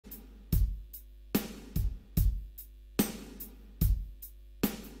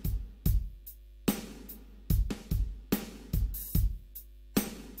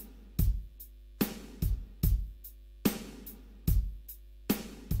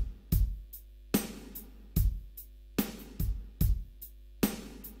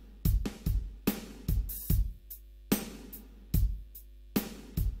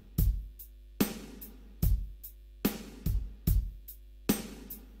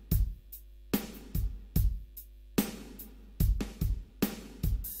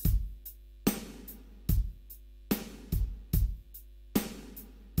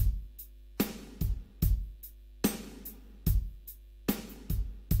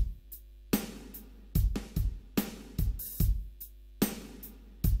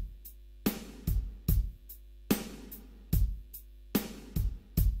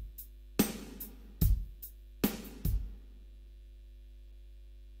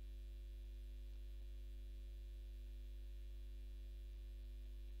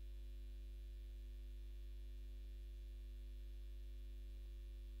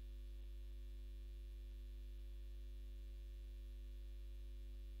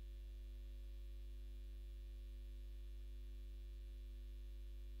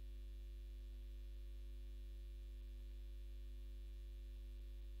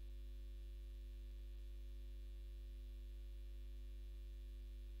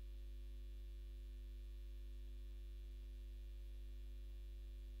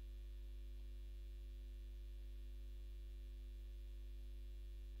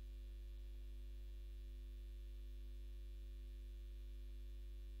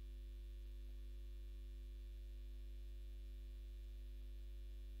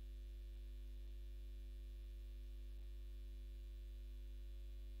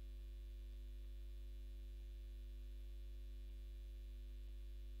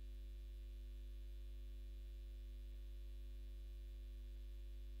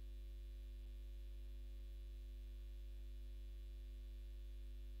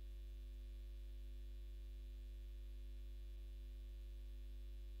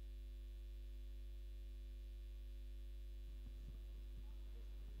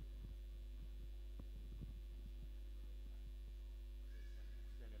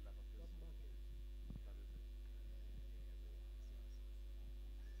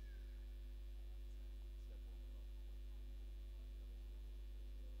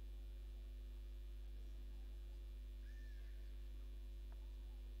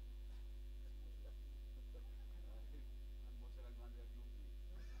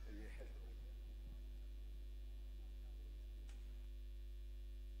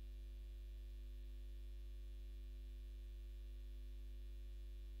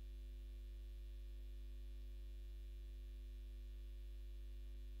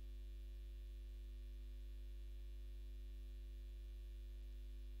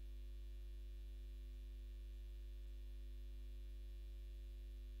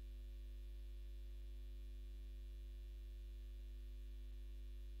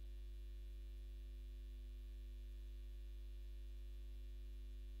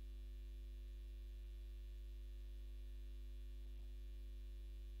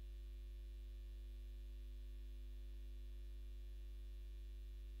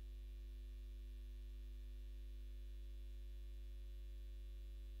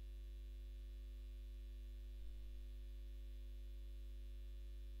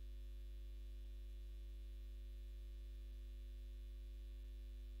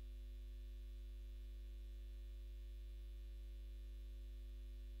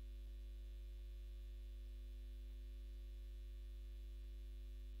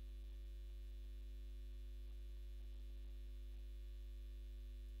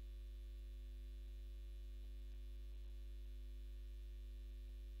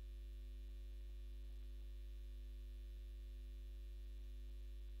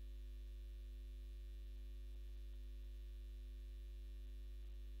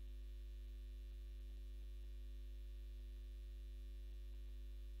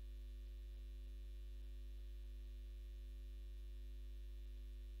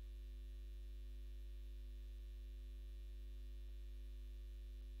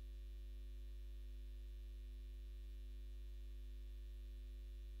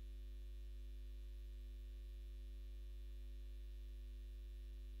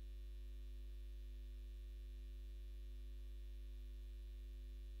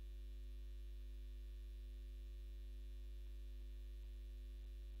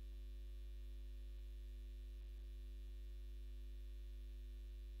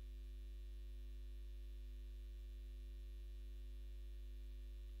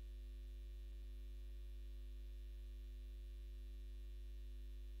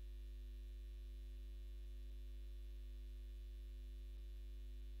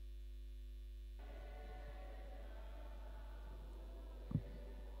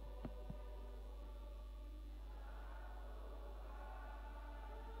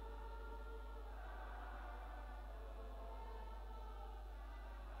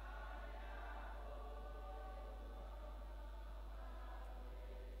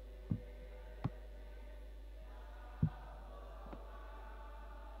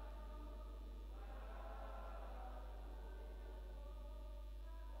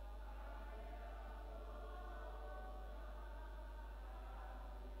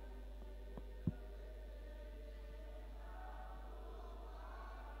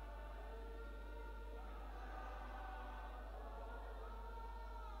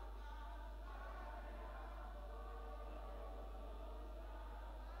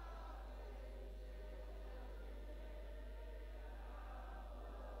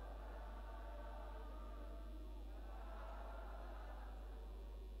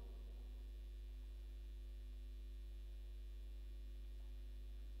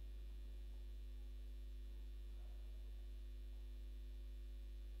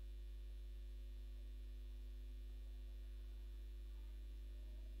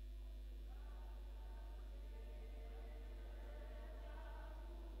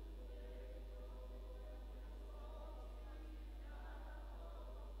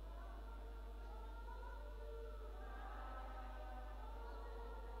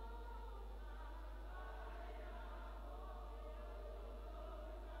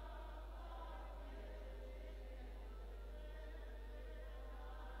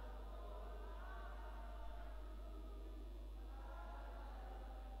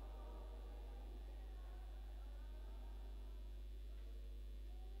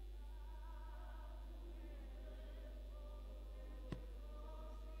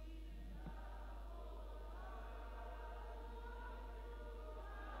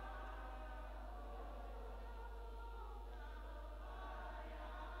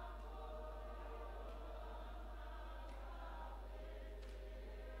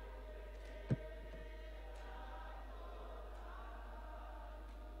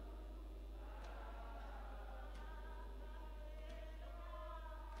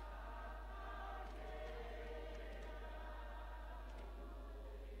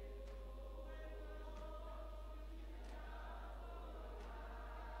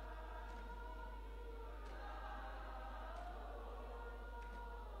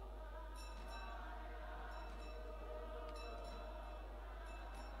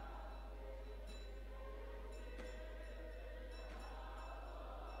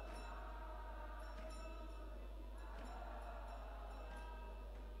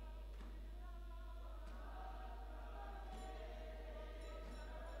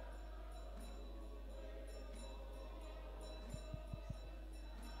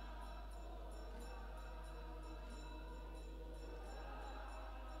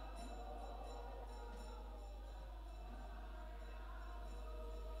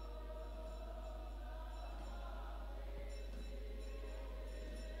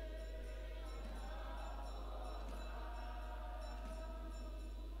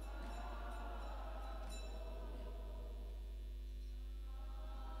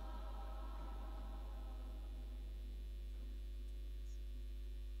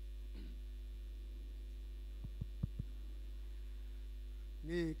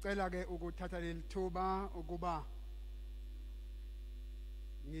Ngicela ke ukuthatha leli thuba ukuba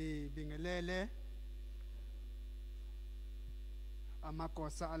ngibingelele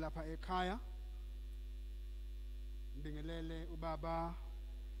amagosa alapha ekhaya. Ngibingelele ubaba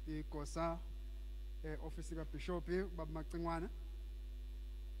igosa office kaBishop ubaba Macingwana.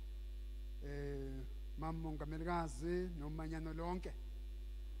 Mama Mongamelikazi nomanyano lonke.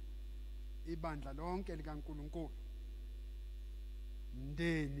 Ibandla lonke likaNkulunkulu.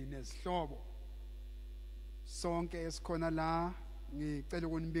 Mndeni nezihlobo. Sonke esikhona la ngicela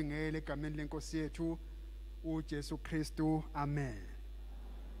ukunibingela egameni lenkosi yethu uJesu Kristu. Amen.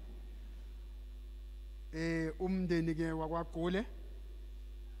 Umndeni ke wakwaGule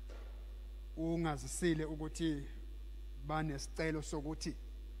ungazisile ukuthi banesicelo sokuthi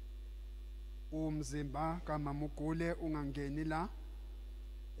umzimba kaMama uGule ungangeni la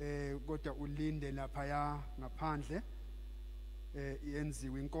kodwa ulinde lapha ya ngaphandle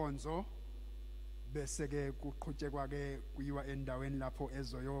yenziwe inkonzo bese ke kuqhutshekwa ke kuyiwa endaweni lapho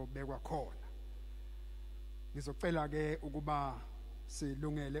ezoyobekwa khona. Ngizocela ke ukuba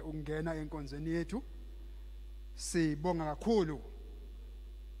silungele ukungena enkonzweni yethu. Sibonga kakhulu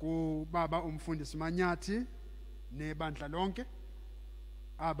kubaba umfundisi Manyathi nebandla lonke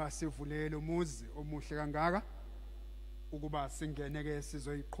abasivulela umuzi omuhle kangaka ukuba singene ke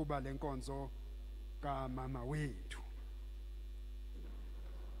sizoyiqhubha lenkonzo kaMama wethu.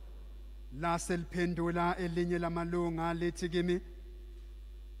 La seliphendula elinye lamalunga lithi kimi,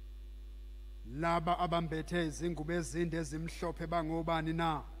 laba abambethe izingubo ezinde ezimhlophe bangobani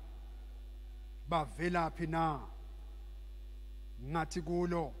na? Bavelaphi na? Ngathi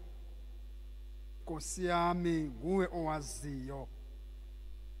kulo, Nkosi yami nguwe owaziyo.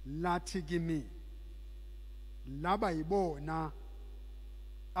 Lathi kimi, laba yibona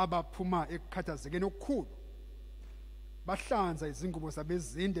abaphuma ekukhathazekeni okukhulu. Bahlanza izingubo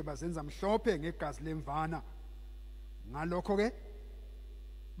zabezinde bazenza mhlophe ngegazi lemvana. Ngalokho ke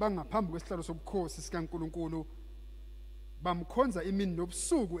bangaphambi kwesihlalo sobukhosi sikaNkulunkulu bamkhonza imini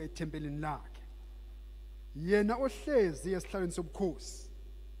nobusuku ethempelini lakhe. Yena ohlezi esihlalweni sobukhosi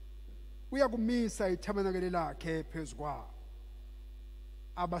uyakumisa ithabanakele lakhe phezukwabo.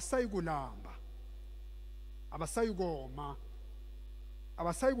 Abasayikulamba, abasayikoma,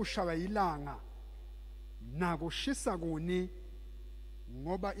 abasayikushaya ilanga nakushisa kuni,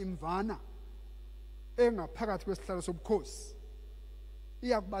 ngoba imvana engaphakathi kwesihlalo sobukhosi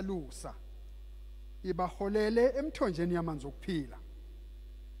iyakubalusa ibaholele emthonjeni yamanzi okuphila.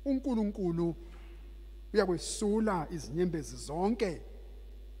 uNkulunkulu uyakwisula izinyembezi zonke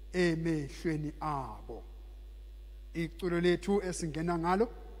emehlweni abo. Iculo lethu esingena ngalo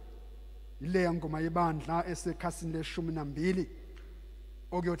ile ngoma yebandla esekhasini le-12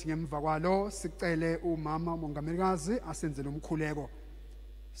 okuyothi ngemva kwalo sicele umama Mongamelikazi asenzele umkhuleko.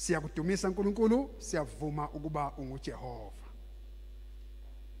 Siyakudumisa uNkulunkulu, siyavuma ukuba unguJehova.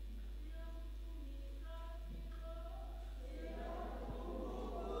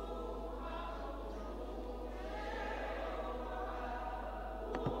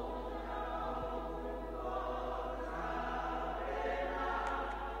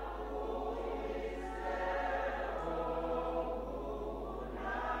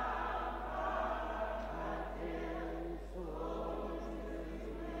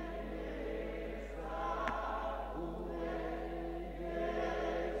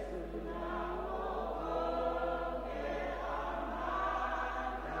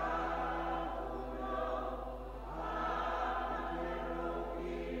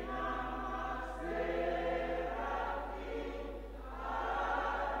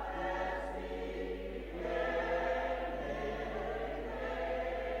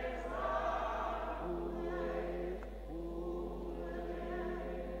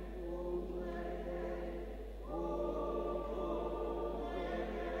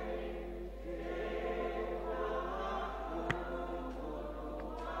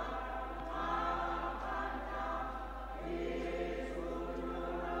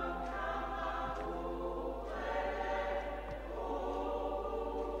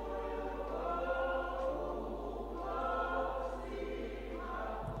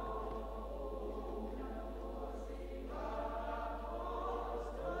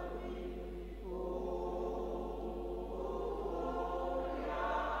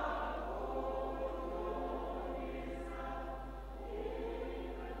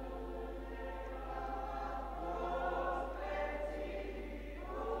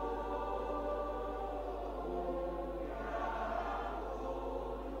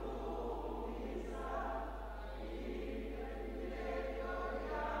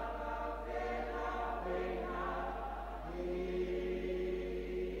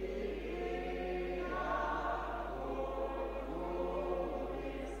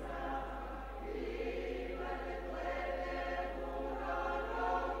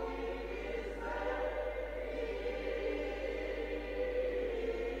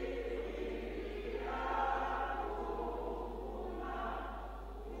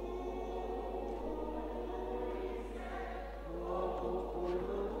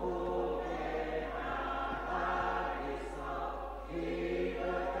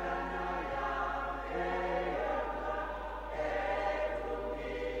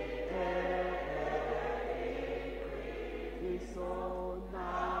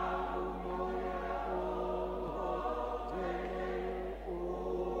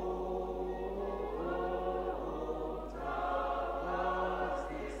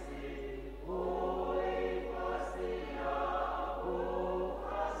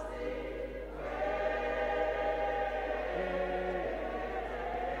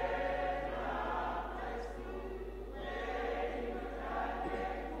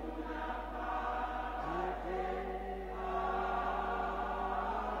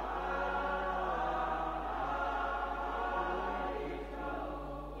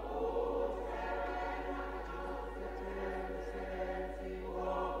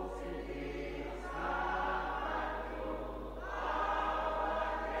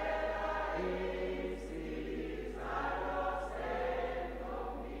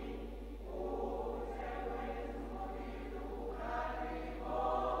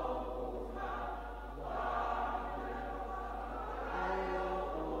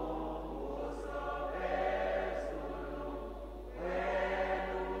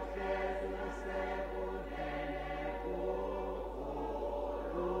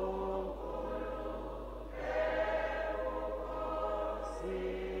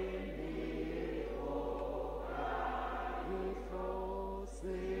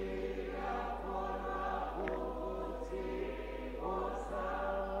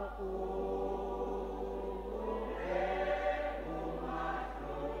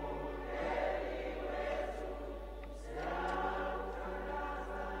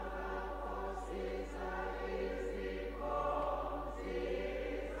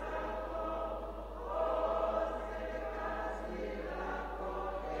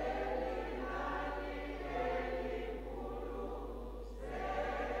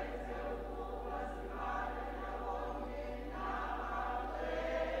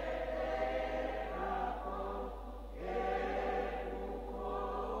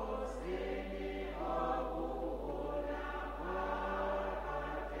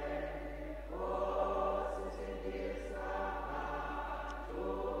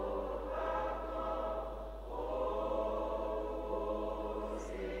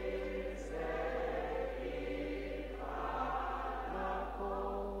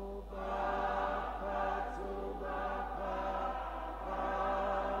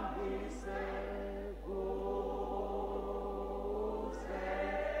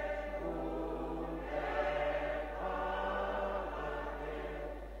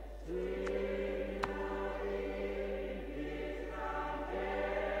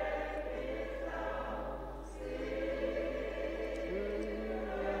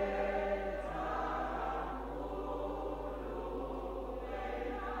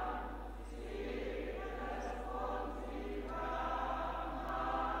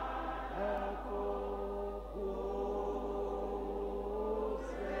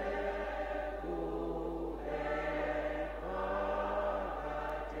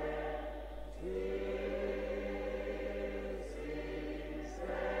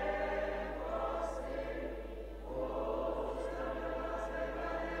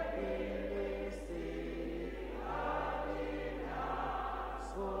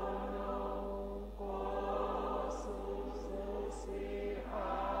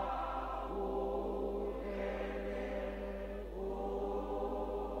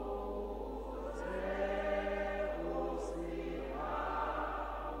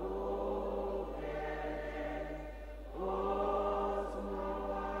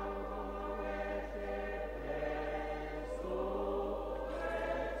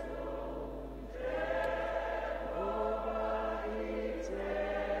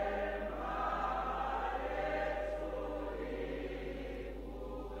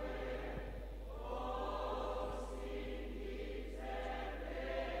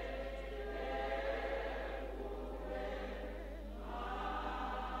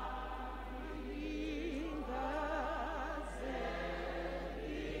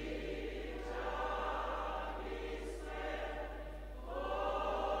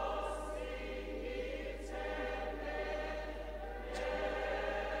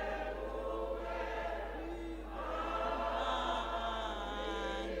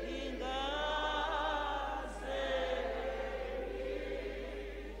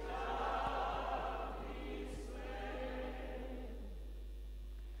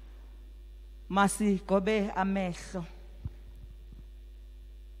 Masigobe amehlo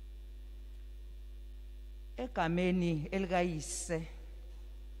egameni elikayise,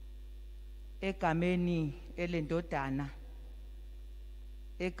 egameni elendodana,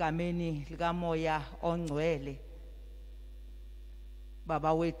 egameni likamoya ongcwele,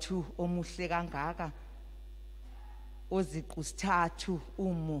 baba wethu omuhle kangaka oziqu sithathu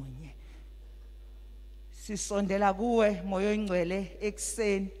umunye. Sisondela kuwe moya ongcwele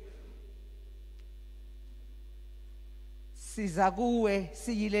ekseni, siza kuwe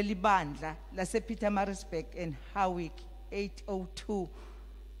siyile libandla lase Pietermaritzburg and Howick 802.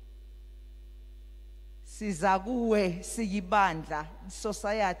 Siza kuwe siyibandla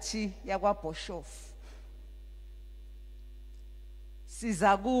society yakwa Boshof.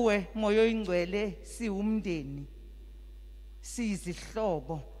 Siza kuwe moya ongcwele siwumndeni,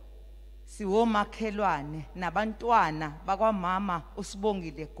 siyizihlobo, siwomakhelwane nabantwana bakwamama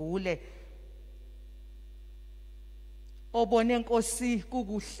uSibongile Gule. Obone Nkosi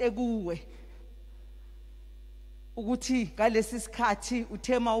kukuhle kuwe ukuthi ngalesi sikhathi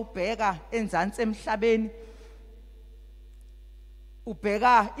uthema ubheka enzansi emhlabeni,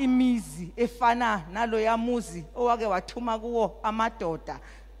 ubheka imizi efana nalo yamuzi owake wathuma kuwo amadoda,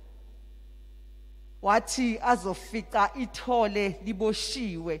 wathi azofica ithole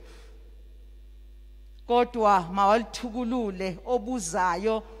liboshiwe, kodwa mawalithukulule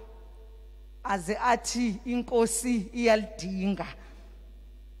obuzayo aze athi inkosi iyalidinga.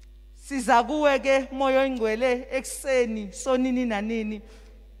 Siza kuwe ke moya ongcwele ekseni sonini nanini.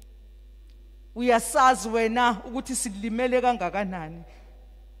 Uyasazi wena ukuthi silimele kangakanani,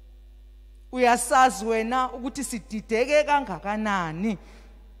 uyasazi wena ukuthi sidideke kangakanani,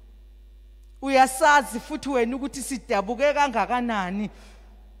 uyasazi futhi wena ukuthi sidabuke kangakanani,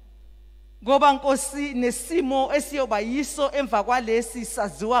 ngoba Nkosi nesimo esiyoba yiso emva kwalesi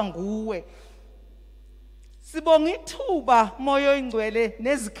saziwa nguwe. Sibonga ithuba moya ongcwele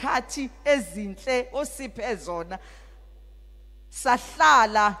nezikhathi ezinhle osiphe zona,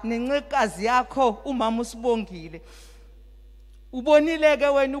 sahlala nencekazi yakho umama uSibongile. Ubonile ke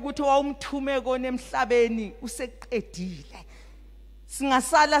wena ukuthi wawumthume kona emhlabeni useqedile,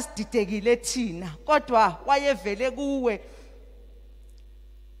 singasala sididekile thina, kodwa wayevele kuwe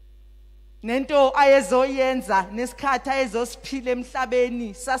nento ayezoyenza nesikhathi ayezosiphila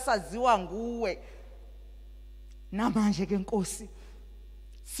emhlabeni sasaziwa nguwe. Namanje ke Nkosi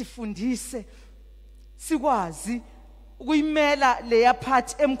sifundise sikwazi ukuyimela leya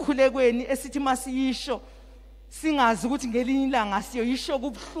part emkhulekweni esithi masiyisho singazi ukuthi ngelinye ilanga siyoyisho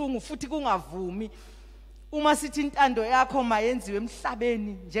kubhlungu futhi kungavumi. Uma sithi intando yakho mayenziwe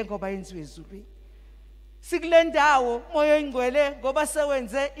emhlabeni njengoba yenziwe ezulwini, sikule ndawo moya ongcwele ngoba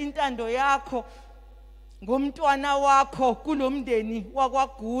sewenze intando yakho ngomntwana wakho kulomndeni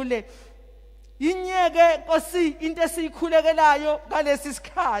wakwaGule. Yinyeke Nkosi into esiyikhulekelayo ngalesi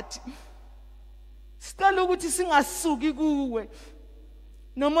sikhathi, sicela ukuthi singasuki kuwe,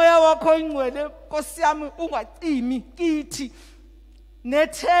 nomoya wakho ongcwele Nkosi yami ungacimi kithi,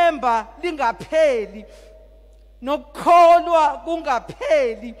 nethemba lingapheli, nokukholwa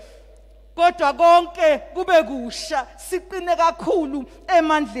kungapheli, kodwa konke kube kusha, siqine kakhulu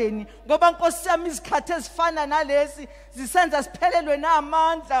emandleni, ngoba Nkosi yami izikhathi ezifana nalezi zisenza siphelelwe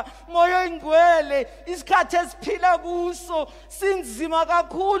namandla. Moya ongcwele isikhathi esiphila kuso sinzima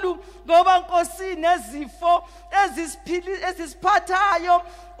kakhulu, ngoba Nkosi nezifo ezisiphathayo,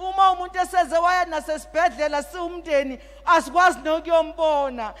 uma umuntu eseze waya nasesibhedlela siwumndeni asikwazi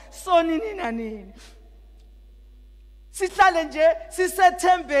nokuyombona sonini nanini. Sihlale nje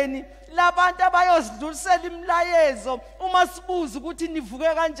sisethembeni labantu abayozidlulisela imlayezo uma sibuza ukuthi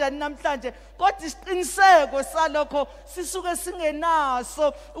nivuke kanjani namhlanje, kodwa isiqiniseko salokho sisuke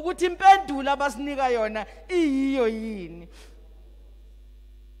singenaso ukuthi impendulo abasinika yona iyiyo yini.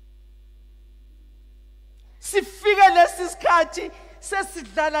 Sifike lesi sikhathi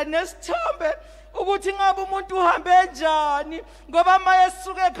sesidlala nesithombe ukuthi ngabe umuntu uhambe njani, ngoba maye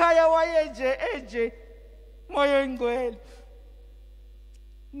esuke ekhaya waye nje moya ongcwele.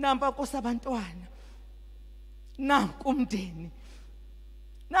 Namba Nkosi abantwana, nanku umndeni,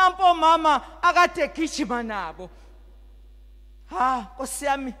 nampo mama akade gijima nabo. Nkosi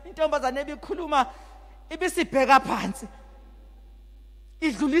yami intombazane ebikhuluma ibisibheka phansi,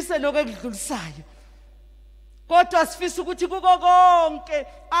 idlulise lokho ekudlulisayo, kodwa sifisa ukuthi kuko konke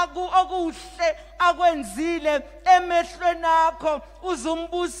okuhle akwenzile emehlweni akho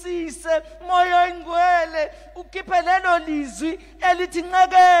uzumbusise moya ongcwele, ukhiphe lelo lizwi elithi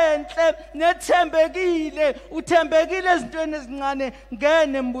ncekenhle nethembekile, uthembekile ezintweni ezincane,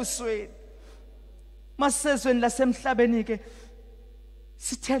 ngene embusweni. Masezweni lasemhlabeni ke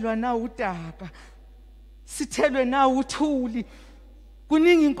sithelwa na udaka, sithelwe na uthuli.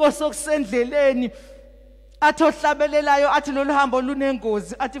 Kuningi inkosi okusendleleni, athi ohlabelelayo athi lolu hambo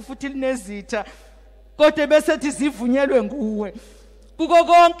lunengozi, athi futhi linezitha, kodwa bese thi zivunyelwe nguwe. Kuko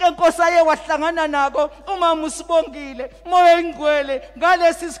konke inkosi aye wahlangana nako umama uSibongile moya ingcwele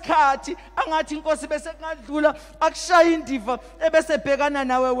ngalesi sikhathi angathi inkosi bese kungadlula akushaya indiva ebese bhekana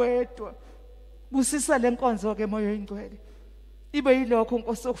nawe wedwa. Busisa lenkonzo ke moya ingcwele, ibe yilokho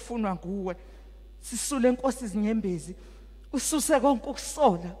inkosi okufunwa nguwe. Sisule inkosi izinyembezi, ususe konke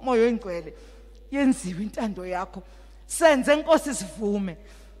ukusola moya ingcwele, yenziwe intando yakho. Senze inkosi sivume,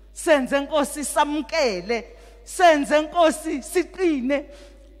 senze inkosi samkele, senze inkosi siqine.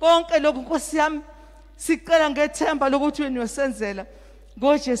 Konke lokhu inkosi yami sicela ngethemba lokuthi wena uyosenzela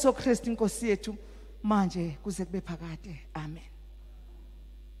ngoJesu Kristu inkosi yethu manje kuze kube phakade. Amen.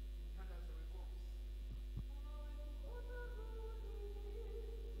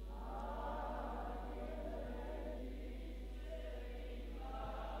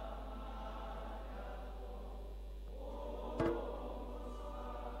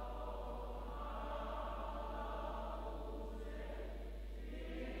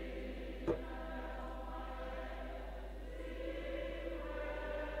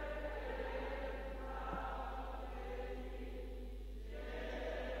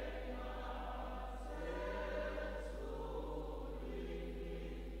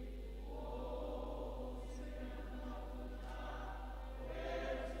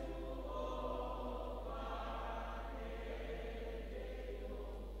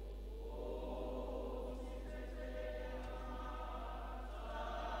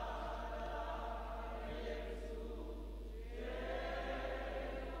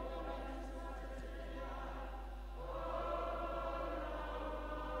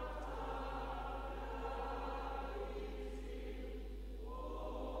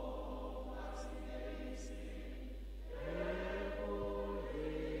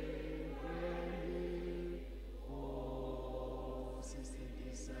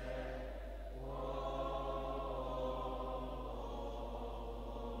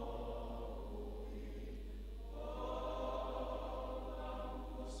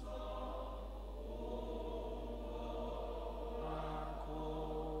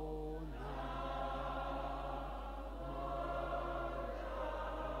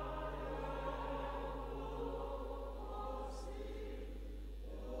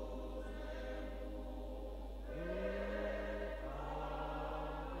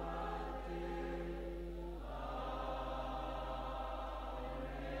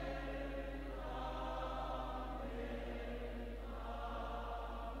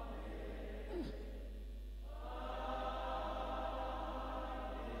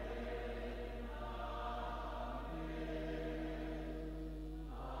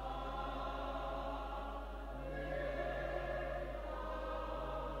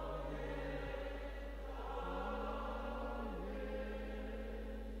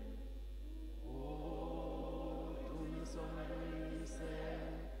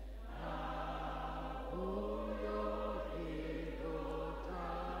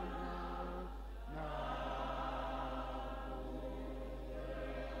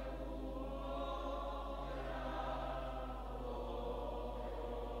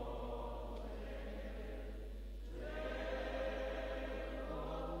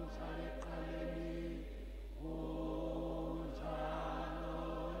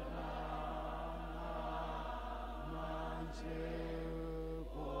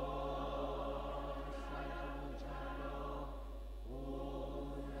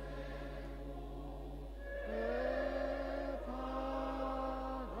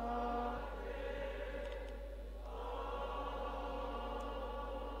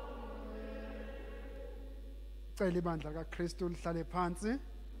 Cela ibandla kaKristu lihlale phansi.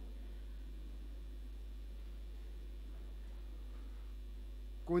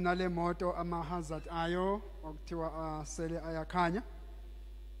 Kunale moto ama-hazard ayo okuthiwa sele ayakhanya.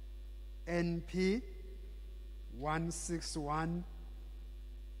 NP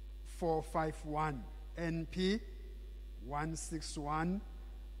 161451. NP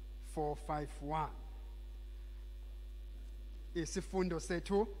 161451. Isifundo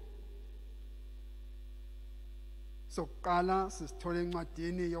sethu sokuqala sisithola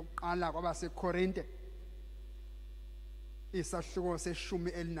encwadini yokuqala kwabaseKorinte isahluko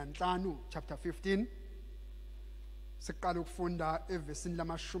se-15 chapter 15. Siqala ukufunda evesini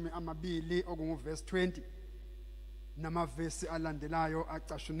lama-20 okunguverse 20 namavesi alandelayo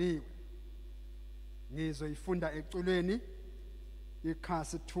acashuniwe. Ngizoyifunda eculweni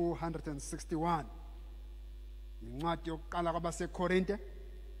ikhasi 261. Incwadi yokuqala kwabaseKorinte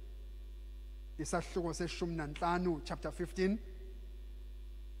isahluko seshumi nanhlanu chapter 15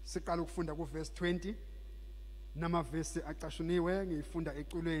 siqala ukufunda ku verse 20 namavesi acashuniwe ngiyifunda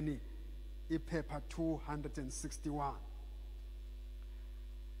eculweni iphepha 261.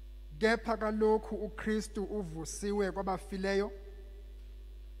 Kepha kalokhu uKristu uvusiwe kwabafileyo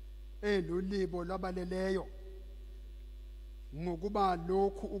elolibo labaleleyo ngokuba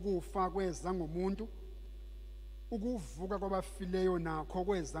lokhu ukufa kweza ngomuntu ukuvuka kwabafileyo nakho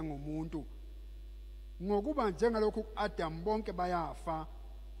kweza ngomuntu ngokuba njengalokhu Adam bonke bayafa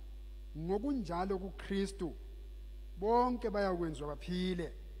ngokunjalo kuKristu bonke bayakwenziwa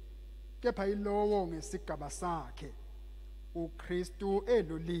baphile kepha ilowo ngesigaba sakhe uKristu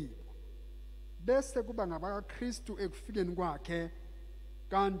elolibo bese kuba ngabakaKristu ekufikeni kwakhe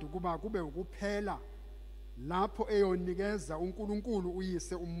kanti kuba kube ukuphela lapho eyonikeza uNkulunkulu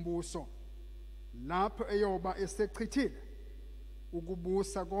uyise umbuso lapho eyoba esechithile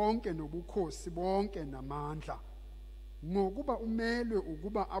ukubusa konke nobukhosi bonke namandla ngokuba umelwe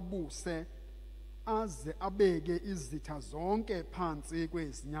ukuba abuse aze abeke izitha zonke phansi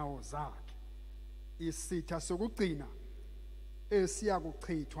kwezinyawo zakhe isitha sokugcina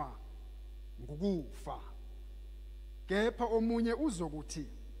esiyakuchithwa ngokufa. Kepha omunye uzokuthi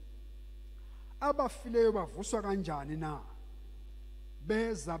abafileyo bavuswa kanjani na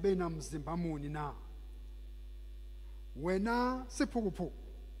beza benamzimba muni na wena siphukuphuku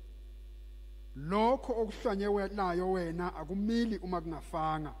lokho okuhlanyelayo wena akumili uma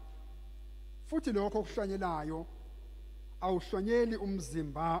kungafanga futhi lokho okuhlanyelayo awuhlanyeli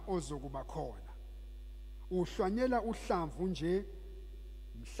umzimba ozokuba khona uhlanyela uhlamvu nje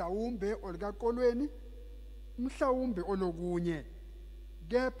mhlawumbe olikakolweni mhlawumbe olokunye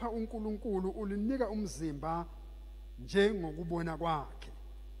kepha uNkulunkulu ulinika umzimba njengokubona kwakhe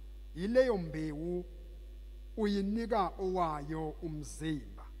ileyo mbewu uyinika owayo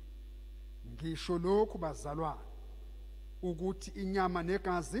umzimba. Ngisho lokhu bazalwane ukuthi inyama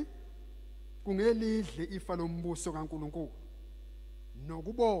negazi kungelidle ifa lombuso kaNkulunkulu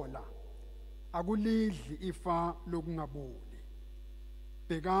nokubola akulidli ifa lokungaboli.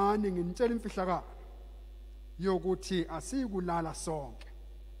 Bhekani nginitshela imfihlakalo yokuthi asikulala sonke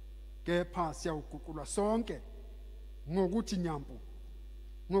kepha siyawuguqulwa sonke ngokuthi nyampu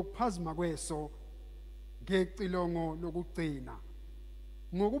ngokuphazima kweso ngecilongo lokugcina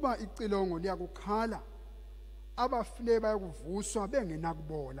ngokuba icilongo liyakukhala abafile bayakuvuswa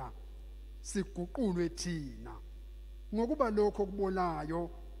bengenakubola siguqulwe thina ngokuba lokho kubolayo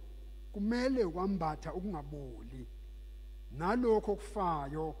kumele kwambatha ukungaboli nalokho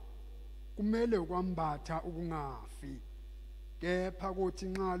kufayo kumele kwambatha ukungafi kepha kuthi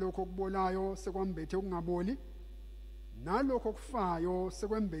nxa lokho kubolayo sekwambethe ukungaboli nalokho kufayo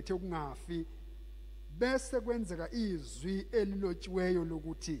sekwembethe ukungafi bese kwenzeka izwi elilotshiweyo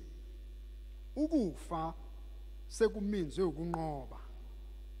lokuthi ukufa sekuminzwe ukunqoba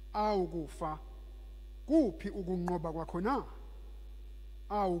awukufa kuphi ukunqoba kwakho na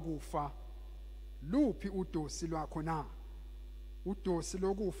awukufa luphi udosi lwakho na udosi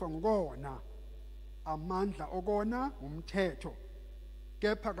lokufa ngokona amandla okona umthetho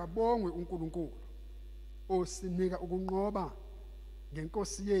kepha kabongwe uNkulunkulu osinika ukunqoba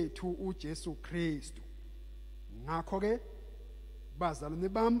ngenkosi yethu uJesu Kristu. Ngakho ke bazalwane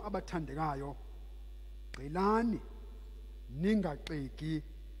bami abathandekayo qilani ningaqeki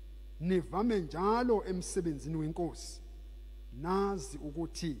nivame njalo emsebenzini wenkosi nazi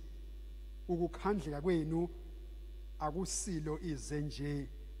ukuthi ukukhandleka kwenu akusilo ize nje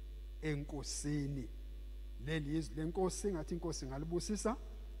enkosini. Leli izwi lenkosi ngathi inkosi ngalibusisa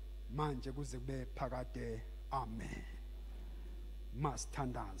manje kuze kube phakade. Amen.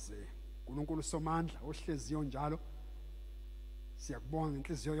 Masithandaze. uNkulunkulu somandla ohleziyo njalo siyakubonga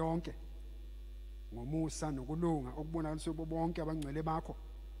ngenhliziyo yonke ngomusa nokulunga okubonakaliswe bonke abangcwele bakho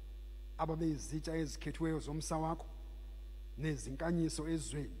ababeyizitsha ezikhethiweyo zomsa wakho nezinkanyiso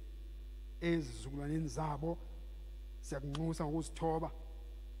ezweni ezizukulwaneni zabo. Siyakunxusa ngokuzithoba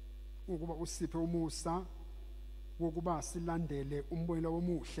ukuba usiphe umusa wokuba silandele umbonelo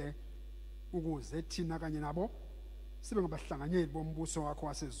omuhle ukuze thina kanye nabo sibe ngabahlanganyeli bombuso wakho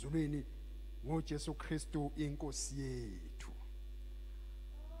wasezulwini ngoJesu Kristu inkosi yethu.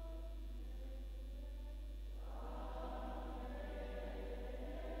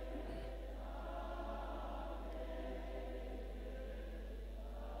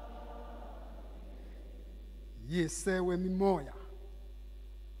 Yise wemimoya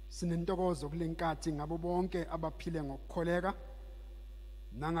sinentokozo kulenkathi ngabo bonke abaphile ngokukholeka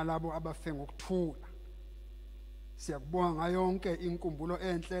nangalabo abafe ngokuthula. Siyakubonga yonke inkumbulo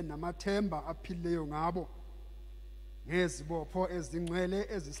enhle namathemba aphileyo ngabo ngezibopho ezingcwele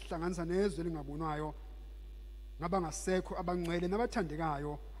ezisihlanganisa nezwe lingabonwayo ngabangasekho abangcwele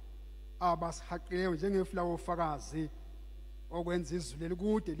nabathandekayo abasihaqileyo njengeflawa ofakazi okwenza izwi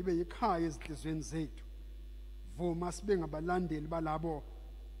lelikude libe yikhaya ezinhlizweni zethu. Vuma sibe ngabalandeli balabo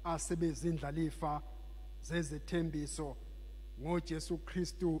asebezindlalifa zezethembiso ngoJesu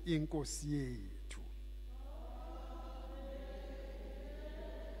Kristu inkosi yethu.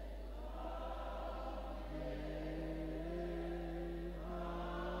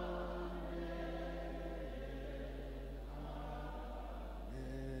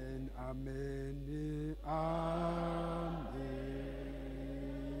 Amen. Amen.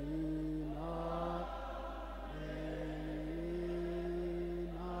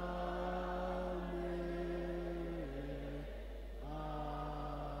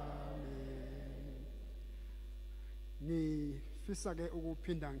 Ngifisa ke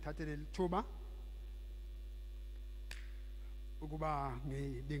ukuphinda ngithathele lithuba ukuba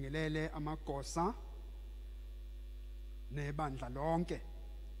ngibingelele amagosa nebandla lonke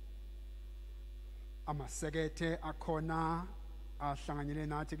amasekethe akhona ahlanganyele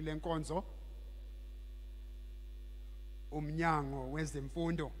nathi kule nkonzo, umnyango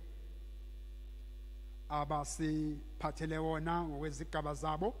wezemfundo abasiphathele wona ngokwezigaba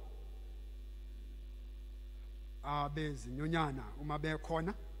zabo, abezinyonyana uma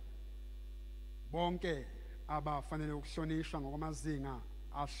bekhona, bonke abafanele ukuhlonishwa ngokwamazinga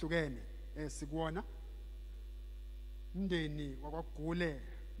ahlukene esikuwona, umndeni wakwaGule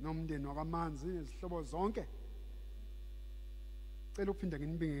nomndeni wakaManzi nezihlobo zonke. Cela uphinde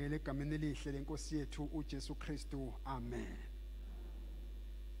nginibingelele egameni elihle lenkosi yethu uJesu Kristu. Amen.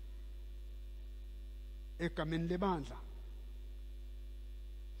 Egameni lebandla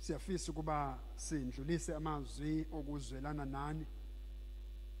siyafisa ukuba sindlulise amazwi okuzwelana nani.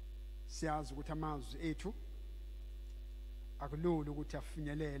 Siyazi ukuthi amazwi ethu akulula ukuthi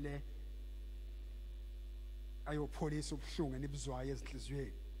afinyelele ayopholisa ubuhlungu enibuzwayo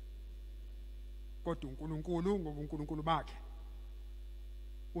ezinhliziyweni, kodwa uNkulunkulu ngobuNkulunkulu bakhe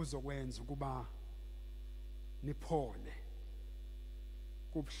uzokwenza ukuba niphole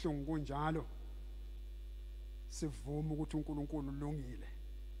kubuhlungu kunjalo. Sivuma ukuthi uNkulunkulu ulungile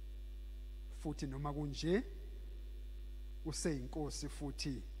futhi noma kunje useyinkosi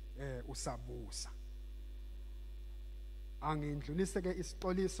futhi usabusa. Angindlulise ke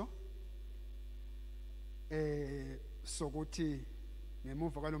isixoliso sokuthi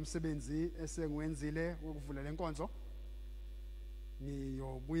ngemuva kwalomsebenzi esengwenzile ukuvula lenkonzo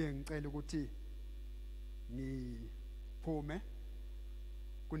niyobuye ngicela ukuthi niphume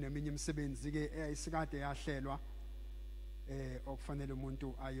kuneminye imisebenzi ke eyayisikade yahlelwa okufanele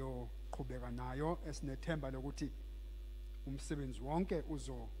umuntu ayoqhubeka nayo, esinethemba lokuthi umsebenzi wonke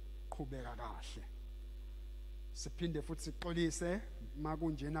uzoqhubeka kahle. Siphinde futhi sixolise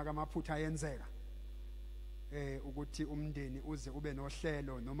makunjena kamaphutha ayenzeka ukuthi umndeni uze ube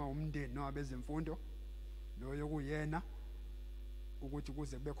nohlelo noma umndeni nowabezemfundo loyo kuyena, ukuthi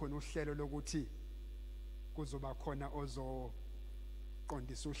kuze kube khona uhlelo lokuthi kuzoba khona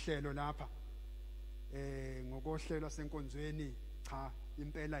ozoqondisa uhlelo lapha ngokohlelo senkonzweni. Cha,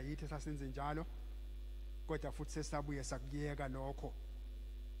 impela yithi sasenze njalo, kodwa futhi sesabuye sakuyeka lokho.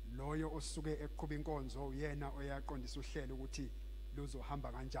 Loyo osuke eqhubha inkonzo uyena oyaqondisa uhlelo ukuthi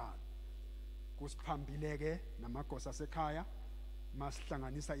luzohamba kanjani. Kusiphambile ke namagosa asekhaya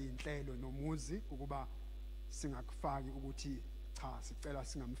masihlanganisa inhlelo nomuzi ukuba singakufaki ukuthi cha, sicela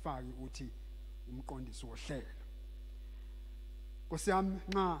singamfaki ukuthi umqondisi wohlelo. Nkosi yami,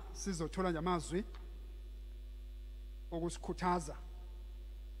 nxa sizothola nje amazwi okusikhuthaza,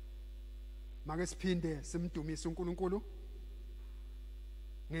 make siphinde simdumise uNkulunkulu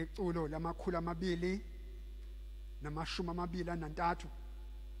ngeculo lama223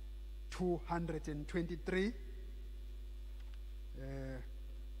 223.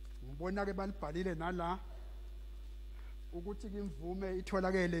 Ngibona ke balibhalile nala ukuthi imvume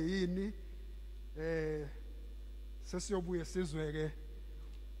itholakele yini. Sesiyobuye sizweke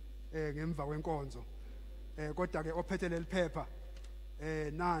ngemva kwenkonzo. Kodwa ke ophethe leliphepha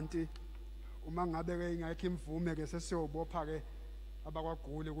nanti uma ngabe ke ingekho imvume ke sesiyobopha ke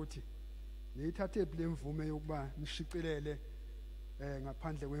abakwaGule ukuthi niyithathe le mvume yokuba nishicilele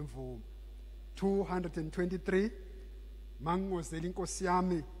ngaphandle kwemvume. 223 mangozela inkosi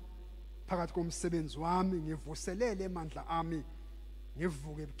yami phakathi komsebenzi wami, ngivuselele amandla ami,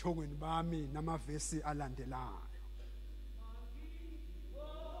 ngivuke ebuthongweni bami namavesi alandelayo.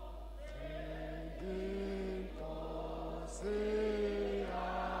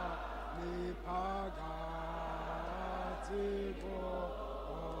 Phakathi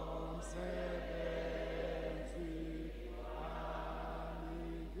komsebenzi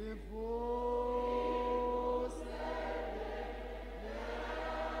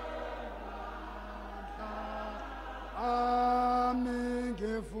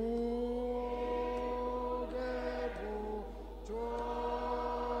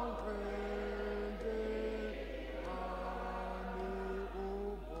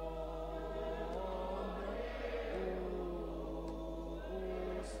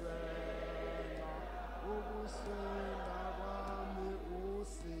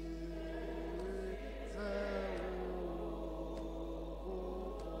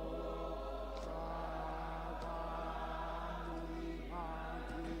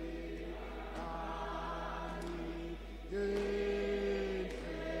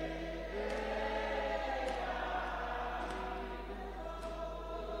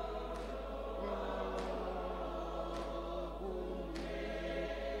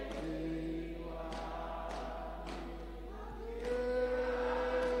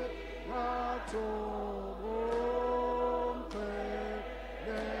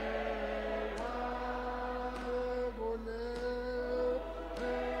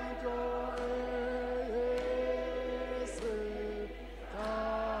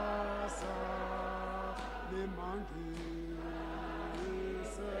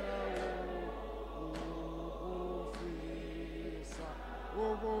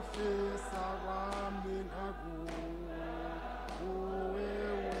Ukufisa kwami ngakuwe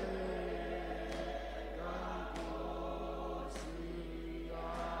kankosi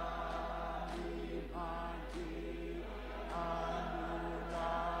yami manje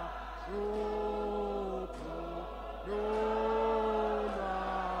anula lokho lolwami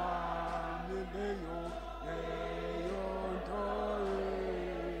leyo nto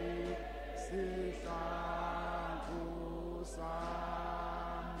sihlangu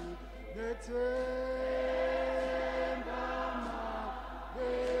sami nethemba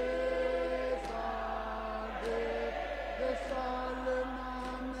lehlale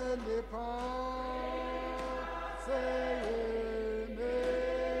nami liphase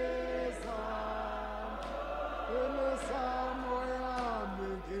emesamo yami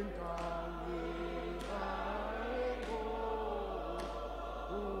ngingawela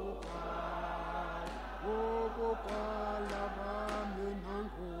ukukala bami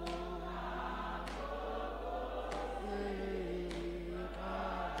nanguwe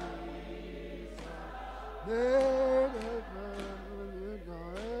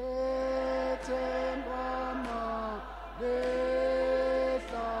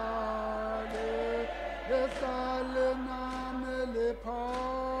lehlale nami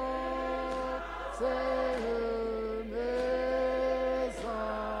liphase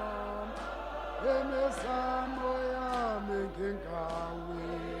emesamo yami ngingawe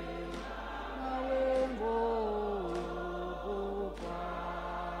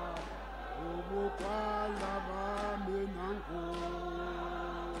ubukwala bami nankosi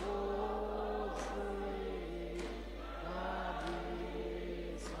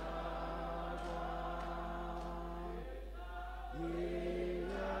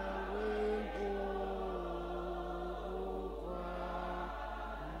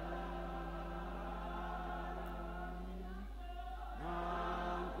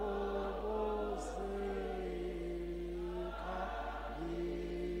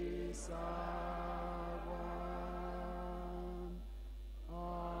kabisaba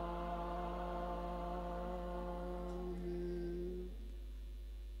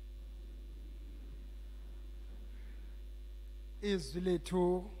izwi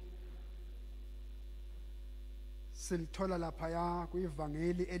lethu silithola laphaya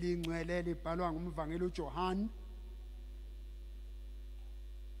kwivangeli elingcwele libhalwa ngumvangeli uJohn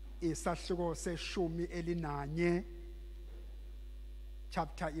isahluko seshumi elinanye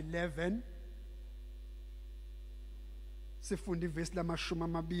chapter 11 sifunda ivesi lamashumi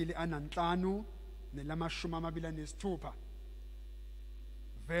amabili ananhlanu nelamashumi amabili anesithupha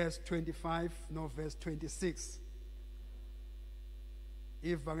verse 25 no verse 26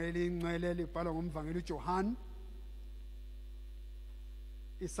 ivangeli ingcwele libhalwa ngumvangeli uJohn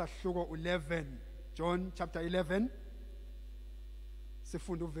isahluko 11 John chapter 11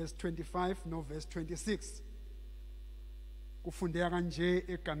 sifunda uverse 25 no verse 26 kufundeka kanje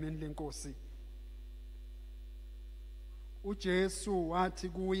egameni lenkosi uJesu wathi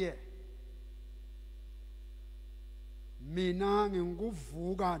kuye mina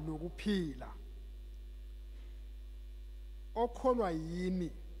ngikuvuka nokuphila okholwa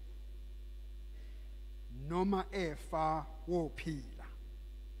yimi noma efa wophila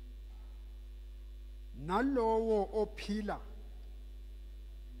nalowo ophila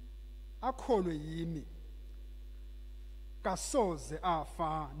akholwe yimi kasoze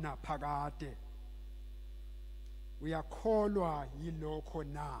afa naphakade uyakholwa yilokho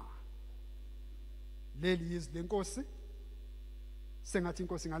na leli izwi lenkosi sengathi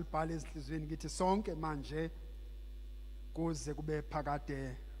inkosi ngalibhala ezinhlizweni ngithi sonke manje kuze kube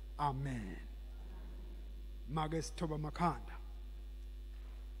phakade amen make sithoba makhanda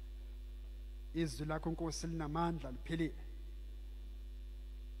izwi lakho Nkosi linamandla liphilile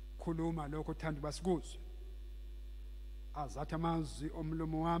khuluma lokho uthanda basikuzwe azathi amazwi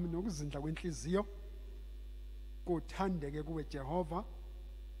omlomo wami nokuzindla kwenhliziyo kuthandeke kuwe Jehova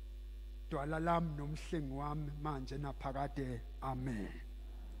dwala lami nomhlengi wami manje naphakade amen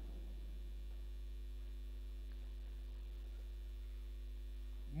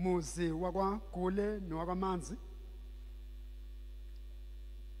muzi wakwa Gule nowakwa Manzi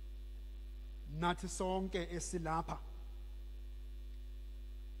nathi sonke esilapha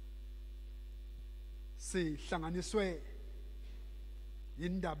sihlanganiswe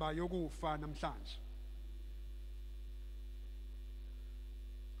indaba yokufa namhlanje.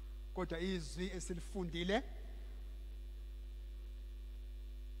 Kodwa izwi esilifundile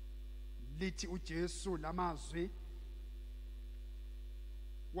lithi uJesu lamazwi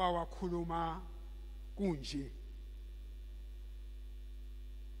wawakhuluma kunje,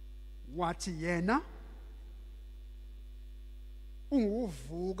 wathi yena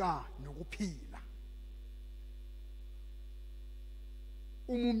unguvuka nokuphila.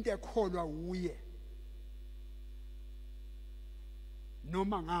 Umuntu ekholwa uye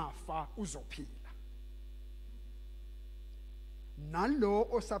noma ngafa uzophila. Nalo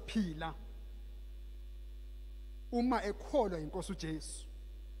osaphila uma ekholwa inkosi uJesu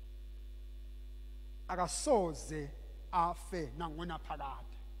akasoze afe nangona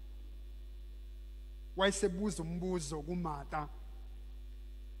phakade. Wayesebuza umbuzo kuMatha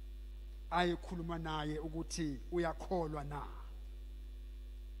ayekhuluma naye ukuthi uyakholwa na.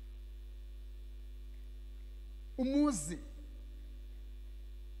 Umuzi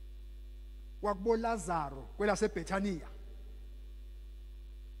wakubo Lazaro kwelaseBethania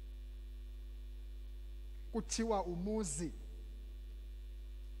kuthiwa umuzi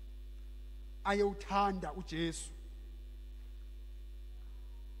ayewuthanda uJesu,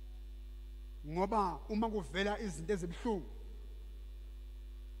 ngoba uma kuvela izinto ezibhlungu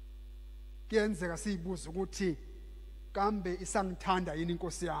kuyenzeka siyibuza ukuthi kambe isangithanda yini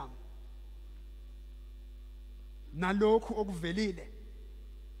inkosi yami. Nalokhu okuvelile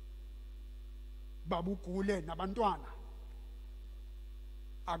babugule nabantwana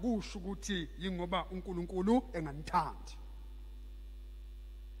akusho ukuthi yingoba uNkulunkulu enganithandi.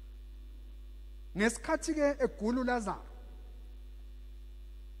 Ngesikhathi ke egula uLazaro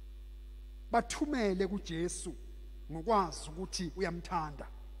bathumele kuJesu ngokwazi ukuthi uyamthanda,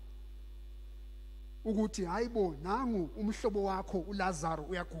 ukuthi hayibo nangu umhlobo wakho uLazaro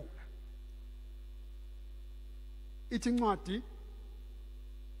uyagula. Ithi incwadi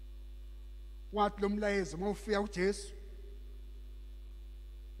wathi lo mlayezo mawufika kuJesu,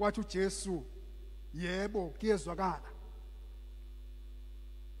 wathi uJesu yebo kuyezwakala,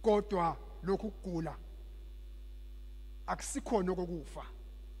 kodwa lokhu kugula akusikhona kokufa,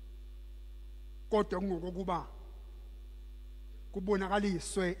 kodwa kungokuba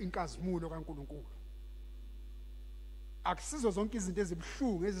kubonakaliswe inkazimulo kaNkulunkulu. Akusizo zonke izinto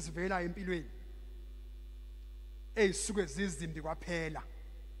ezibhlungu ezisivela empilweni ezisuke zizimbi kwaphela.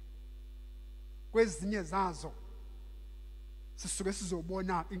 Kwezinye zazo sisuke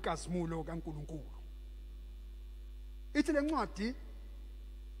sizobona inkazimulo kaNkulunkulu. Ithi le ncwadi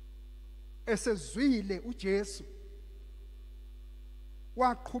esezwile uJesu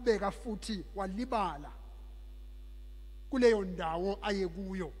waqhubeka futhi walibala kuleyo ndawo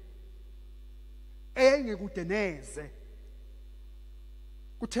ayekuyo engekude neze.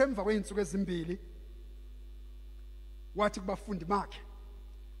 Kuthemva kweinsuku ezimbili wathi kubafundi bakhe,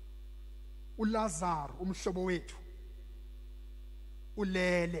 uLazaro umhlobo wethu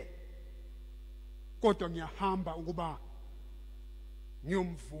ulele, kodwa ngiyahamba ukuba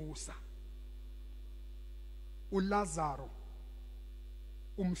ngiyomvusa. uLazaro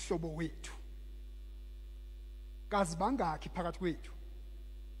umhlobo wethu. Kazi bangakhi phakathi kwethu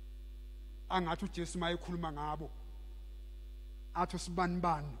angathi uJesu mayekhuluma ngabo athi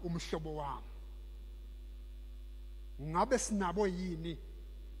sibanibani umhlobo wami? Ngabe sinabo yini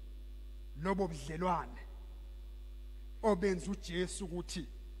lobo budlelwane obenza uJesu ukuthi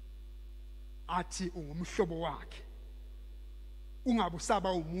athi ungumhlobo wakhe?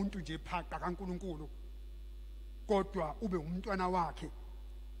 Ungabusaba umuntu nje phaqa kaNkulunkulu, kodwa ube umntwana wakhe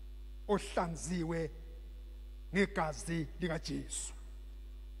ohlanziwe ngegazi likaJesu.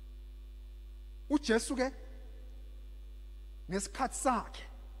 uJesu ke ngesikhathi sakhe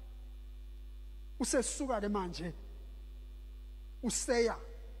usesuka ke manje useya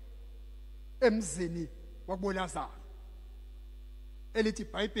emzini wakubo Lazaro. Elithi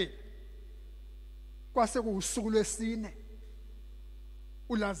iBhayibheli kwase kuusuku lwesine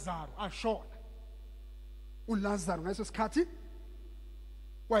uLazaro ashona. uLazaro ngaso sikhathi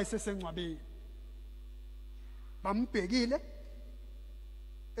wayesesengcwabeni. Bambhekile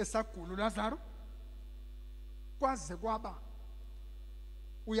esagula uLazaro kwaze kwaba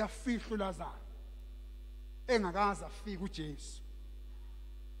uyafihla uLazaro engakaza afika uJesu,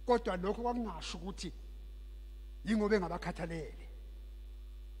 kodwa lokho kwakungasho ukuthi yingoba engabakhathalele.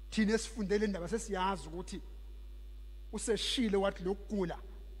 Thina esifundele indaba sesiyazi ukuthi useshile wathi lokugula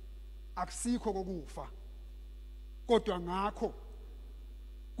akusikho kokufa, kodwa ngakho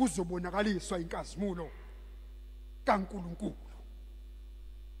kuzobonakaliswa inkazimulo kaNkulunkulu.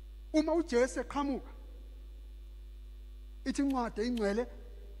 Uma uJesu eqhamuka ithi incwadi engcwele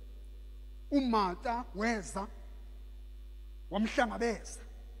uMatha weza wamhlangabeza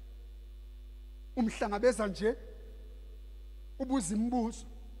umhlangabeza nje ubuza imibuzo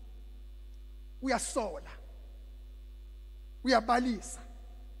uyasola uyabalisa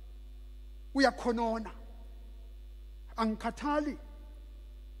uyakhonona angikhathali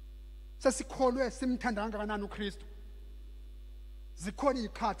sesikholwe simthanda kangakanani uKristu zikhona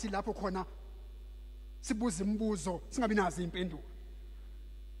ikhathi lapho khona sibuza imibuzo singabi nazo impendulo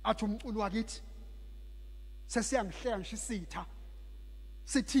athi umculo wakithi sesiyangihleka ngishisitha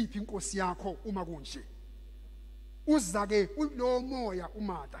sithiphi inkosi yakho uma kunje uza ke lo moya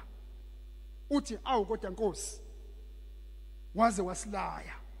uMatha uthi awu kodwa Nkosi waze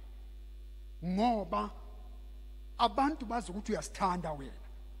wasilaya ngoba abantu bazi ukuthi uyasithanda wena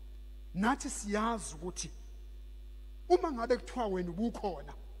nathi siyazi ukuthi uma ngabe kuthiwa wena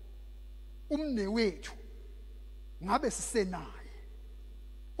ubukhona umne wethu ngabe sisenaye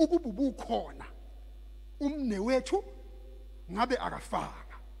ukuba ubukhona umne wethu ngabe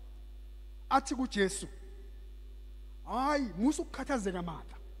akafaka athi kuJesu hayi musu ukukhathazeka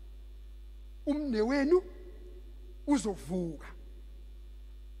Matha umne wenu uzovuka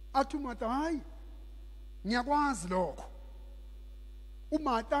athi uMatha hayi ngiyakwazi lokho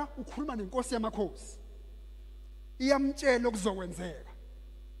uMatha ukhuluma nenkosi yamakhosi iyamtshela okuzokwenzeka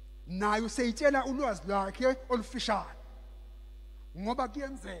naye useyitshela ulwazi lwakhe olufishayo ngoba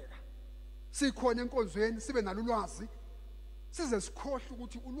kuyenzeka sikhona enkonzweni sibe nalo ulwazi size sikhohle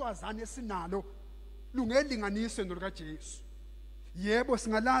ukuthi ulwazane esinalo lungelinganiswe nolukaJesu yebo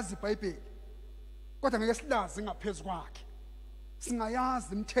singalazi iBhayibheli kodwa ngeke silazi ngaphezulu kwakhe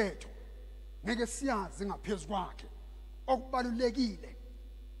singayazi imithetho ngeke siyazi ngaphezulu kwakhe okubalulekile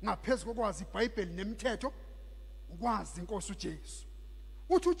ngaphezulu kokwazi iBhayibheli nemithetho ukwazi inkosi uJesu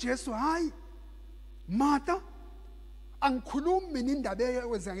uthi uJesu hayi Matha angikhulumi mina indaba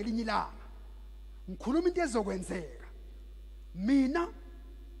eyenza ngelinye ilanga ngikhuluma into ezokwenzeka mina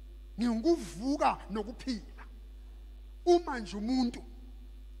ngikuvuka nokuphila uma nje umuntu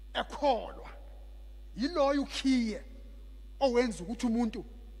ekholwa yiloyo ukhiye owenza ukuthi umuntu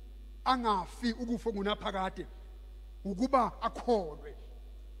angafi ukufa okunaphakade ukuba akholwe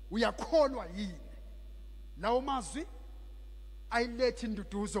uyakholwa yini lawo mazwi ayilethi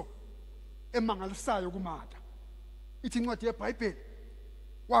induduzo emangalisayo kuMatha ithi incwadi yeBhayibheli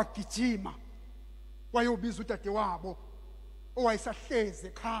wagijima wayobiza udade wabo owayesahleze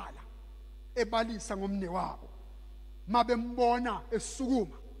ekhala ebalisa ngomne wabo mabembona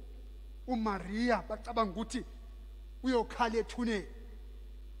esukuma uMaria bacabanga ukuthi uyokhala ethuneni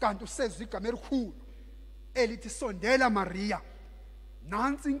kanti usezwe igama elikhulu elithi sondela Maria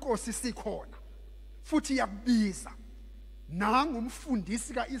nansi inkosi sikhona futhi iyakubiza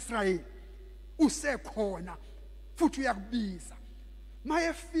nangumfundisi kaIsrayeli usekhona futhi uyakubiza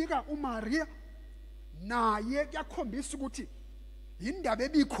mayefika uMaria naye kuyakhombisa ukuthi indaba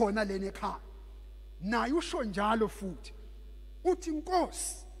ebikhona lena ekhaya naye usho njalo futhi uthi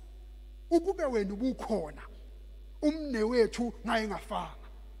inkosi ukube wena ubukhona umne wethu ngaye ngafanga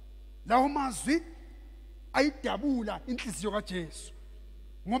lawo mazwi ayidabula inhliziyo kaJesu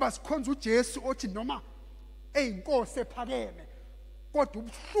ngoba sikhonza uJesu othi noma eyinkosi ephakeme kodwa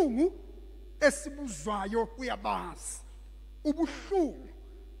ubuhlungu esibuzwayo uyabazi ubuhlungu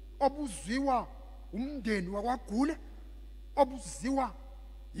obuzwiwa umndeni wakwaGule obuziwa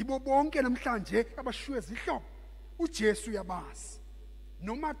yibo bonke namhlanje abashiwe izihlobo uJesu uyabazi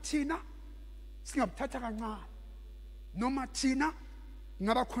noma thina singabuthatha kancane noma thina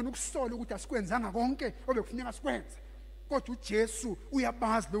ngaba khona ukusola ukuthi asikwenzanga konke obekufuneka sikwenze kodwa uJesu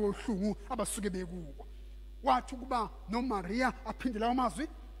uyabazi lowo hlungu abasuke bekuwo wathi kuba noMaria aphindela amazwi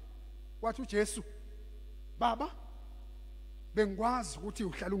wathi uJesu baba bengikwazi ukuthi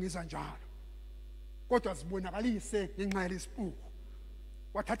uhlala ungiza njalo kodwa sibonakalise ngenxa yalesibuku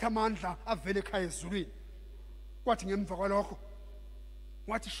wathatha amandla avele ekhaya ezulwini kwathi ngemva kwalokho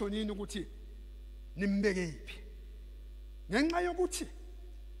wathi shonini ukuthi nimbeke iphi ngenxa yokuthi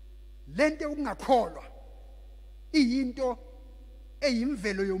lento ukungakholwa iyinto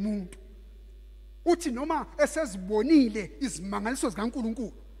eyimvelo yomuntu uthi noma esezibonile izimangaliso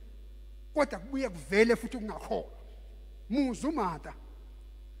zikaNkuluNkulu kodwa kubuye kuvele futhi ukungakholwa muzu uMatha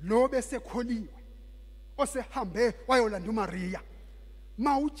lo besekholiwe osehambe wayolanda uMaria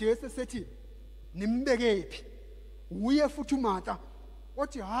uJesu sethi nimbekephi uye futhi uMatha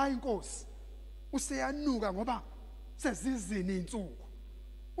othi hayi inkosi useyanuka ngoba sezizini insuku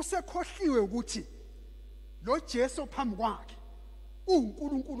usekhohliwe ukuthi lo Jesu phambi kwakhe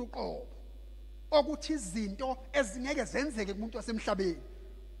uNkulunkulu qobo okuthi izinto ezingeke zenzeke kumuntu wasemhlabeni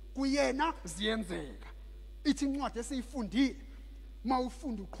kuyena ziyenzeka ithi incwadi esiyifundile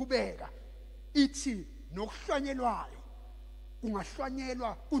mawufunda uqhubeka ithi nokuhlanyelwayo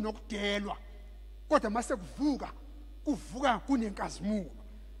kungahlanyelwa kunokudelwa kodwa mase kuvuka kunenkazimulo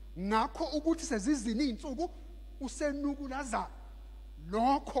ngakho ukuthi sezizini izinsuku usenuku Lazaro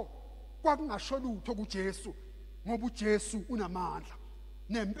lokho kwakungasho lutho kuJesu ngoba uJesu unamandla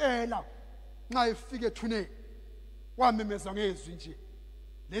nempela nxa efike ethuneni wamemeza ngezwi nje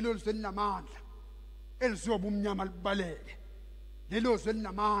lelo lizwe linamandla elizoba umnyama libaleke lelo lizwe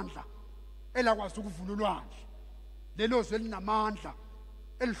linamandla elakwazi ukuvula ulwandle lelo lizwe linamandla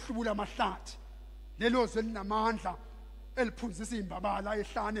elihlubula amahlathi lelo lizwe linamandla eliphunzisa imbabala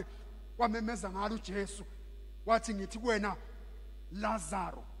ehlane wamemeza ngalo uJesu wathi ngithi kuwena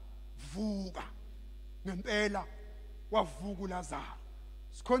Lazaro vuka ngempela wavuka uLazaro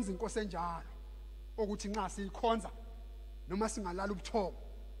sikhonza inkosi enjalo ukuthi nxa siyikhonza noma singalala ubuthongo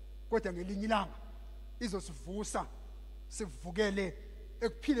kodwa ngelinye ilanga izosivusa sivukele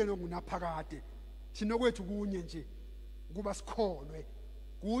ekuphileni okunaphakade thina kwethu kunye nje ukuba sikholwe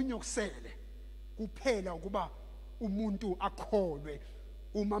kunye okusele kuphela ukuba umuntu akholwe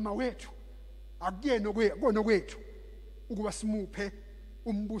umama wethu akuyena kona kwethu ukuba simuphe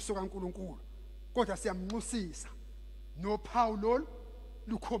umbuso kaNkuluNkulu kodwa siyamnxusisa noPaulo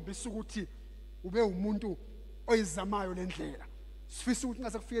lukhombisa ukuthi ube umuntu oyizamayo lendlela sifisa ukuthi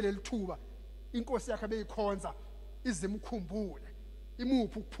nxa sekufike lelithuba inkosi yakhe beyikhonza izimkhumbule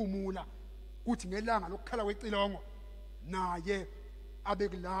imuphi ukuphumula ukuthi ngelanga lokukhala kwecilongo naye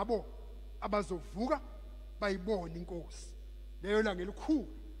abekulabo abazovuka bayibona inkosi leyo langa elikhulu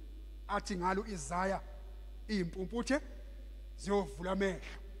athi ngalo Isaya impumputhe ziyovula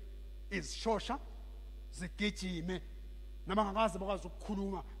amehlo izishosha zigijime nabangakaze bakwazi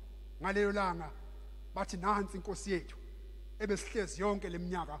ukukhuluma ngaleyo langa bathi nansi inkosi yethu ebesihlezi yonke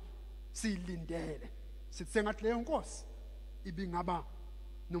leminyaka siyilindele sithi sengathi leyo nkosi ibingaba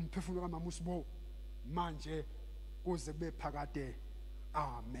nomphefumulo kaMama uSibo manje kuze kube phakade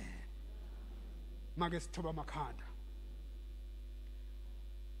amen make sithoba amakhanda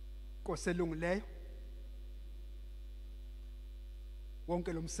Nkosi elungileyo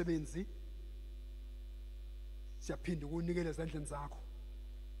wonke lo msebenzi siyaphinda ukunikela ezandleni zakho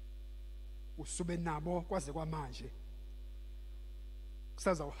usube nabo kwaze kwamanje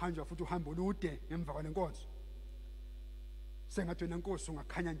kusaza uhanjwa futhi uhambo olude ngemva kwalenkonzo sengathi wena Nkosi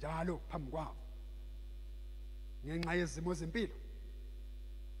ungakhanya njalo phambi kwabo ngenxa yezimo zempilo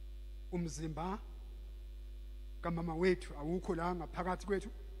umzimba kaMama wethu awukho la ngaphakathi kwethu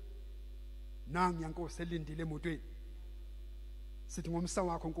nangi Nkosi elindile emotweni sithi ngomsa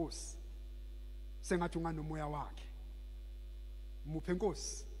wakho Nkosi sengathi unganomoya wakhe muphe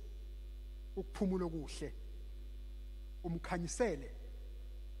Nkosi ukuphumula okuhle umkhanyisele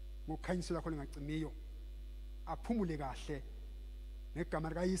ngokukhanyisela lakho lingacimiyo aphumule kahle ngegama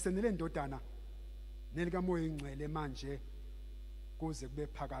likaYise nelendodana nelikaMoya ingcwele manje kuze kube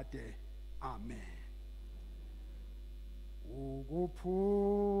phakade amen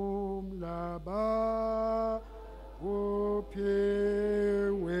ukuphumla ba uphiwe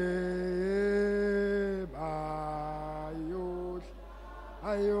bayo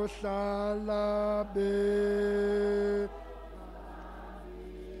ayohlala be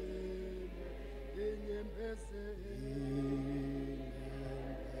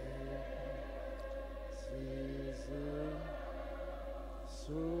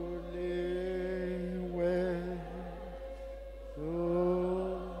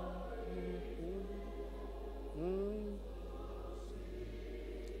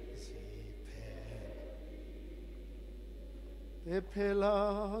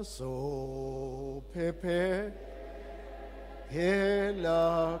Pepela so pepe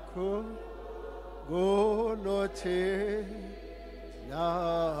hela ko golote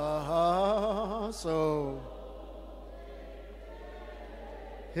la so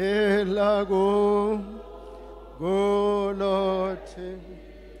hela go golote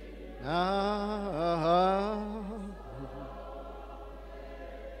na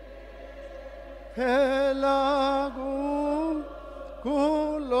hela go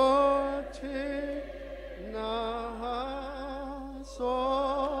Kulote na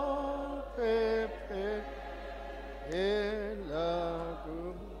so pepe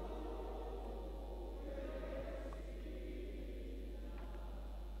elagu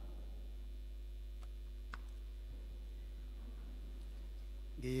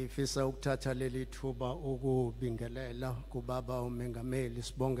ngifisa ukuthatha leli thuba ukubingelela kubaba umengameli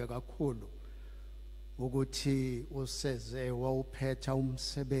sibonge kakhulu ukuthi useze wawuphetha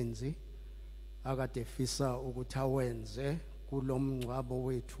umsebenzi akade efisa ukuthi awenze kulomngcwabo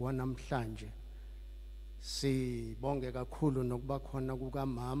wethu wanamhlanje Sibonge kakhulu nokuba khona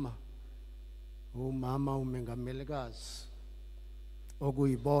kukamama, umama umengamelikazi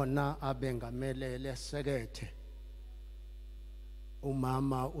okuyibona abengamelele sekethe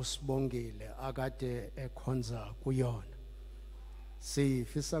umama uSibongile akade ekhonza kuyona.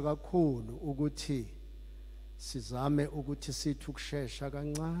 Sifisa kakhulu ukuthi sizame ukuthi sithi ukusheshsha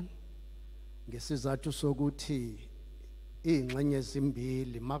kancane ngesizathu sokuthi ingxenye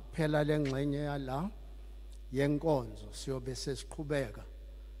ezimbili makuphela lengxenye yala yenkonzo siyobe sesiqhubeka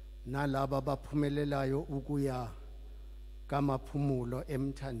nalabo abaphumelelayo ukuya kamaphumulo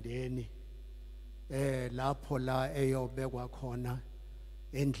emthandeni lapho la eyobekwa khona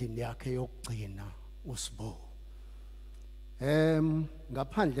endlini yakhe yokugcina uSibo.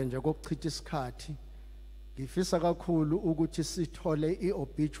 Ngaphandle nje kokuchitha isikhathi ngifisa kakhulu ukuthi sithole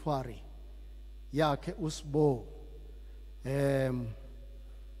iobituary yakhe uSibo.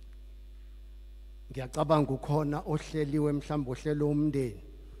 Ngiyacabanga ukhona ohleliwe mhlawumbe ohlelo umndeni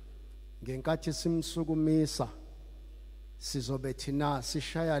ngenkathi simsukumisa sizobe thina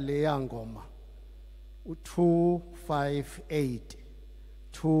sishaya leya ngoma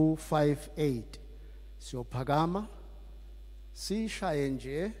u258 siyophakama sishaye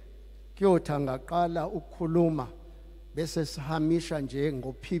nje kuyothi angaqala ukukhuluma bese sihamisha nje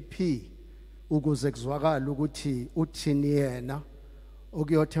ngoPP ukuze kuzwakala ukuthi uthini yena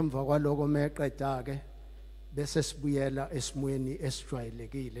okuyothi emva kwaloko meqeda ke bese sibuyela esimweni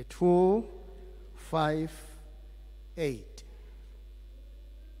esijwayelekile. 258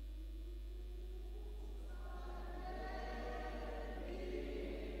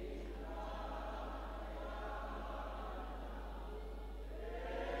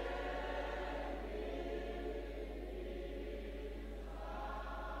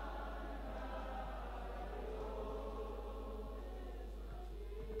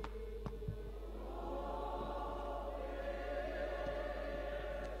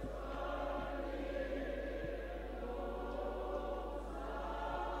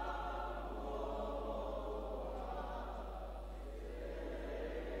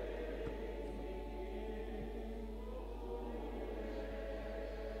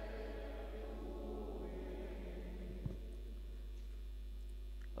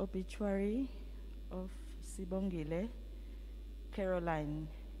 Obituary of Sibongile Caroline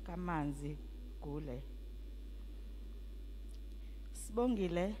Manzi Gule.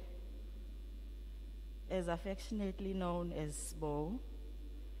 Sibongile, as affectionately known as Sbo,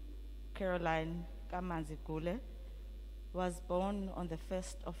 Caroline Manzi Gule, was born on the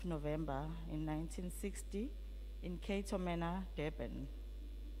 1st of November in 1960 in Pietermaritzburg, Durban.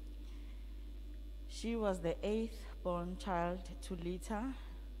 She was the 8th born child to Lita,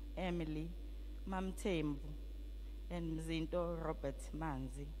 Emily, Mamtembu, and Mzinto Robert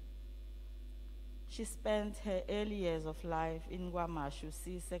Manzi. She spent her early years of life in Kwamashu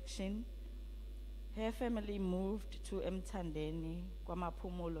C-section. Her family moved to Mthandeni,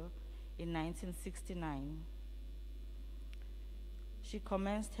 Kwamaphumulo in 1969. She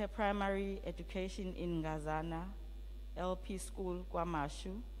commenced her primary education in Ngazana LP School,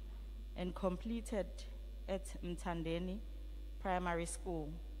 Kwamashu, and completed at Mthandeni Primary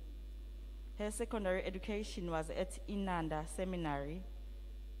School. Her secondary education was at Inanda Seminary,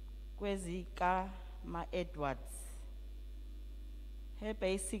 Kwezika Ma Edwards. Her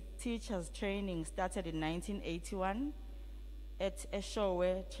basic teacher's training started in 1981 at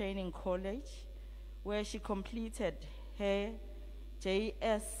Eshowe Training College, where she completed her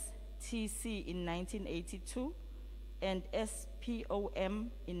JSTC in 1982 and SPOM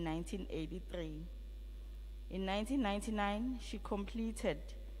in 1983. In 1999, she completed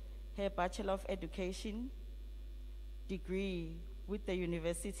her Bachelor of Education degree with the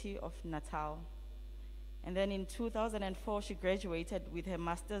University of Natal. And then in 2004, she graduated with her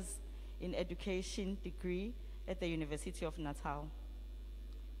Master's in Education degree at the University of Natal.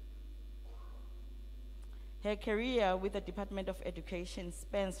 Her career with the Department of Education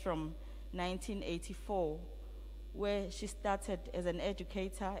spans from 1984, where she started as an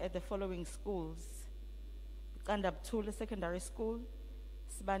educator at the following schools: Kandaptule Secondary School,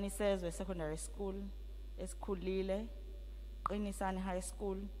 Sibani Sezwe Secondary School, Eskhulile, Qinisani High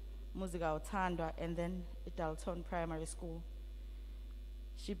School, Muzika Uthandwa, and then Dalton Primary School.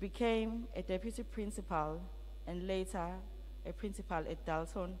 She became a deputy principal and later a principal at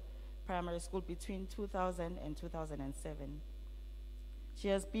Dalton Primary School between 2000 and 2007. She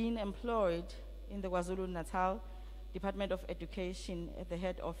has been employed in the KwaZulu-Natal Department of Education at the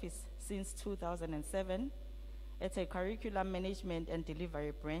head office since 2007, at a curriculum management and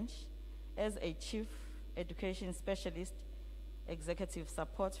delivery branch, as a chief education specialist, executive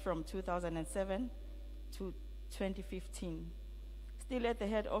support from 2007 to 2015. Still at the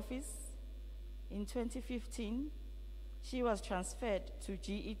head office, in 2015, she was transferred to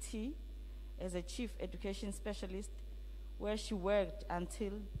GET as a chief education specialist, where she worked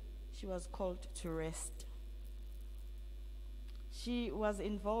until she was called to rest. She was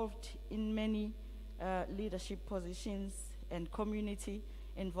involved in many leadership positions and community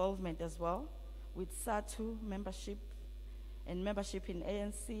involvement as well, with SATU membership and membership in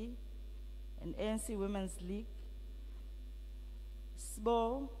ANC and ANC Women's League.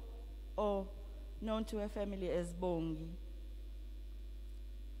 Sbo, or known to her family as Bongi,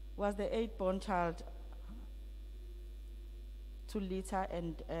 was the 8th born child to Lita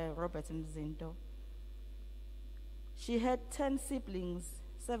and Robert Mzindo. She had 10 siblings,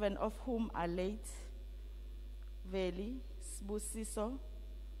 7 of whom are late: Veli, Sbusiso,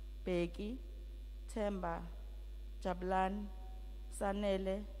 Beki, Temba, Jablan,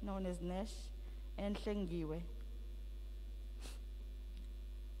 Sanele, known as Nesh, and Hlengiwe.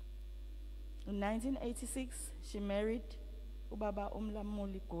 In 1986, she married Ubaba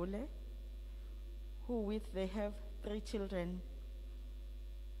Manzi Gule, they have 3 children.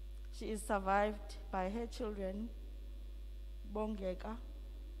 She is survived by her children, Bongeka,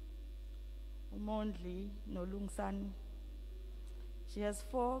 Umondli, Nolungsan. She has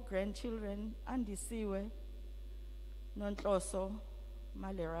 4 grandchildren, Andisiwe, Nontloso,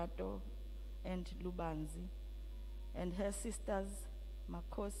 Malerato, and Lubanzi, and her sisters,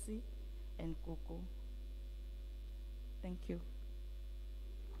 Makosi and Kuku. Thank you.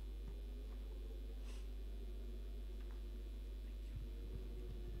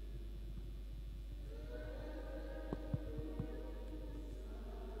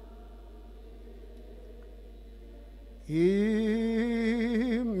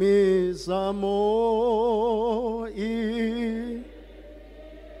 Imizamo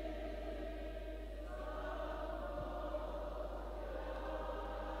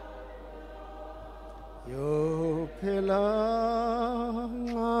yophela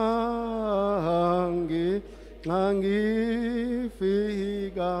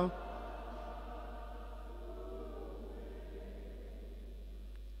ngangifika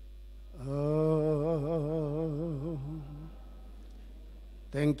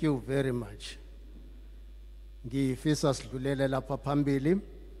Thank you very much. Ngifisa sidlulele lapha phambili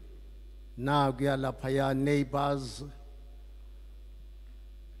na kuya lapha ya neighbors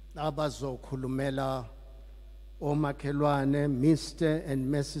abazokhulumela omakhelwane Mr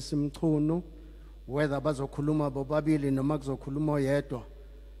and Mrs Mchunu, whether bazokhuluma bobabili noma kuzokhuluma oyedwa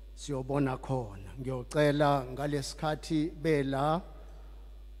siyobona khona. Ngiyocela ngalesikhathi bela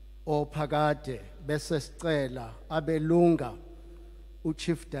ophakade bese sicela abelunga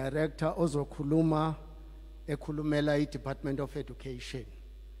uChief Director ozokhuluma ekhulumela iDepartment of Education.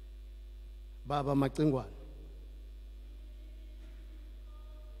 Baba Macingwane.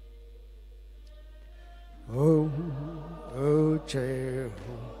 Oh Jehovah,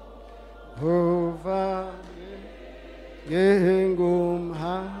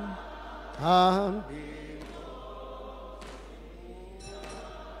 ngingumhambi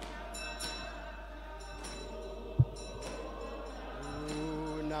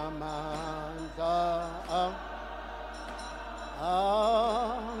unamandla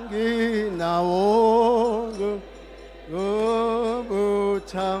anginawo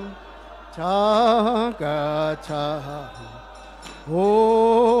ubutham Takata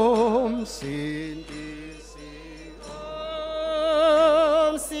Om Sindisi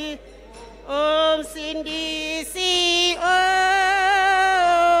Om Sindisi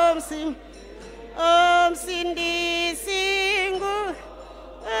Om Sindisi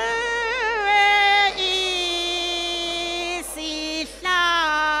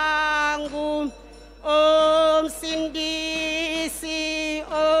Isihlangu Om Sindisi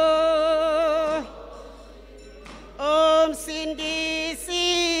Om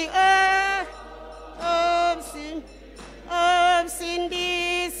Sindisi Om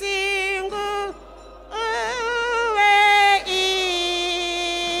Sindisi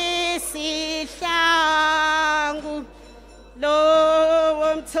Isihlangu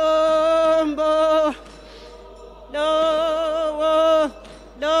Lowo mthombo Lowo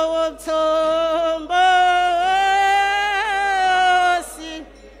mthombo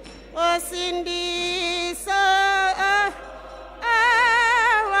osindisa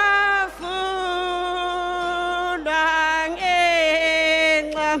awafundwa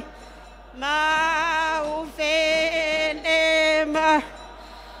ngenxa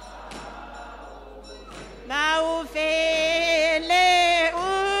mawufele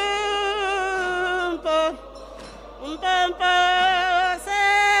umpompo se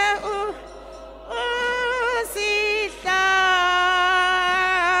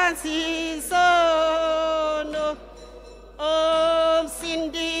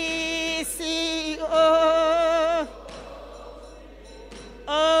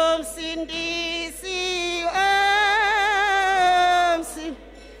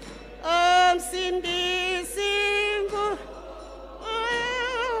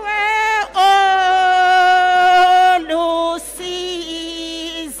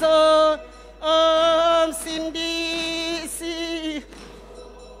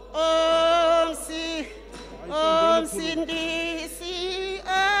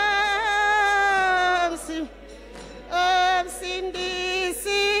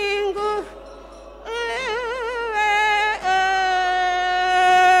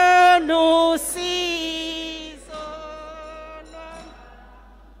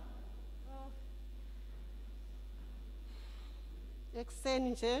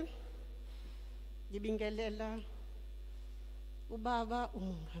nje ngibingelela ubaba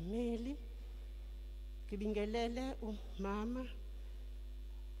umongameli, ngibingelele umama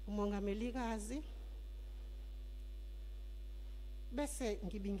umongamelikazi, bese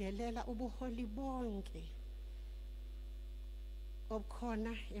ngibingelela ubuholi bonke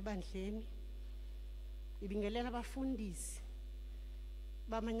obukhona ebandleni, ngibingelela abafundisi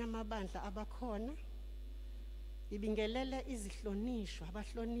bamanye amabandla abakhona, ngibingelele izihlonishwa,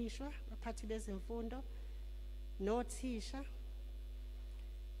 abahlonishwa, abaphathi bezemfundo, nothisha,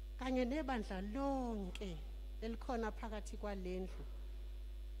 kanye nebandla lonke elikhona phakathi kwalendlu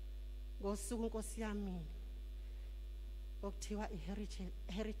ngosuku Nkosi yami okuthiwa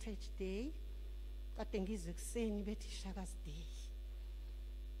i-Heritage Day, kade ngizwe kuseni bethi Shaka's Day.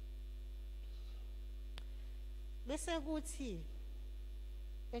 Bese kuthi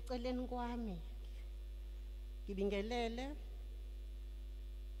eceleni kwami ngibingelele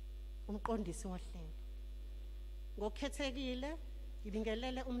umqondisi wohlelo, ngokukhethekile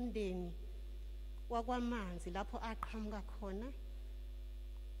ngibingelele umndeni wakwaManzi lapho aqhamuka khona,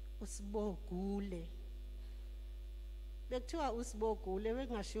 uSibongile. Bekuthiwa uSibongile,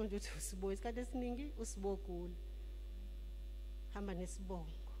 bekungashiwo nje ukuthi uSibo, isikhathi esiningi uSibongile, hamba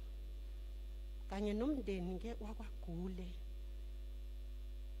nesibongo, kanye nomndeni ke wakwaGule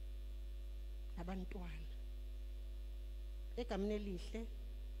nabantwana, egameni elihle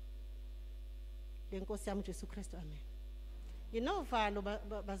lenkosi yami Jesu Kristu, amen. Nginovalo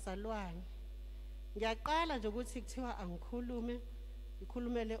bazalwane, ngiyaqala nje ukuthi kuthiwa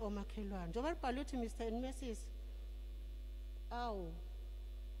ngikhulumele omakhelwane njengoba libhalwe ukuthi Mr and Mrs. Awu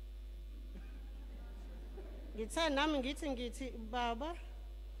ngithe nami ngithi baba,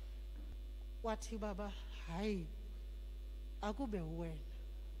 wathi baba hayi akube wena,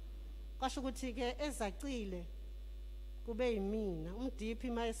 kwasho ukuthi ke ezacile kube yimina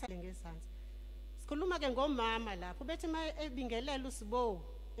umdiphi mayesale ngezansi. Sikhuluma ke ngomama lapho bethi maye ebingelela uSibo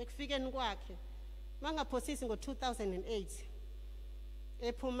ekufikeni kwakhe mangaphosisi ngo-2008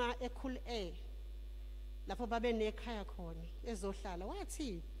 ephuma eCool Air lapho babe nekhaya khona ezohlala,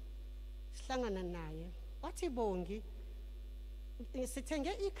 wathi sihlangana naye wathi Bongi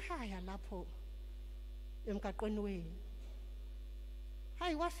sithenge ikhaya lapho emgaqweni wenu.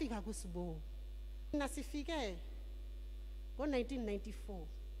 Hayi wafika kuSibo, nasifike ngo-1994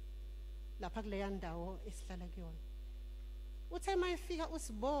 lapha kuleya ndawo esihlala kuyona. Uthe mayefika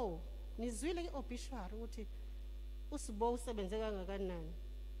uSibo, nizwile i-obituary ukuthi uSibo usebenze kangakanani,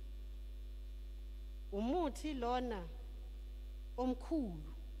 umuthi lona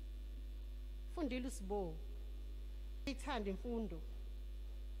omkhulu, fundile uSibo, ithanda imfundo.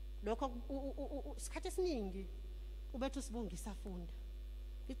 Lokho isikhathi esiningi ubethu uSibo ngisafunda,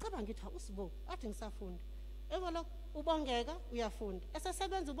 ngicabanga ngithi uSibo athi ngisafunda, evolo ubongeka uyafunda,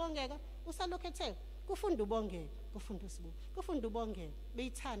 esesebenza ubongeka usalokhu ethe kufunda ubongeka, kufunda uSibo, kufunda ubongeka,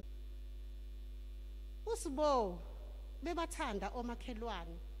 beyithanda uSibo. Bebathanda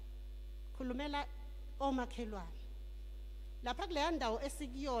omakhelwane, khulumela omakhelwane lapha kuleya ndawo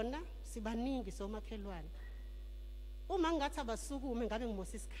esikuyona, sibaningi somakhelwane. Uma ngathi abasukume ngabe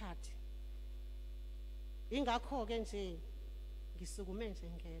ngimosa isikhathi, ingakho ke nje ngisukume nje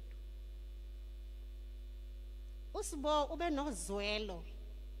ngedwa. uSibo ube nozwelo,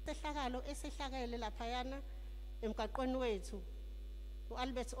 sehlakalo esehlakele lapha yana emgaqweni wethu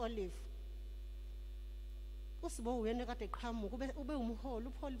uAlbert Olive. uSibo uyena kade eqhamuka, ube umholi,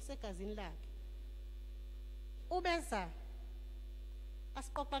 upholi busegazini lakhe. Ubeza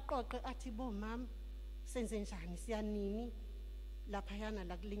asiqoqaqoqe athi bo mama senze njani, siyanini lapha yana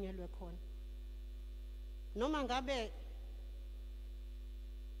la kulingelwe khona, noma ngabe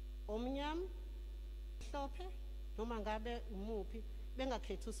omnyama mhlophe noma ngabe umuphi,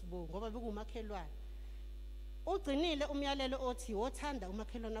 bengakhethi uSibo ngoba bekumakhelwane. Ugcinile umyalelo othi wothanda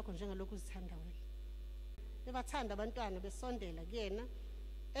umakhelwane wakho njengalokhu uzithanda wena. Bebathanda abantwana besondela kuyena,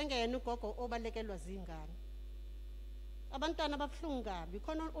 engena ugogo obalekelwa zingane. Abantwana ababhlungu kabi,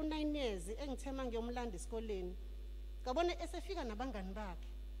 khona u9 years engithema ngiyomlanda esikoleni, ngabone esefika nabangani bakhe.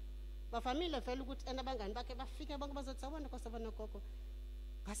 Bavamile vele ukuthi abangani bakhe bafike bonke bazothi awona kosabona gogo,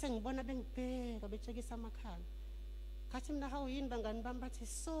 ngase ngibona bengibheka betshekisa amakhala. Ngathi mina hawu yini bangani bami, bathi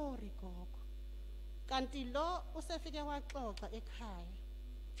sorry gogo. Kanti lo usefike waxoxa ekhaya,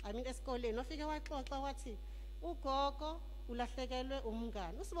 esikoleni wafike waxoxa wathi ugogo ulahlekelwe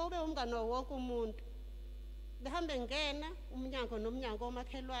umngani. uSibo ube umngani wonke umuntu, behambe ngena umnyango nomnyango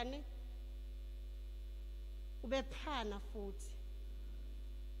omakhelwane, ubephana futhi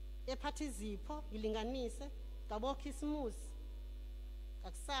ephathi izipho ilinganise ngabo Khisimusi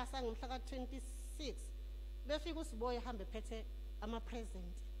ngakusasa ngomhla ka-26 befika uSibo ehambe phethe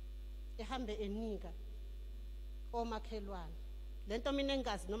ama-present ehambe enika omakhelwane lento mina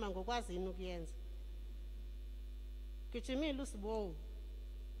engazi noma ngokwazi yini ukuyenza gijimile uSibo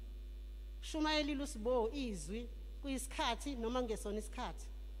shumayelile uSibo izwi kuyisikhathi noma ngesona isikhathi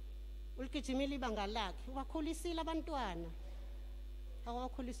uligijimile ibanga lakhe wakhulisile abantwana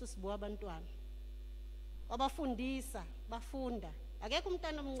awakhulisa uSibo abantwana wabafundisa bafunda akekho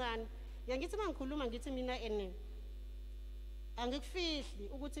umntwana omncane ngiyathi mangikhuluma ngithi mina angikufihli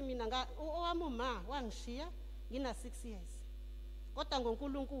ukuthi mina owami uma wangishiya ngina 6 years kodwa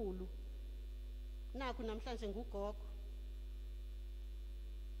ngoNkulunkulu nakho namhlanje ngugogo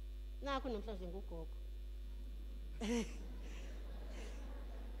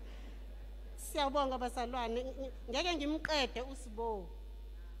siyabonga bazalwane ngeke ngimqede uSibo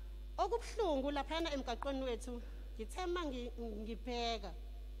okubhlungu laphana emgaqweni wethu ngithema ngibheka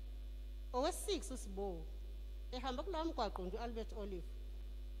owe6 uSibo ehamba kulowo mgwaqo nje uAlbert Olive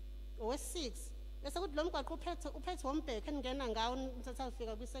owe6 bese kuthi lo mgwaqo uphethe wombheke engena ngawo nithatha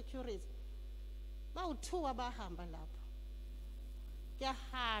ufika kwi-security bawu2 abahamba lapho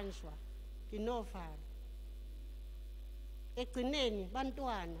kuyahanjwa nginovalo egcineni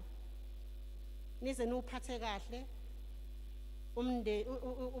bantwana nize niwuphathe kahle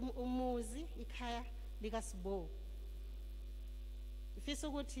umuzi ikhaya likaSibo ifisa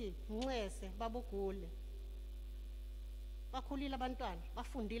ukuthi Ncese babugule bakhulile abantwana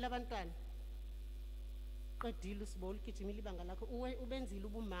bafundile abantwana qedile uSibo ligijimile ibanga lakho ubenzile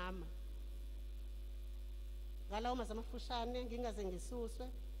ubumama ngalawo mazamafushane ngingaze ngisuswe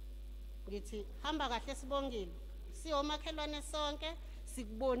ngithi hamba kahle Sibongile siyomakhelwane sonke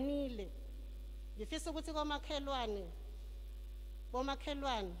sikubonile ngifisa ukuthi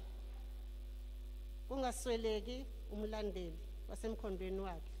bomakhelwane kungasweleki umlandeli wasemkhondweni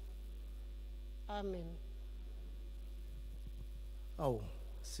wakhe amen. Awu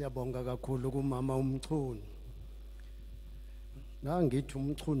siyabonga kakhulu kumama uMchunu nangithi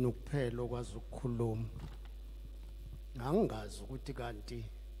uMchunu kuphela okwazi ukukhuluma angazi ukuthi kanti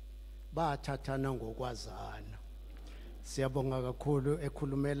bathathana ngokwazana siyabonga kakhulu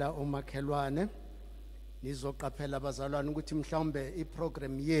ekhulumela umakhelwane nizoqaphela abazalwane ukuthi mhlawumbe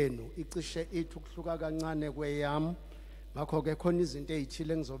iprogram yenu icishe ithi ukuhluka kancane kweyami ngakho ke khona izinto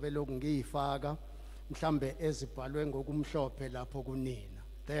ezithile ngizobe lokhu ngiyifaka mhlawumbe ezibhalwe ngokumhlophe lapho kunina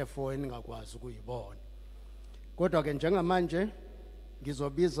therefore ningakwazi ukuyibona kodwa ke njengamanje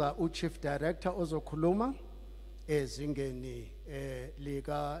ngizobiza uChief Director ozokhuluma ezingeni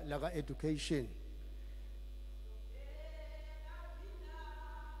laka education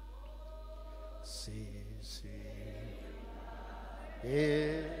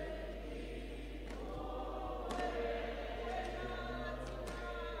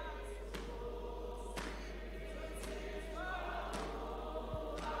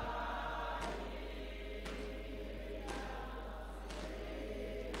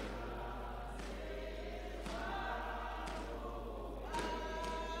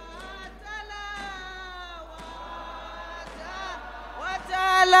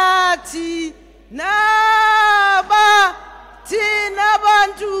Watalathi naba thina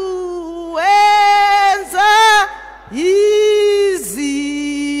bantu wenza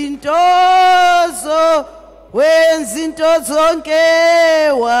izinto zonke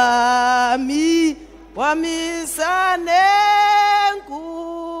wamisa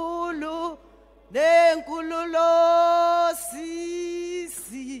nenkulu lo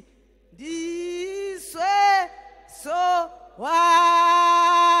sisi ndiswe so watalathi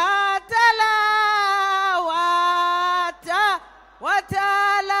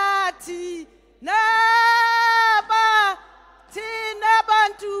naba thina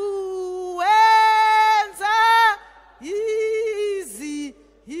bantu wenza izinto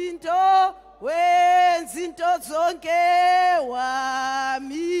zonke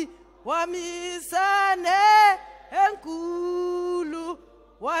wamisane enkulu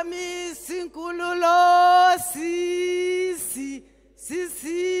wamisinkulu lo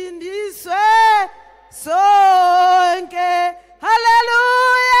sisindiswe sonke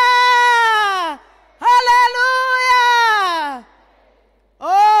hallelujah hallelujah.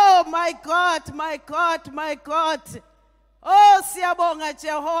 Oh my God oh siyabonga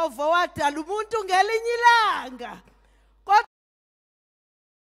Jehova wadala umuntu ngelinye ilanga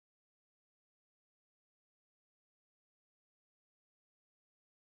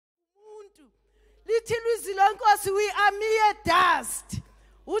lithi ilizwi lenkosi we are mere dust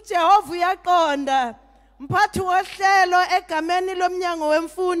uJehova uyaqonda mphathi wohlelo egameni lomnyango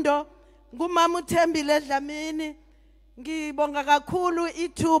wemfundo ngumama uThembile Dlamini ngibonga kakhulu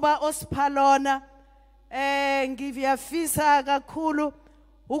ithuba osiphalona ngiyafisa kakhulu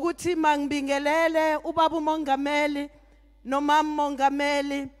ukuthi mangibingelele ubaba umongameli nomama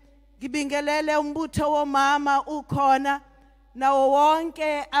mongameli, ngibingelele umbutho womama ukhona nawo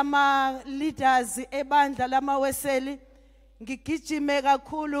wonke ama leaders ebandla lamaweseli. Ngigijime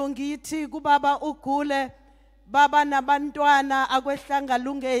kakhulu ngithi kubaba uGule, baba nabantwana akwehlanga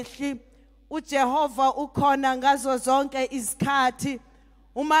lungehli, uJehova ukhona ngazo zonke izikhathi.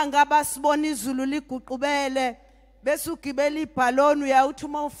 Uma ngaba sibona izulu liguqubele bese ugibela ibhaloni uyawuthi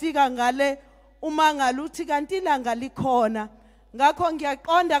uma ufika ngale uma ngaluthi kanti ilanga likhona. Ngakho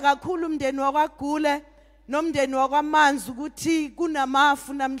ngiyaqonda kakhulu umndeni wakwaGule nomndeni wakwaManzi ukuthi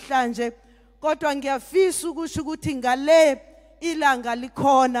kunamafu namhlanje, kodwa ngiyafisa ukusho ukuthi ngale ilanga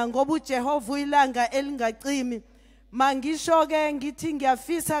likhona ngoba uJehova uyilanga elingacimi. Mangisho ke ngithi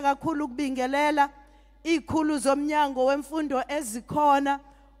ngiyafisa kakhulu ukubingelela izikhulu zomnyango wemfundo ezikhona.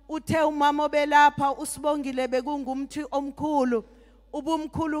 Uthe umama obelapha uSibongile bekungumthi omkhulu,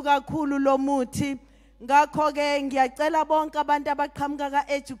 ubumkhulu kakhulu lo muthi. Ngakho ke ngiyacela bonke abantu abaqhamuka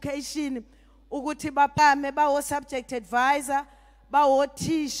ka-education ukuthi bapame bawo subject advisor, bawo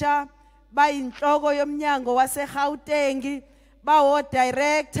thisha, bayinhloko yomnyango waseGauteng, bawo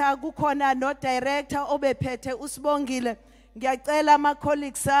director, kukhona no director obephethe uSibongile. Ngiyacela ama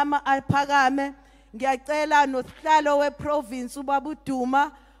colleagues ama aphakame, ngiyacela nosihlalo weprovince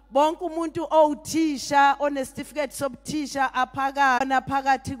ubabuduma, bonke umuntu owuthisha onesitifiketi sobuthisha aphakana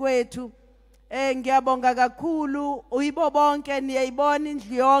phakathi kwethu. Ngiyabonga kakhulu uyibo bonke niyayibona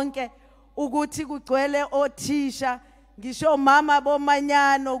indlu yonke ukuthi kugcwele othisha, ngisho mama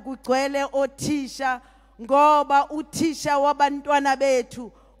bomanyano kugcwele othisha ngoba uthisha wabantwana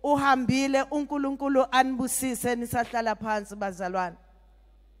bethu uhambile. uNkulunkulu anibusise nisahlala phansi bazalwane.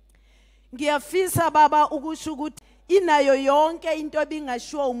 Ngiyafisa baba ukusho ukuthi inayo yonke into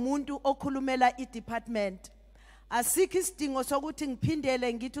ebingashiwo umuntu okhulumela idepartment. Asikho isidingo sokuthi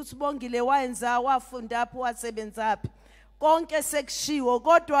ngiphindele ngithi uSibongile wayenza wafunda apho wasebenzaphi, konke sekushiwo,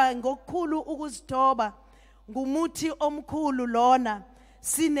 kodwa ngokukhulu ukuzithoba ngumuthi omkhulu lona.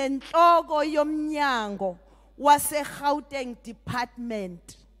 Sinenhloko yomnyango waseGauteng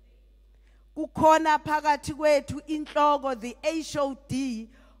department, kukhona phakathi kwethu inhloko the HOD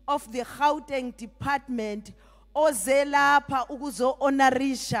of the Gauteng department oze lapha ukuzo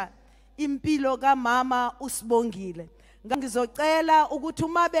honorisha impilo kaMama uSibongile. Ngizocela ukuthi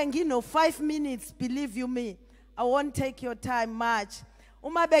uma bengino 5 minutes, believe you me, I won't take your time much.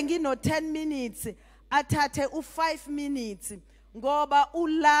 Uma bengino 10 minutes, athathe u5 minutes ngoba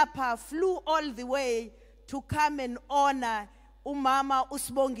ulapha flew all the way to come and honor uMama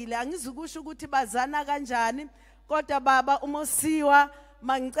uSibongile. Angizukusho ukuthi bazana kanjani, kodwa baba umosiwa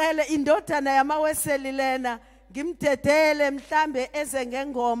mangicele indodana yamaweseli lena ngimdedele mhlambe eze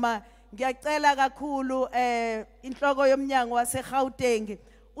ngengoma. Ngiyacela kakhulu inhloko yomnyango waseGauteng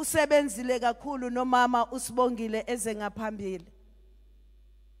usebenzile kakhulu nomama uSibongile eze ngaphambili.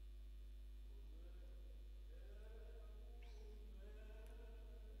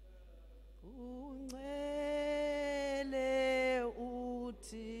 Uncele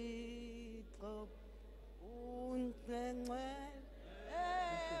uThixo uncele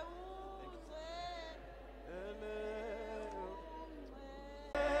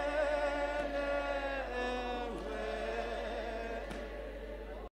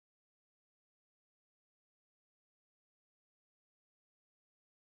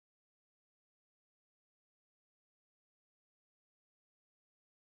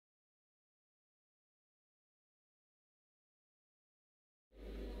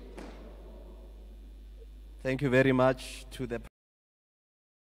Thank you very much to the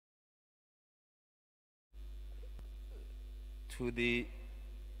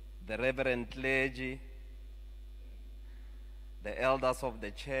reverend clergy, the elders of the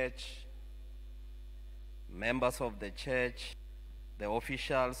church, members of the church, the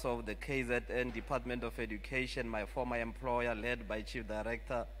officials of the KZN Department of Education, my former employer led by Chief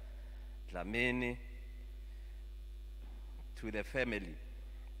Director Dlamini, to the family.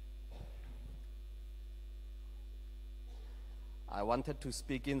 I wanted to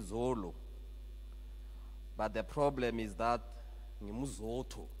speak in Zulu, but the problem is that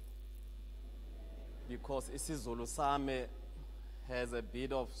ngimuzotho, because isiZulu sami has a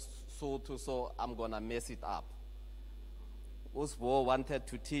bit of Sotho, so I'm gonna mess it up. Usbo wanted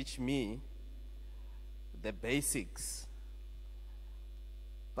to teach me the basics,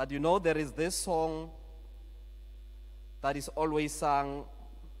 but you know there is this song that is always sung.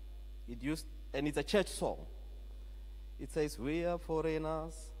 And it's a church song. It says, we are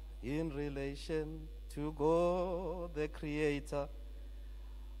foreigners in relation to God the Creator.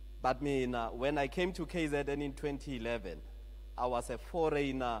 But when I came to KZN in 2011, I was a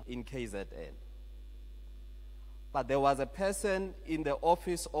foreigner in KZN. But there was a person in the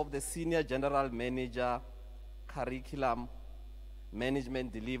office of the Senior General Manager, Curriculum,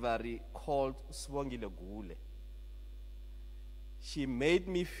 Management Delivery, called Sibongile Gule. She made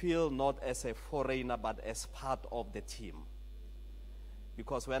me feel not as a foreigner, but as part of the team.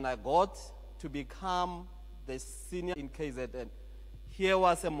 Because when I got to become the senior in KZN, here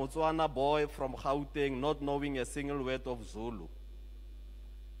was a Motswana boy from Gauteng, not knowing a single word of Zulu.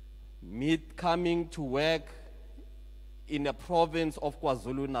 Me coming to work in the province of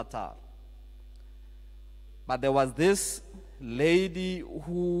KwaZulu-Natal. But there was this lady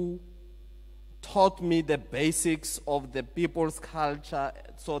who taught me the basics of the people's culture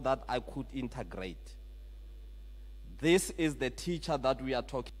so that I could integrate. This is the teacher that we are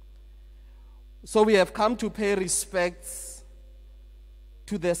talking. So we have come to pay respects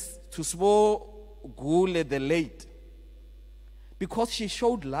to Sibongile the late, because she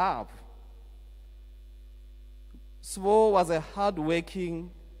showed love. Sibongile was a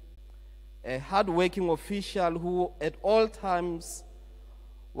hardworking official who at all times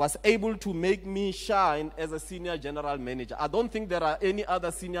was able to make me shine as a senior general manager. I don't think there are any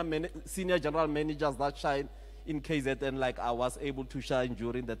other senior general managers that shine in KZN like I was able to shine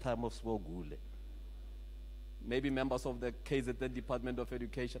during the time of Sibongile. Maybe members of the KZN Department of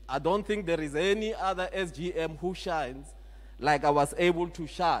Education. I don't think there is any other SGM who shines like I was able to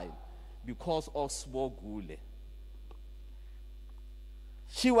shine because of Sibongile.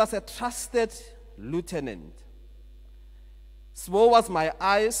 She was a trusted lieutenant. Sibongile was my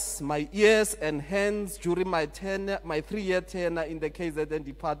eyes, my ears, and hands during my 3-year tenure in the KZN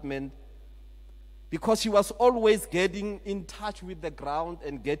department, because she was always getting in touch with the ground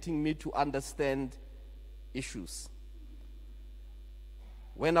and getting me to understand issues.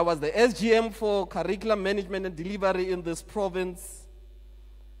 When I was the SGM for Curriculum Management and Delivery in this province,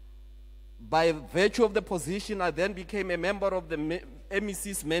 by virtue of the position, I then became a member of the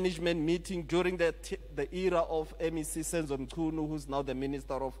MEC's management meeting during the era of MEC Senzo Mchunu, who's now the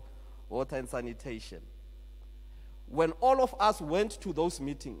Minister of Water and Sanitation. When all of us went to those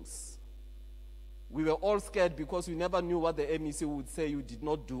meetings, we were all scared because we never knew what the MEC would say you did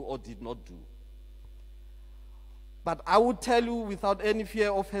not do or did not do. But I would tell you without any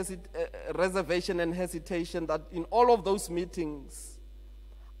fear of reservation and hesitation that in all of those meetings,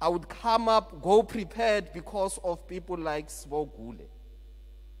 I would go prepared because of people like Sibongile.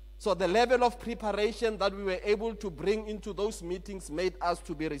 So the level of preparation that we were able to bring into those meetings made us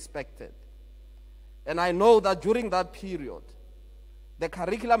to be respected. And I know that during that period, the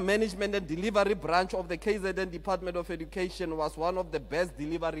Curriculum Management and Delivery branch of the KZN Department of Education was one of the best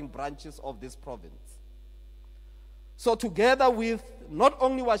delivering branches of this province. So together with, not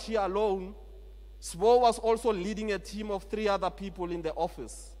only was she alone, Sibongile was also leading a team of 3 other people in the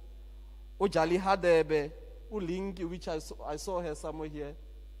office. Ujali Hadebe, Ulingi, which I saw her somewhere here,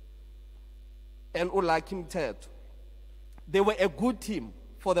 and Ulakim Tetu. They were a good team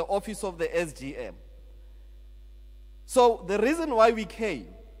for the office of the SGM. So the reason why we came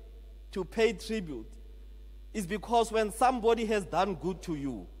to pay tribute is because when somebody has done good to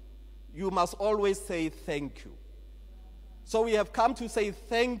you, you must always say thank you. So we have come to say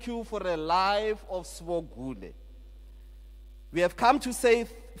thank you for the life of Sibongile. We have come to say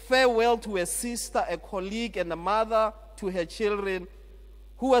farewell to a sister, a colleague, and a mother to her children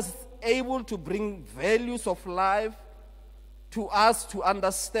who was able to bring values of life to us to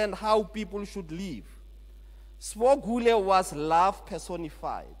understand how people should live. Sibongile was love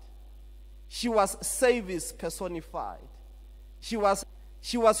personified. She was service personified. She was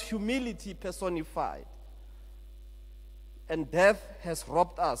humility personified. And death has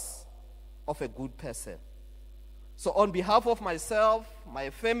robbed us of a good person. So on behalf of myself,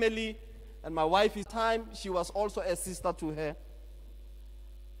 my family, and my wife's time, she was also a sister to her.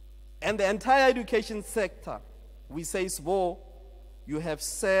 And the entire education sector, we say, Sibongile, you have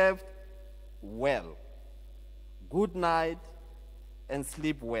served well. Good night and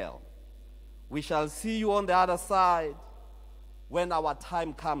sleep well. We shall see you on the other side when our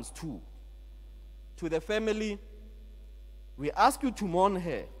time comes too. To the family, we ask you to mourn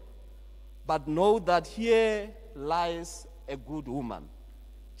her, but know that here lies a good woman.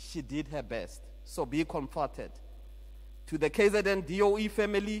 She did her best, so be comforted. To the KZN DOE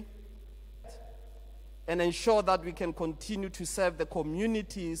family, and ensure that we can continue to serve the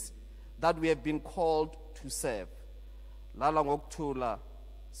communities that we have been called to serve. Lala ngokuthula,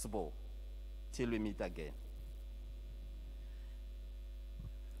 Sibongile, till we meet again.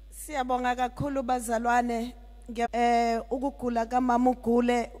 Siyabonga kakhulu bazalwane ukugula kaMama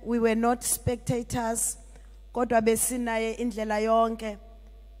Gule, we were not spectators kodwa besinaye indlela yonke.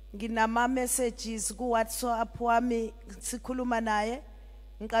 Nginama messages ku WhatsApp wami sikhuluma naye.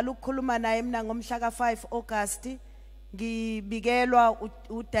 Ngiqala ukukhuluma naye mina ngomhla ka5 August. Ngibikelwa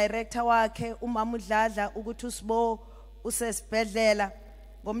udirector wakhe uMama uDladla ukuthi uSibo usesibhedlela.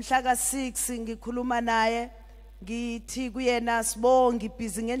 Ngomhla ka6 ngikhuluma naye ngithi kuyena Sibo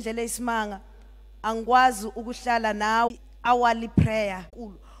ngibhizi ngendlela eyisimanga. Angikwazi ukuhlala nawe hourly prayer.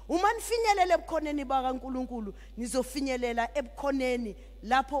 Uma nifinyelele ebukhoneni bakaNkuluNkulu nizofinyelela ebukhoneni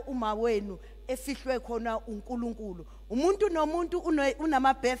lapho uma wenu efihlwe khona uNkulunkulu. Umuntu nomuntu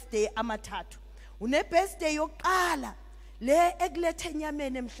unama birthday amathathu. Une birthday yokuqala le ekulethe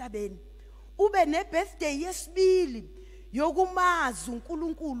enyameni emhlabeni. Ube ne birthday yesibili yokumazi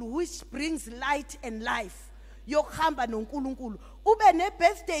uNkulunkulu which brings light and life. Yokuhamba noNkulunkulu. Ube ne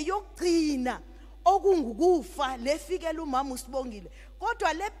birthday yokugcina okungukufa lefikela uMama uSibongile.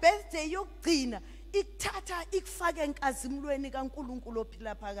 Kodwa le birthday yokugcina ikuthatha ikufake enkazimulweni kaNkulunkulu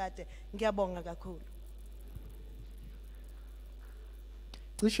ophila phakade. Ngiyabonga kakhulu.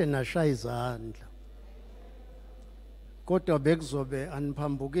 Cishe nashaya izandla. Kodwa bekuzobe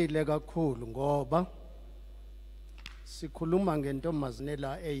aniphambukile kakhulu ngoba sikhuluma ngentombazane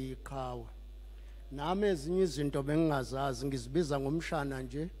la eyiqhawe. Nami ezinye izinto bengingazazi ngizibiza ngomshana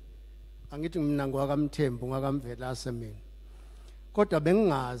nje. Angithi mina ngwakamthembu ngakamvelase mina. Kodwa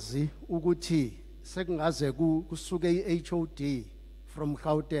bengingazi ukuthi sekungaze kusuke iHOD from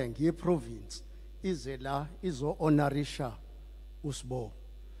Gauteng yeprovince ize la izo honorisha uSibo.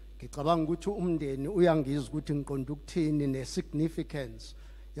 Ngicabanga ukuthi umndeni uyangizwa ukuthi ngiqonda ukuthini nesignificance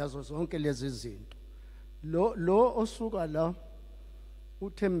yazo zonke lezi zinto. Lo osuka la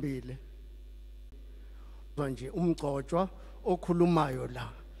uThembile nje umgcotshwa okhulumayo la.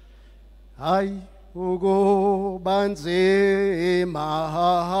 Hayi ukubanzima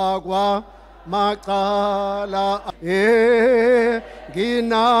kwa macala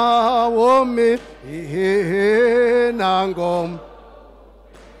nginawo nangom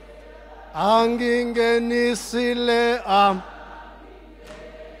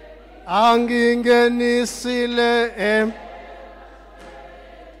angingenisile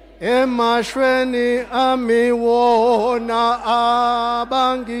emashweni amiwona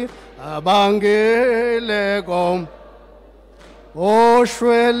abangeleko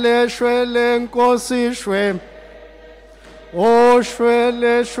oshwele nkosi shwe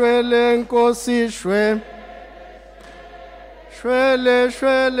oshwele nkosi shwe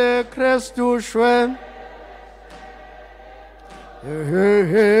shwele Kristu shwe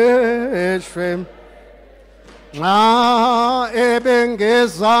shwe nxa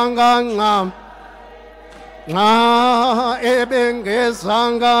ebengezanga nxa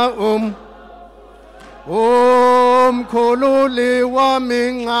ebengezanga umkhululi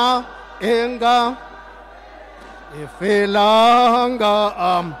wami nxa enga efelanga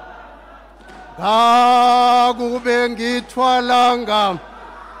ngakube ngithwala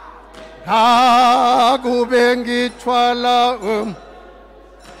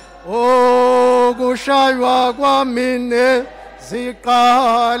okushaywa kwami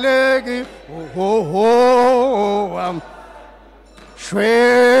ziqaleki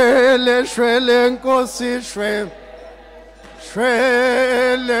shwele nkosi shwele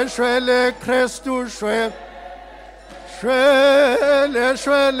Kristu shwele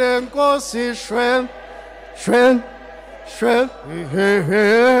nkosi shwele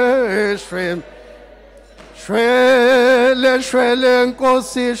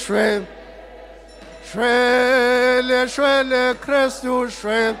nkosi shwele Kristu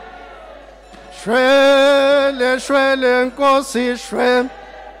shwele nkosi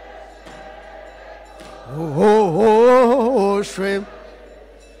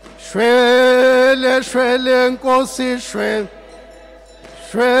shwele nkosi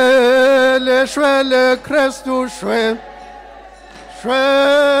shwele Kristu shwele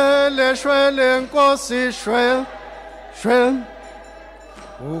nkosi shwele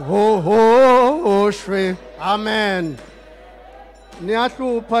amen.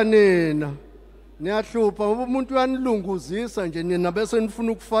 Niyahlupha nina niyahlupha umuntu uyanilunguzisa nje nina bese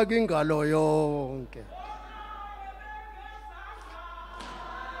nifuna ukufaka ingalo yonke.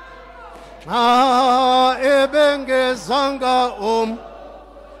 Ebengezanga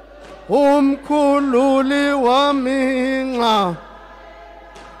umkhululi wami nxa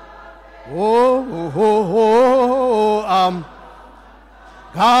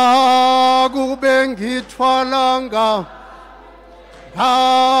ngakube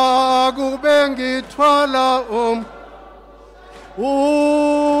ngithwala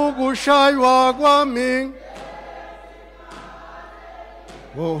ukushaywa kwami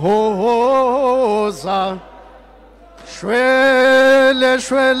Ohoza shwele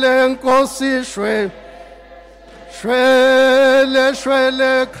shwele nkosi shwe shwele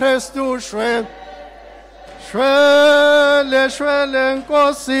shwele Kristu shwe shwele shwele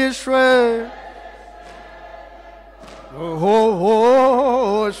nkosi shwe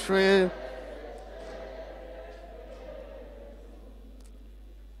oho shwe.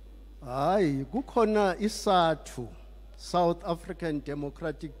 Hayi kukhona isathu South African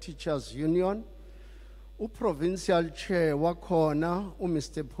Democratic Teachers Union, provincial chair wakhona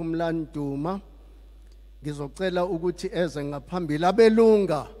Mr. Phumlani Duma. Ngizocela ukuthi eze ngaphambili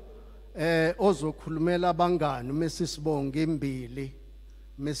abelunga ozokhulumela abangani Mrs. Sibongile,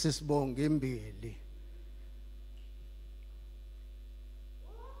 Mrs. Sibongile.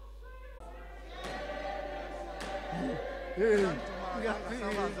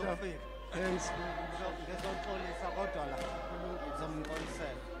 Thanks.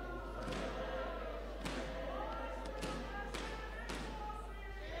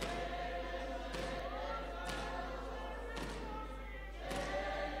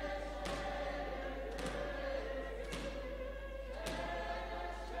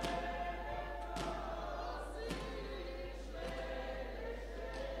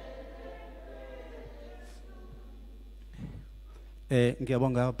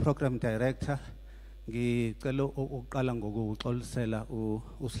 Ngiyabonga program director, ngicela ukuqala ngokuxolisela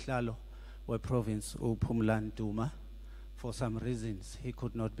usihlalo we-province uPhumlani Duma. For some reasons he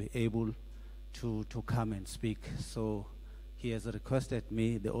could not be able to come and speak, so he has requested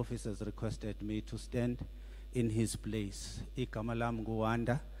me, the office has requested me to stand in his place. Igama lami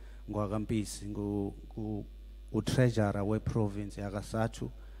nguWanda Ngwakampisi, treasurer we-province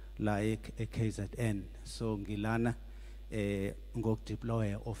yakwaSathu la eKZN. So ngilana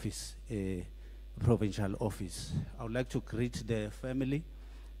deploy office, provincial office. I would like to greet the family,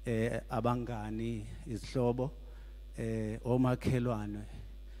 abangani, izihlobo, omakhelwane,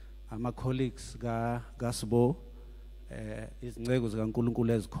 ama colleagues Sibo, izinceku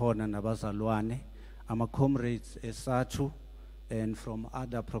zikaNkulunkulu ezikhona nabazalwane, ama comrades eSathu, and from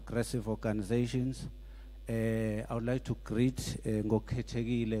other progressive organizations. I would like to greet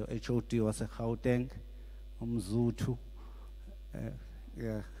ngokukhethekile HOD waseGauteng, umZuthu.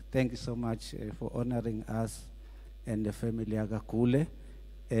 Yeah, thank you so much for honoring us and the family Gule.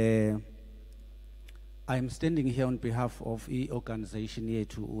 I'm standing here on behalf of the organization here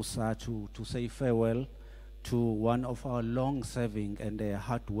to USATU to say farewell to one of our long-serving and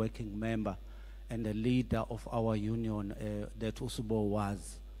hard-working member and the leader of our union that Usubo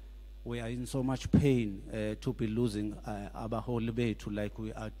was. We are in so much pain to be losing Abaholebetu like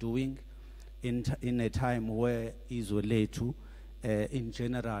we are doing in a time where Izweletu in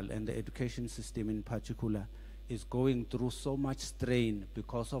general and the education system in particular is going through so much strain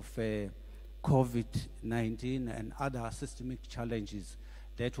because of COVID-19 and other systemic challenges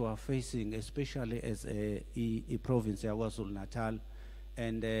that we are facing, especially as a province of KwaZulu-Natal,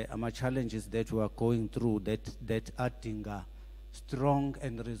 and challenges that we are going through that adding strong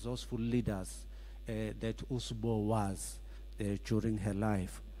and resourceful leaders that Usubo was during her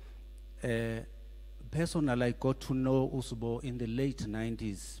life. Personally, I got to know Usubo in the late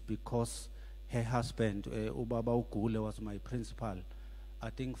 90s because her husband, Ubaba Gule, was my principal, I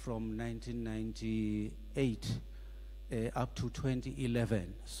think from 1998 up to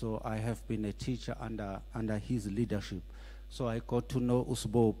 2011. So I have been a teacher under his leadership. So I got to know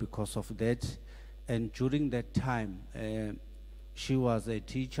Usubo because of that. And during that time, she was a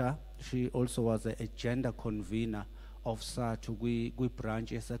teacher. She also was a gender convener of SATU, we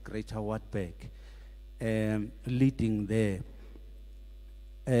branch as a Greater Wartburg, leading there.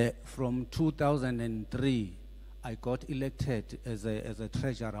 From 2003, I got elected as a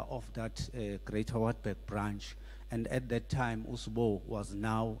treasurer of that Greater Wartburg branch, and at that time, Usubo was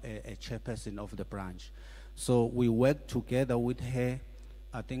now a chairperson of the branch. So we worked together with her,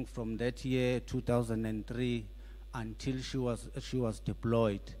 I think from that year, 2003, until she was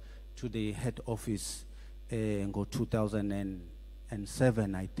deployed to the head office in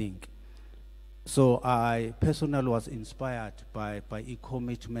 2007, I think. So I personally was inspired by a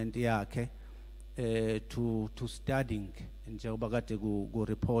commitment yakhe to studying njengoba kade ku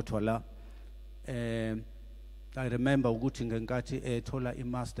report wala. I remember ukuthi ngenkathi ethola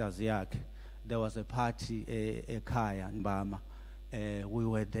i-masters yakhe, there was a party ekhaya nbama. We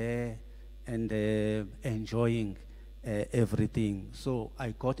were there and enjoying everything. So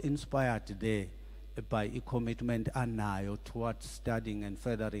I got inspired there by a commitment anayo towards studying and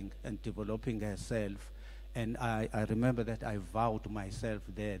furthering and developing herself. And I remember that I vowed myself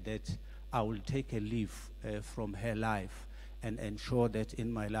there that I will take a leaf from her life and ensure that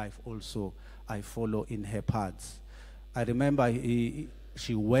in my life also I follow in her paths. I remember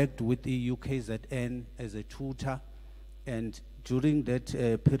she worked with the UKZN as a tutor, and during that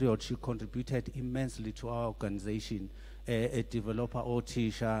period she contributed immensely to our organization, a developer or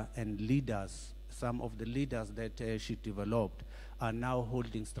teacher and leaders. Some of the leaders that she developed are now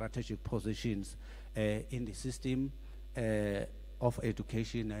holding strategic positions in the system of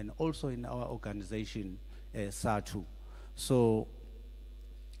education and also in our organization, SATU. So,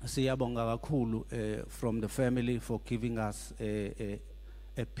 siyabonga kakhulu from the family for giving us a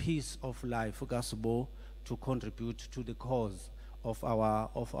piece of life, Kasibo, to contribute to the cause of our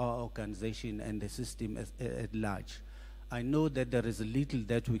organization and the system at large. I know that there is little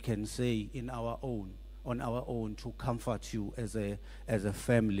that we can say on our own to comfort you as a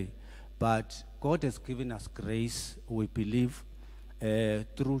family, but God has given us grace, we believe,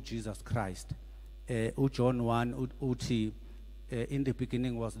 through Jesus Christ. John 1 uthi, in the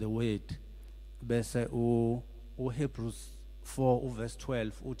beginning was the word. Bese Hebrews 4 verse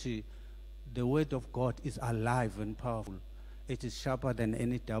 12 uthi, the word of God is alive and powerful. It is sharper than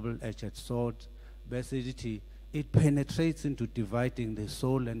any double-edged sword. Bese ithi, it penetrates into dividing the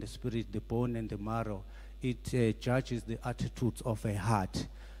soul and the spirit, the bone and the marrow. It judges the attitudes of a heart.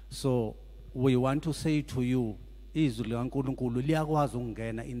 So we want to say to you, izwi likaNkulunkulu liyakwazi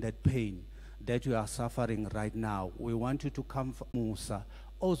ukungena in that pain that you are suffering right now. We want you to come Musa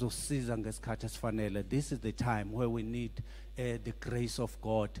ozosiza ngesikhathi esifanele. This is the time where we need the grace of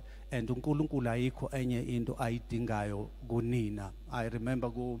God, and uNkulunkulu ayikho enye into ayidingayo kunina. I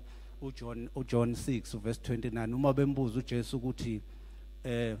remember John 6 verse 29 uma bembuza uJesu ukuthi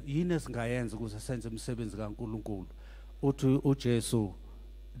yini esingayenza ukuze senze umsebenzi kaNkulunkulu, uthi uJesu,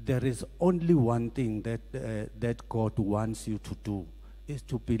 there is only one thing that God wants you to do, is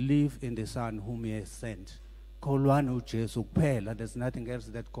to believe in the Son whom He has sent. Kholwana uJesu kuphela. There's nothing else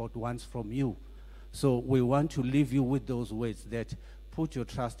that God wants from you. So we want to leave you with those words, that put your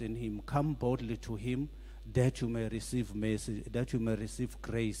trust in Him, come boldly to Him, that you may receive mercy, that you may receive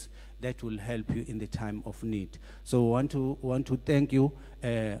grace that will help you in the time of need. So we want to thank you,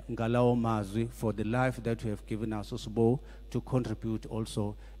 Ngalawo Mazwi, for the life that you have given us, Osbo, to contribute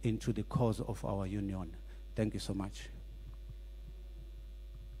also into the cause of our union. Thank you so much.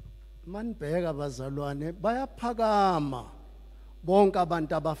 Manibheka bazalwane bayaphakama bonke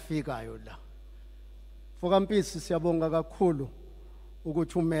abantu abafikayo la. Fokampisi siyabonga kakhulu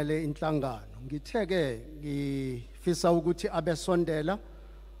ukuthi umele inhlangano. Ngitheke ngifisa ukuthi abesondela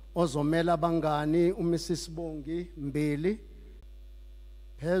ozomela abangani uMrs Bongi Mbili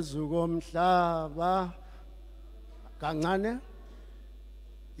phezu komhlaba kancane.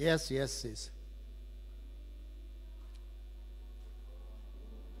 Yes sis.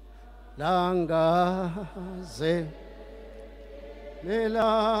 Langaze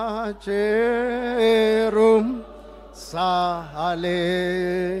Mela Jerum Sahale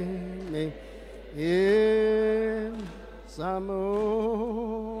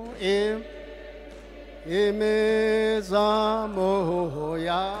Samu Imezamo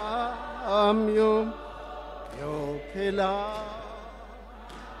Yam Yo Pila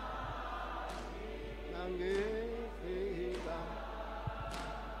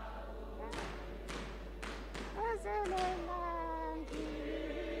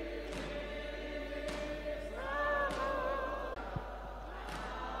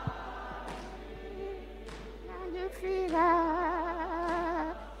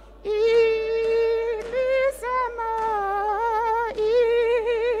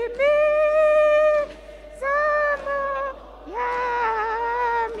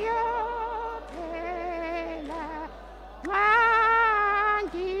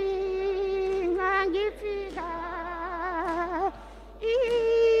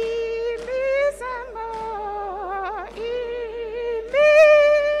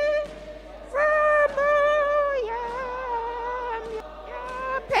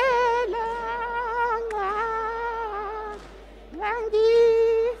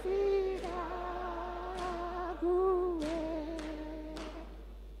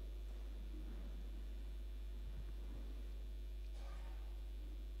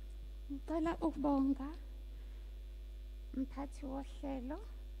Ngicela ukubonga mphathi wohlelo,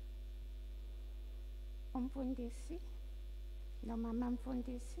 umfundisi nomama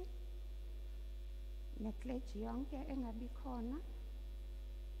mfundisi, neclergy yonke engabi khona,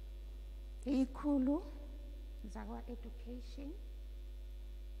 ikhulu zakwa education,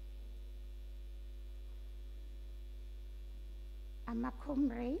 ama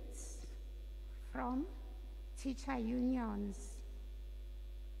comrades from teacher unions,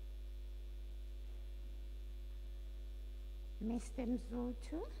 Mr.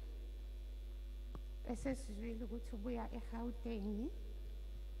 Mzuthu esesizwile ukuthi ubuya eGauteng.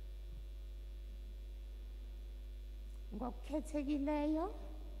 Ngokukhethekileyo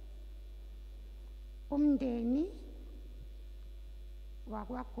umndeni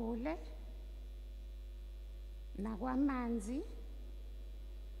wakwaGule nakwaManzi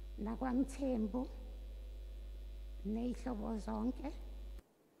nakwaMthembu neyihlobo zonke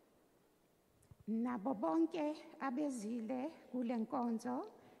nabo bonke abezile kule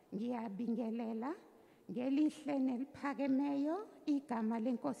nkonzo ngiyabingelela ngelihle neliphakemeyo igama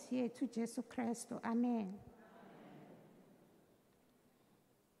lenkosi yethu Jesu Kristu. Amen.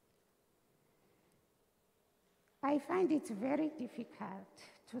 I find it very difficult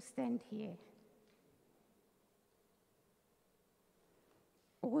to stand here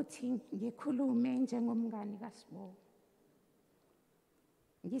ukuthi ngikhulume njengomngani kaSibo.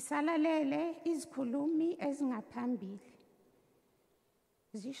 Ngisalalele izikhulumi ezingaphambili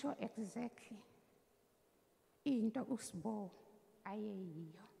zisho exactly into uSibo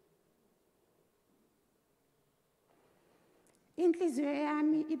ayeyiyo. Inhliziyo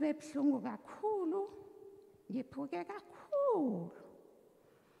yami ibe buhlungu kakhulu, ngiphuke kakhulu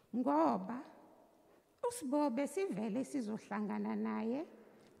ngoba uSibo besivele sizohlangana naye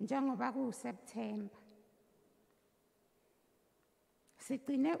njengoba kuSeptember.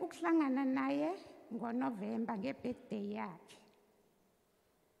 Sigcine ukuhlangana naye ngoNovember ngebirthday yakhe.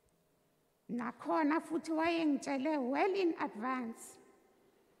 Nakhona futhi wayengitshele well in advance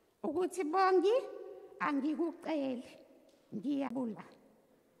ukuthi Bongi angikuceli ngiyabula.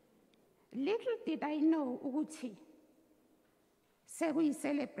 Little did I know ukuthi sekuyi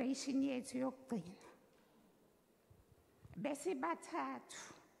celebration yethu yokugcina.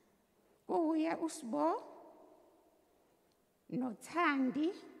 Besibathathu kuye uSibo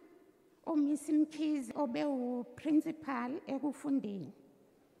noThandi uMiss Mkhize obe uprincipal ekufundeni.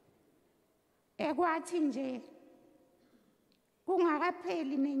 Ekwathi nje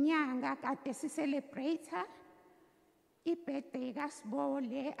kungakapheli nenyanga kade sicelebrate ibirthday kaSibo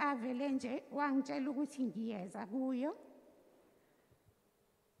le avele nje wangitshela ukuthi ngiyeza kuyo.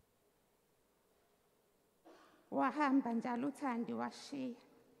 Wahamba njalo uThandi washiya.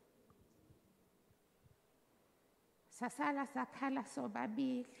 Sasala sakhala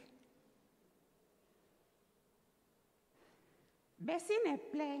sobabili. Besine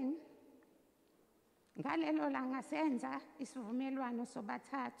plan ngalelo langa senza isivumelwano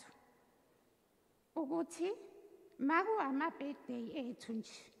sobathathu ukuthi maku ama birthday ethu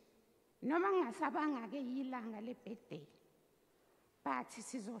nje noma ngasabanga ke yilanga le birthday bathi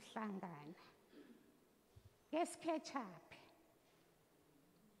sizohlangana ngesiketch up.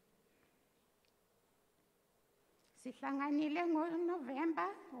 Sihlanganile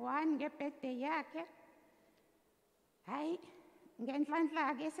ngoNovember 1 ngebirthday yakhe. Hayi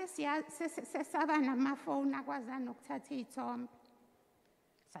ngenhlanhla ke sesaba namafoni akwazana ukuthatha izithombe.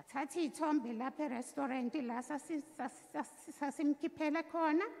 Sathatha izithombe lapha e-restaurant la sasimkhiphele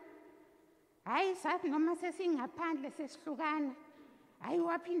khona. Hayi sathi noma sesingaphandle sesihlukana. Hayi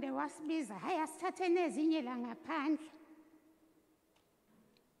waphinde wasibiza, hayi asithathe nezinye la ngaphandle.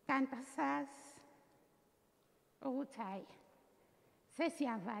 Kanti sazi ukuthi hayi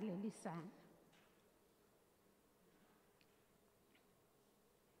sesiyavalelisana.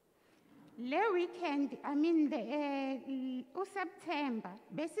 Le weekend, I mean uSeptember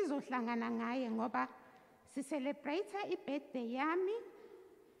besizohlangana ngaye ngoba si celebrate ibirthday yami.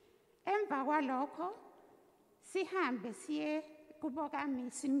 Emva kwalokho sihambe siye kubo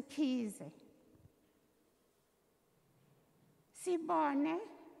kaMiss Mkhize. Sibone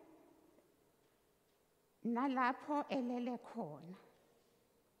nalapho elele khona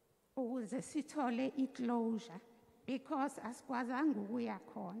ukuze sithole iclosure because asikwazanga ukuya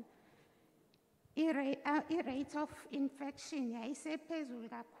khona. I-rate of infection yayisephezulu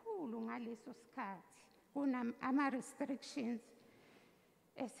kakhulu ngaleso sikhathi. Kuna ama-restrictions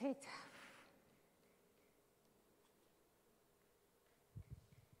etc.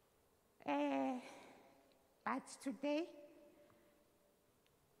 But today,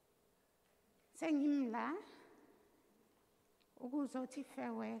 sengimla ukuzothi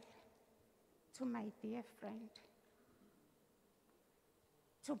farewell to my dear friend.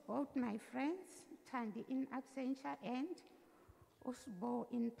 To both my friends, Thandi in absentia and uSibo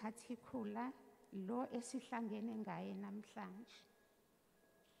in particular, lo esihlangene ngaye namhlanje.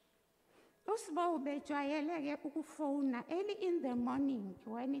 uSibo ubejwayeleke ukufona early in the morning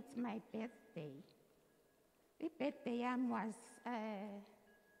when it's my birthday. The birthday was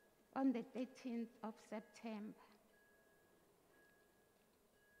on the 13th of September.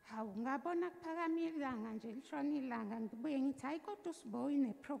 Hawu ngabona kuphakama ilanga nje lishona ilanga ngibuye ngithi hayi kodwa uSibo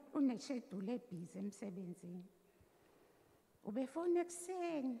une-schedule ebhizi emsebenzini. Ubefona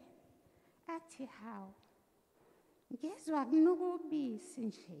ekuseni athi hawu ngezwa kunuka ubisi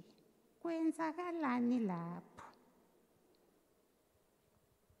nje kwenzakalani lapho.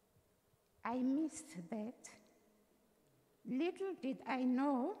 I missed that. Little did I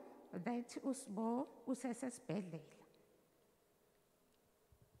know that uSibo usesesibhedlela.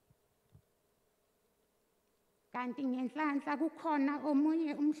 Kanti ngenhlanhla kukhona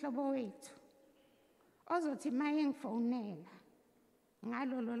omunye umhlobo wethu ozothi maye ngifonela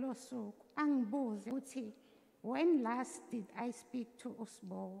ngalolo suku angibuze ukuthi when last did I speak to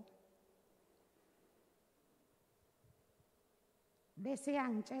uSibo. Bese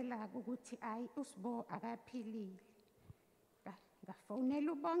yangitshela ukuthi ayi uSibo akaphilile.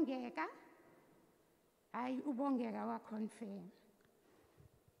 Ngafonela uBongeka, ayi uBongeka wa confirm.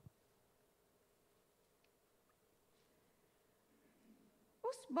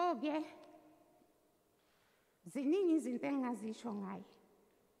 uSibo ke ziningi izinto engazisho ngaye.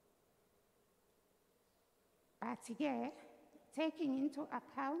 But ke taking into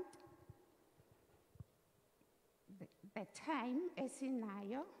account the time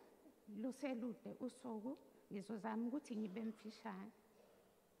esinayo luselude usuku ngizozama ukuthi ngibe mfishane.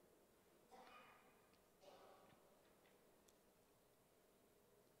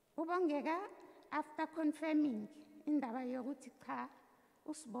 uBongeka after confirming indaba yokuthi cha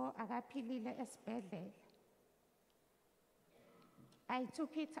uSibo akaphilile esibhedlela, I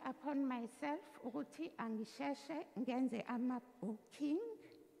took it upon myself ukuthi angisheshe ngenze ama-booking.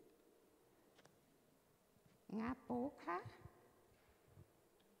 Ngabhukha.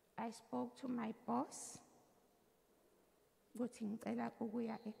 I spoke to my boss ukuthi ngicela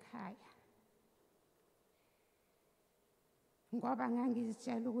ukuya ekhaya. Ngoba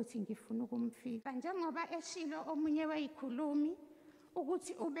ngangizitshela ukuthi ngifuna ukumfika. Njengoba eshilo omunye weyikhulumi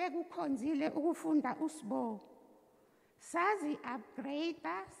ukuthi ubeke ukhonzile ukufunda uSibo. Sazi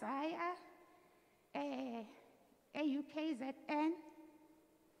upgrader saya UKZN.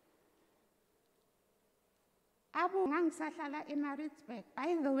 Abu ngangisahlala eMaritzburg.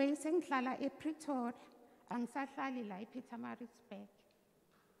 By the way, sengihlala ePretoria, angisahlali la ePietermaritzburg.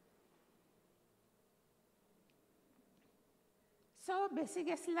 So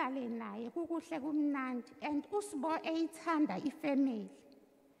besike silale naye kukuhle kumnandi and uSibo eyithanda ifamily.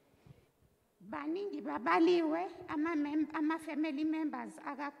 Baningi babaliwe ama-family members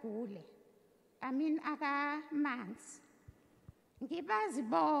akaGule. I mean akaManzi. Ngibazi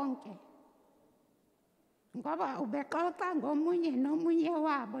bonke. Ngoba ubexoxa ngomunye nomunye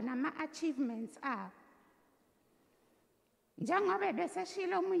wabo nama-achievements abo. Njengoba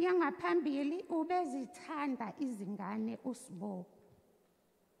beseshilo omunye ngaphambili ubezithanda izingane uSibo.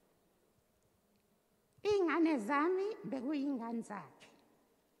 Ingane zami bekuyingane zakhe.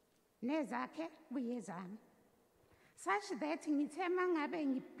 Nezakhe kuyezami. Such that ngithe mangabe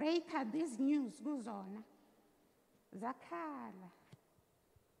ngibreaka this news kuzona. Zakhala.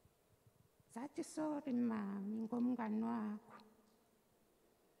 Zathi sorry mami ngomngane wakho.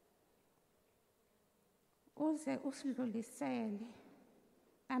 Uze usidlulisele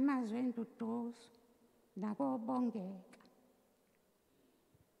amazwi enduduzo nakoBongeka.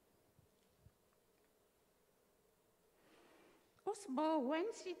 uSibo when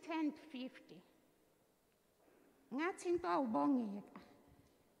she turned 50, ngathi into uBongeka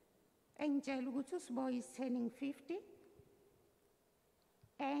engitshela ukuthi uSibo is turning 50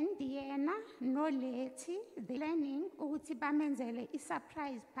 and yena noLethi the planning ukuthi bamenzele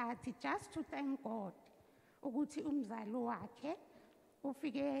i-surprise party just to thank God ukuthi umzali wakhe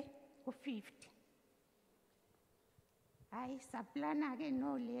ufike ku-50. Hayi saplana ke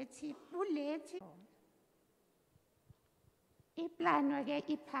noLethi uLethi iplanwe ke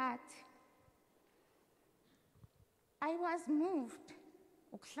iphathi. I was moved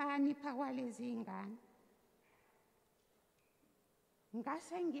ukuhlakanipha kwalezi ingane.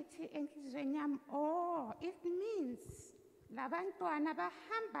 Ngase ngithi enhlizweni yami, oh, it means labantwana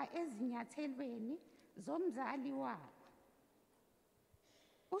bahamba ezinyathelweni zomzali wabo.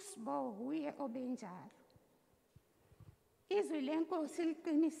 uSibo uye obenjalo. Izwi lenkosi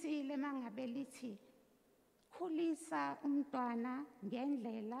liqinisile mangabe lithi khulisa umntwana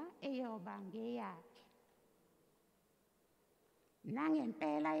ngendlela eyoba ngeyakhe.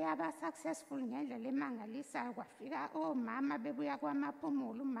 Nangempela yaba successful ngendlela emangalisayo kwafika omama bebuya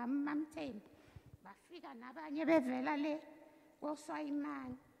kwamaphumulo umama uMamthembu bafika nabanye bevela le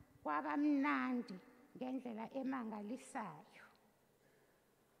koSwayimani kwaba mnandi ngendlela emangalisayo.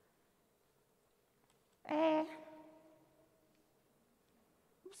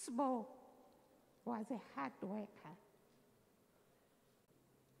 Usbo was a hard worker,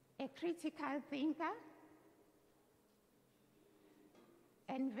 a critical thinker,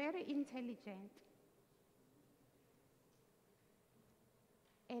 and very intelligent.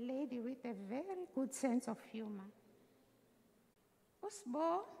 A lady with a very good sense of humor.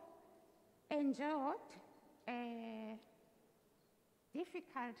 Usbo endured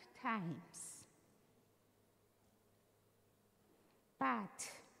difficult times,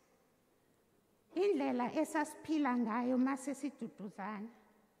 but indlela esasiphila ngayo mase siduduzana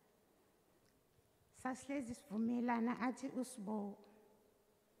sasilezi sivumelana athi Usbo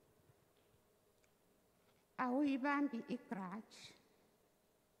awuyibambi igrudge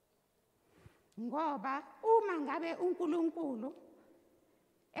ngoba uma ngabe uNkulunkulu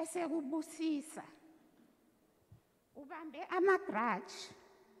esekubusisa ubambe ama-grudge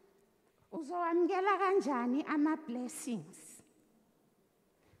uzowamkela kanjani ama-blessings.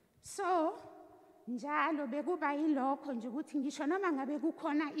 So njalo bekuba yilokho nje ukuthi ngisho noma ngabe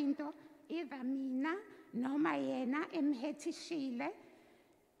kukhona into either mina noma yena emhethishile,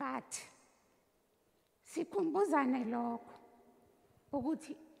 but sikhumbuzane lokho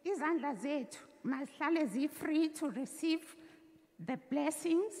ukuthi izandla zethu masihlale zi-free to receive the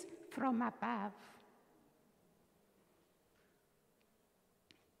blessings from above.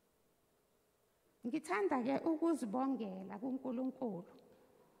 Ngithanda ke ukuzibongela kuNkulunkulu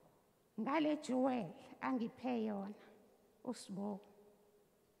ngale jewel angiphe yona Usbo.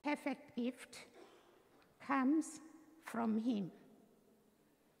 Perfect gift comes from him.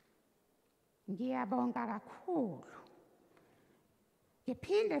 Ngiyabonga kakhulu.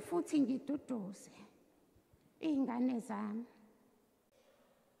 Ngiphinde futhi ngiduduze izingane zami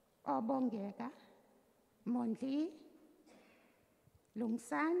obongeka Mondli,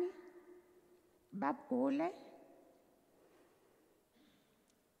 Lungsani, Babgule,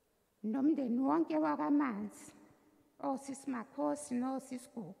 nomndeni wonke wakaManzi, oSisi Makhosi noSisi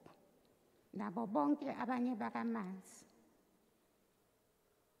Gugu, nabo bonke abanye bakaManzi.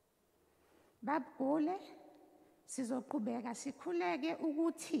 Babgule sizoqhubeka sikhuleke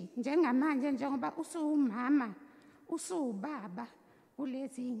ukuthi njengamanje njengoba usuwumama usuwubaba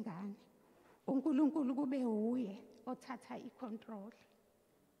kulezi ingane uNkulunkulu kube uye othatha icontrol.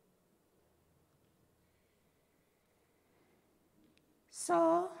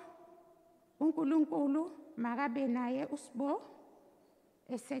 So uNkulunkulu makabe naye Usbo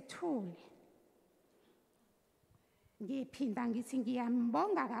esethule. Ngiphinda ngithi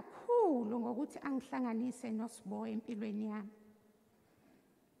ngiyambonga kakhulu ngokuthi angihlanganise noSbo empilweni yami.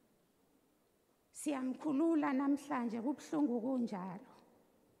 Siyamkhulula namhlanje kubhlungu kunjalo.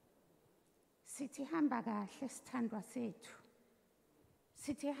 Sithi hamba kahle sithandwa sethu.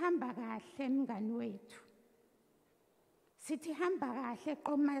 Sithi hamba kahle mngani wethu. Sithi hamba kahle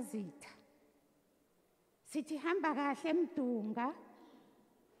Qomazitha. Sithi hamba kahle Mdunga.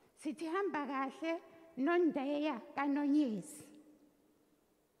 Sithi hamba kahle Nondeya kaNonyezi.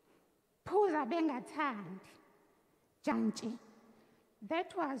 Phuza bengathandi. Jantshi.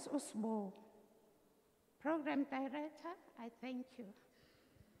 That was Usbo. Program Director, I thank you.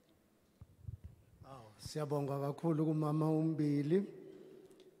 Siyabonga kakhulu kumama uMbili.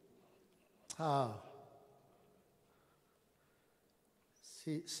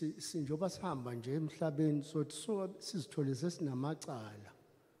 Sinjoba sihamba nje emhlabeni sothi sizithole sesinamacala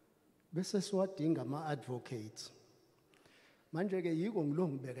bese siwadinga ama-advocates. Manje ke yiko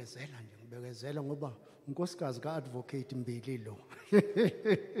ngibekezela ngoba unkosikazi ka-advocate Mbili lo.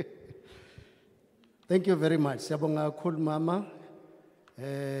 Thank you very much. Siyabonga kakhulu mama.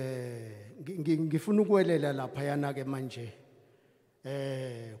 Ngifuna ukwelela lapha yana ke manje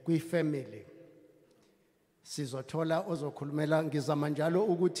kwi-family sizothola ozokhulumela. Ngizama njalo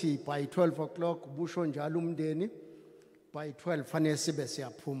ukuthi by 12 o'clock busho njalo umndeni by 12 fanele sibe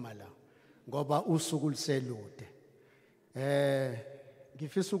siyaphuma la ngoba usuku liselude.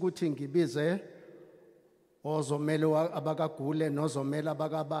 Ngifisa ukuthi ngibize ozomela abakagule nozomela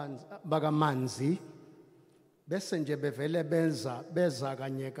bakamanzi bese nje bevele beza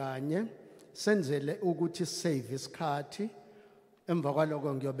kanye senzele ukuthi save isikhathi. Emva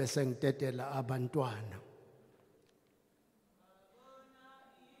kwaloko ngiyobe sengitetela abantwana.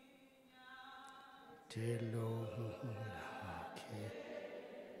 Telo lakhe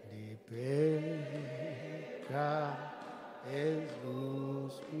libeka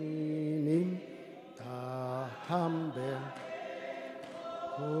ezuswini tahambe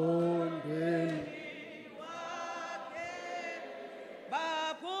kundeni.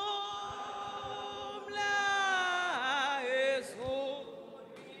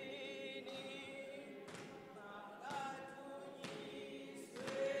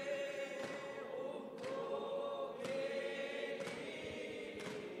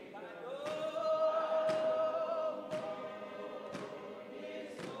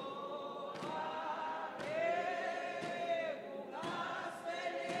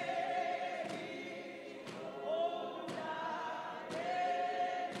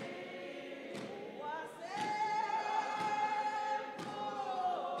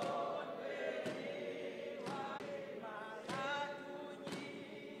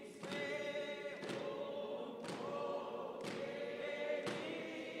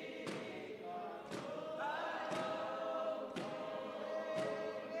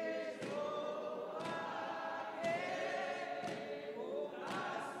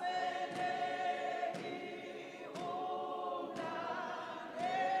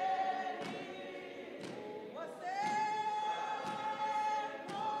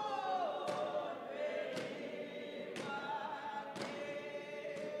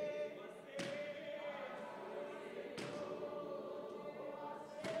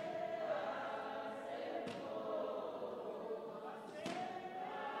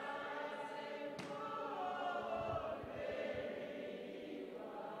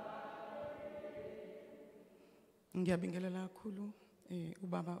 Ngiyabingelela kakhulu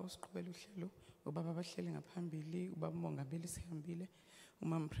ubaba osiqhubela uhlelo, ubaba abahleli ngaphambili, ubaba umongameli sihambile,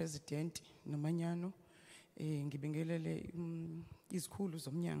 umama president nomanyano. Ngibingelele izikhulu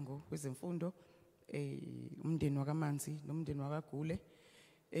zomnyango wezemfundo, umndeni wakaManzi nomndeni wakaGule.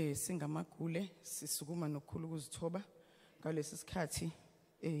 Singamagule sisukuma nokukhulu ukuzithoba ngalesi sikhathi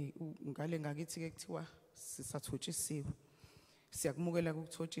ngale ngakithi ke kuthiwa sisathotshisiwe. Siyakumukela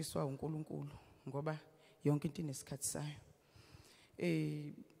ukuthotshiswa uNkulunkulu ngoba yonke into inesikhathi sayo.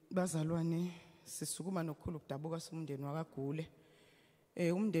 Bazalwane sisukuma nokukhulu ukudabuka somndeni wakaGule.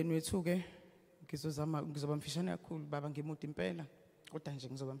 Umndeni wethu ke ngizoba mfishane kakhulu baba ngimude impela kodwa nje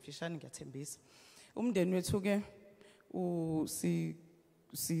ngizoba mfishane ngiyathembisa. Umndeni wethu ke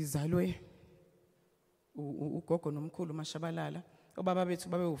sizalwe ugogo nomkhulu Mashabalala. Obaba bethu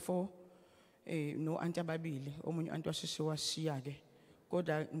babe u4 no anti ababili, omunye anti washeshe washiya ke.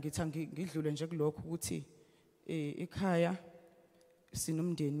 Kodwa ngithi ngidlule nje kulokho ukuthi ekhaya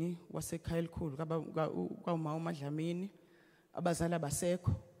sinomndeni wasekhaya elikhulu kauma uMadlamini, abazali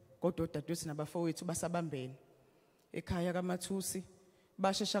abasekho kodwa odadewethu nabafowethu basabambene. Ekhaya kaMathusi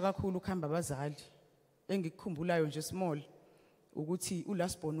bashesha kakhulu ukuhamba abazali. Engikukhumbulayo nje small ukuthi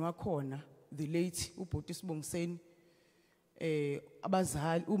uLasbon wakhona the late ubhuti Sibongiseni,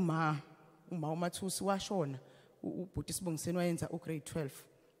 abazali uma uMathusi washona, ubhuti Sibongiseni wayenza ugrade 12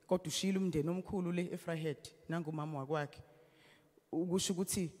 kodwa ushila umndeni omkhulu le eFryhead nangumama wakwakhe. Ukusho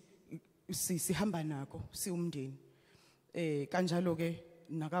ukuthi sihamba nako siumndeni. Kanjalo ke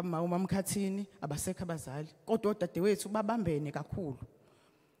nakama uMamkhathini abasekho abazali kodwa odadewethu babambene kakhulu.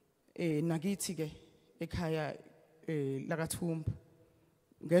 Nakithi ke ekhaya lakaThumbu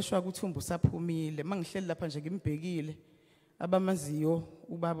ngeshwa kuThumbu saphumile. Mangihleli lapha nje ngimbhekile abamaziyo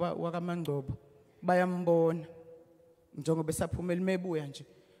ubaba wakaMangcobo bayambona njengoba esaphumela mebuya nje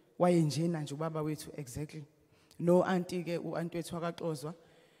wayenjena nje ubaba wethu exactly. No auntie ke uanti wethu wakaXozwa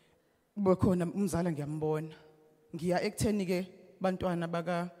bekhona umzala ngiyambona. Ngiya ekutheni ke bantwana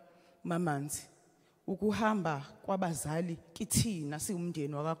baka Mamanzi ukuhamba kwabazali kithina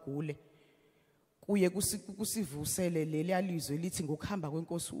siumndeni wakaGule kuye kusivusele leli alizwe lithi ngokuhamba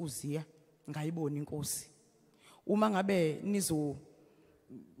kwenkosi uZiya ngayibona inkosi. Uma ngabe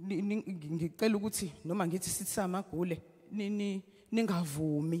ngicela ukuthi noma ngithi sithi samagule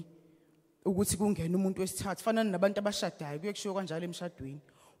ningavumi ukuthi kungena umuntu wesithathu fana nabantu abashadayo kuyekushiwo kanjalo emshadweni.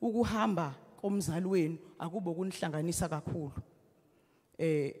 Ukuhamba komzali wenu akubo kunihlanganisa kakhulu.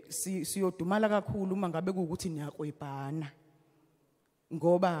 Siyodumala kakhulu uma ngabe ukuthi niyakwebhana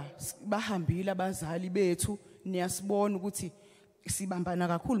ngoba bahambile abazali bethu, niyasibona ukuthi sibambana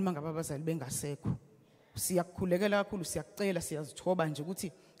kakhulu mangabe abazali bengasekho. Siyakukhulekela kakhulu, siyakucela, siyazithoba nje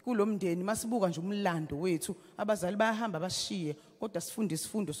ukuthi kulomndeni masibuka nje umlando wethu abazali bayahamba bashiye kodwa sifunde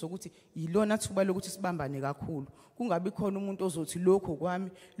isifundo sokuthi yilona thuba lokuthi sibambane kakhulu. Kungabi khona umuntu ozothi lokho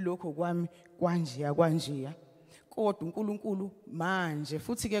kwami kanje. Kodwa uNkulunkulu manje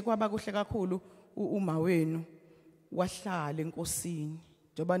futhi ke kwaba kuhle kakhulu uma wenu wahlala enkosini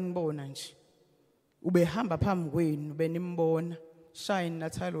njengoba nibona nje. Ubehamba phambi kwenu benimbona Shine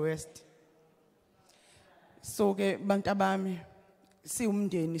Natal West. So ke bantu bami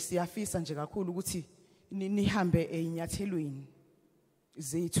siumndeni siyafisa nje kakhulu ukuthi nihambe einyathelweni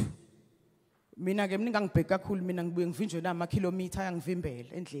zethu. Mina ke ningangibheki kakhulu, mina ngibuye ngivinjwe nama kilometer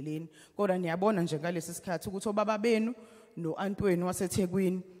yangivimbela endleleni kodwa niyabona nje ngalesi sikhathi ukuthi obaba benu no antwenu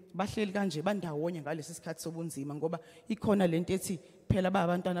waseThekwini bahleli kanje bandawonye ngalesi sikhathi sobunzima ngoba ikhona lento ethi phela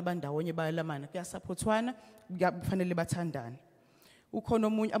abantwana abandawonye bayalamana kuyasupportwana kufanele bathandane. Ukhona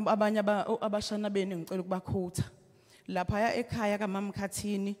omunye abanye abashana benu ngicela ukubakhutha lapha ekhaya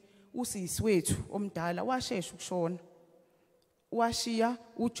kaMamkhathini usisi wethu omdala washesha ukushona. Washiya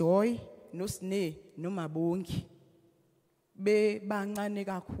uJoy noSne noMabongi bebancane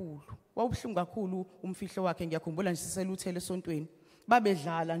kakhulu. Wawubuhlungu kakhulu umfihlo wakhe. Ngiyakhumbula nje siseluthele esontweni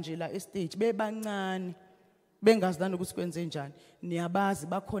babedlala nje la estage bebancane bengazi nani ukuthi kwenze njani. Niyabazi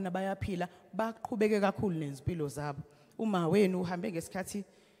bakhona bayaphila baqhubeke kakhulu nezimpilo zabo. Uma wenu uhambe ngesikhathi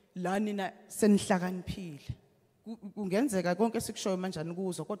la nina senihlakaniphile. Kungenzeka konke sikushoyo manje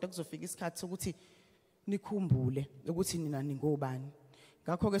kuzo kodwa kuzofika isikhathi sokuthi nikhumbule ukuthi nina ningobani.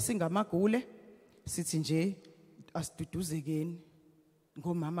 Ngakho ke singamagule sithi nje asiduduzekeni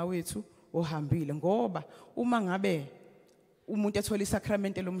ngomama wethu ohambile ngoba uma ngabe umuntu ethola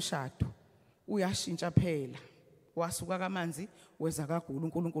isakramento lomshado uyashintsha phela. Wasuka kaManzi weza kaGule,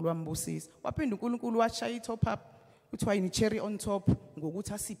 uNkulunkulu wambusisa. Waphinda uNkulunkulu washaya itop up kuthiwa yini cherry on top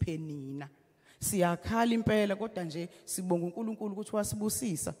ngokuthi asiphe nina. Siyakhala impela kodwa nje sibonga uNkulunkulu ukuthi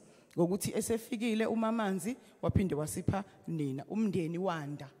wasibusisa ngokuthi esefikile uMamanzi waphinde wasipha nina. Umndeni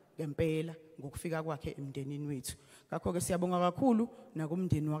wanda ngempela ngokufika kwakhe emndenini wethu. Ngakho ke siyabonga kakhulu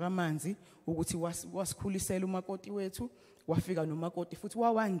nakumndeni wakaManzi ukuthi wasikhulisela umakoti wethu, wafika nomakoti futhi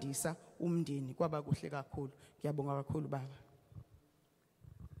wawandisa umndeni kwaba kuhle kakhulu. Ngiyabonga kakhulu baba.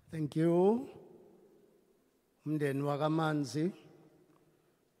 Thank you. Umndeni wakaManzi.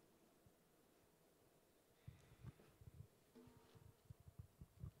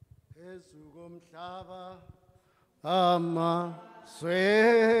 Phezu komhlaba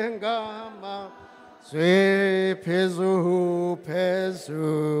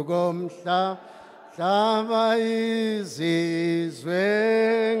phezu komhlaba izizwe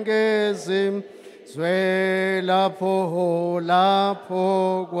ngezizwe lapho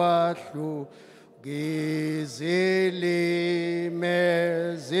kwahluka izilimi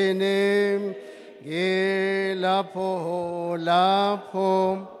lapho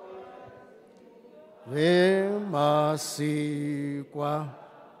vemasikwa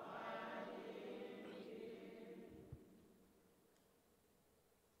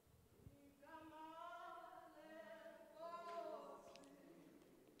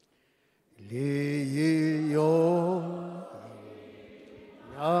liyo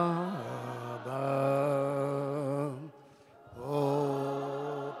yaba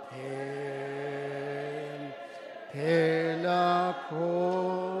phela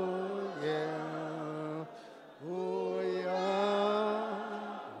khoye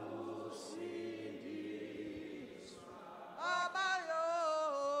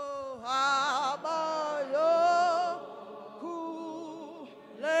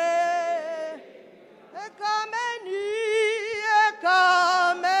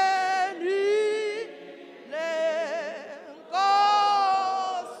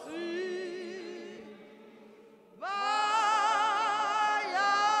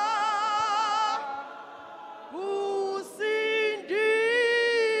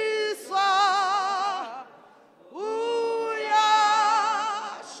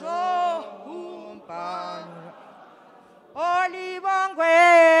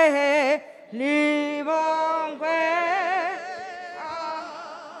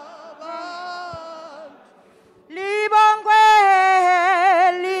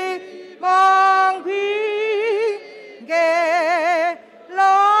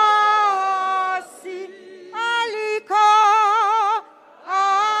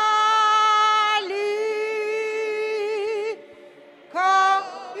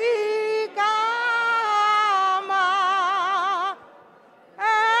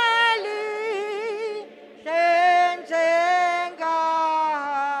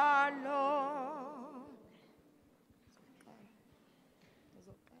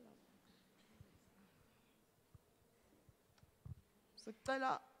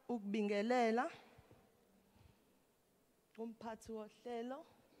Sicela ukubingelela umphathi wohlelo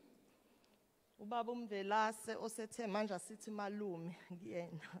ubaba uMvelase osethe manje asithi malume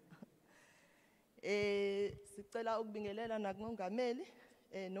ngiyena. Sicela ukubingelela nakumongameli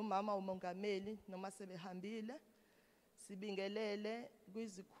nomama umongameli noma sebehambile. Sibingelele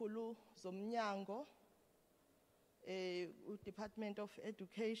kwizikhulu zomnyango uDepartment of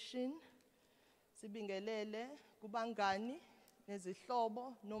Education. Sibingelele kubangani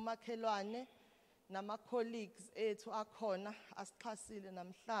nezihlobo nomakhelwane nama colleagues ethu akhona asixhasile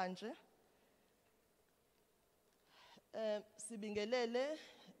namhlanje. Sibingelele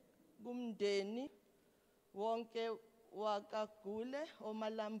kumndeni wonke wakaGule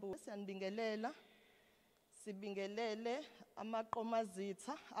oMalambu siyanibingelela. Sibingelele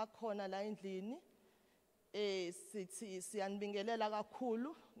amaqomazitha akhona la endlini. Sithi siyanibingelela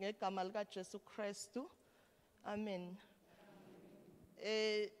kakhulu ngegama lika Jesu Kristu. Amen.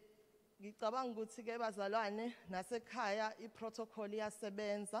 Ngicabanga ukuthi ke bazalwane nasekhaya iprotocol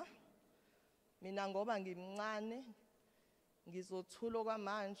iyasebenza. Mina ngoba ngimncane ngizothula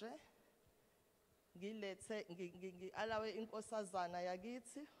kwamanje ngilethe alawe inkosazana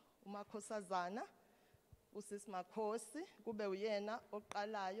yakithi umakhosazana usisi Makhosi kube uyena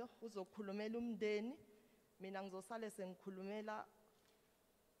oqalayo uzokhulumela umndeni. Mina ngizosale sengikhulumela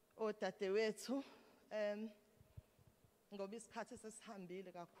odadewethu ngoba isikhathi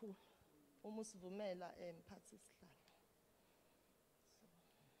sesihambile kakhulu. Uma usivumela mphathi isihlalo.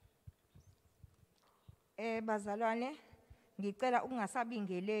 Bazalwane ngicela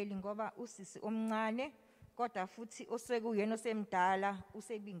ukungasabingeleli ngoba usisi omncane kodwa futhi osekuyena osemdala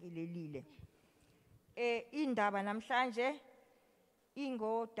usebingelelile. Indaba namhlanje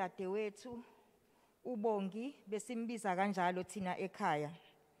ingo dadewethu uBongi besimbiza kanjalo thina ekhaya.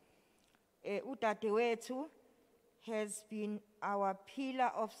 Udadewethu has been our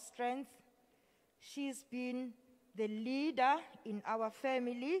pillar of strength. She's been the leader in our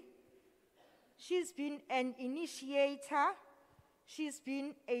family. She's been an initiator. She's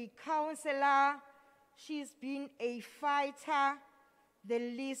been a counselor. She's been a fighter. The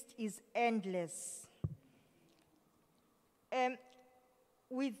list is endless.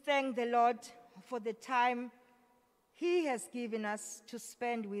 We thank the Lord for the time He has given us to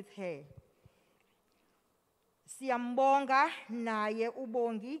spend with her. Siyambonga naye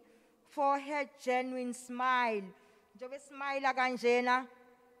ubongi for her genuine smile. Njobe smile kanjena,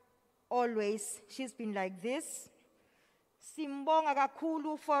 always she's been like this. Simbonga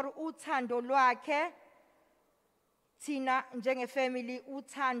kakhulu for uthando lwakhe. Tina njenge family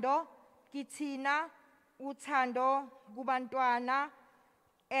uthando kithina, uthando kubantwana,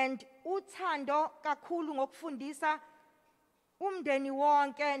 and uthando kakhulu ngokufundisa umndeni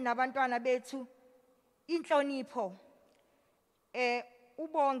wonke nabantwana bethu inhlonipho.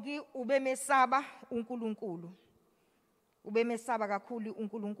 Ubongi ubemesaba uNkulunkulu. Ubemesaba kakhulu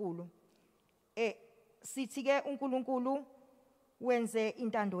uNkulunkulu. Sithi ke uNkulunkulu wenze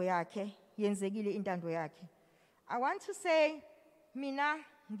intando yakhe, yenzekile intando yakhe. I want to say mina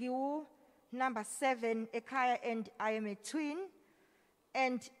ngiwu number 7 ekhaya, and I am a twin,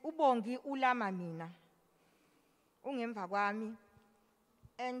 and ubongi ulama mina ungemva kwami,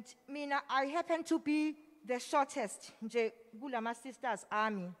 and mina I happen to be the shortest nje kulama sisters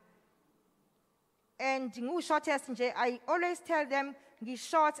ami, and ngu shortest nje. I always tell them ngi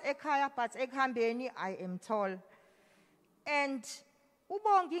short ekhaya but ekhambeni I am tall, and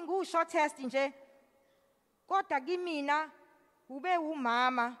ubongi ngu shortest nje kodwa kimina ube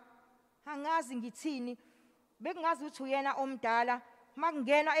umama angazi ngithini, bekungazi ukuthi uyena omdala.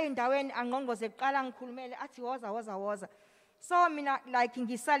 Makungena endaweni angqongoze eqala ngikhulumele athi woza. So mina like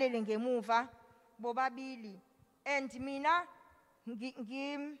ngisalele ngemuva bobabili, and mina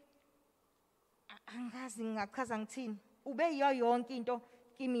angazi ngachaza ngithini, ube yiyo yonke into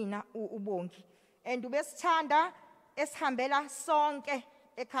kimina ubongi, and ubesithanda esihambela sonke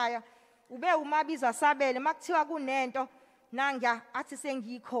ekhaya. Ube umabiza sabele makuthiwa kunento nangya athi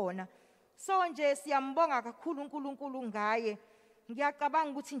sengikhona. So nje siyambonga kakhulu uNkulunkulu ngaye.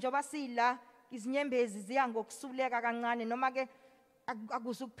 Ngiyacabanga ukuthi njoba sila izinyembezi ziya ngokusuleka kancane, noma ke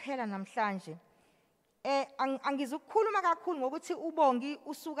akuzukuphela namhlanje. Angizukukhuluma kakhulu ngokuthi ubongi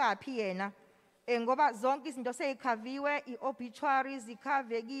usukapi yena, ngoba zonke izinto seyikhaviwe, iobituaries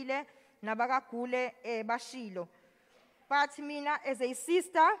ikhavekile, nabakagule bashilo. But mina as a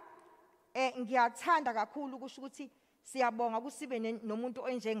sister ngiyathanda kakhulu kusho ukuthi siyabonga kusibe nomuntu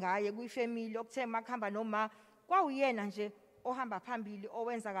onjengaye kuyifamily okuthe makhamba noma kwawuyena nje ohamba phambili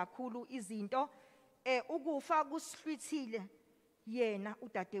owenza kakhulu izinto. Ukufa kusihlwithile yena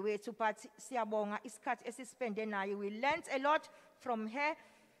udadewethu, but siyabonga isikhathi esispende naye. We learned a lot from her.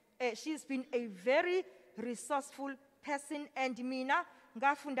 She's been a very resourceful person, and mina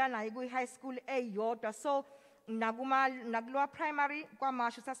ngafunda naye ku high school eyodwa, so nakulowa primary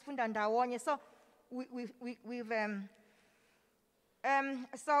kwamasho sasifunda ndawonye. So we've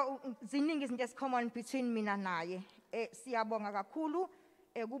so ziningi izinto esicommon between mina naye. Siyabonga kakhulu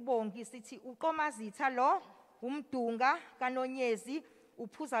kubongi sithi uqomazitha lo umdunga kanonyezi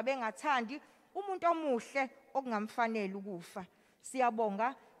uphuza bengathandi, umuntu omuhle okungamfanele ukufa.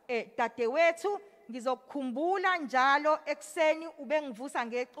 Siyabonga dadewethu, ngizokukhumbula njalo ekseni ubengivusa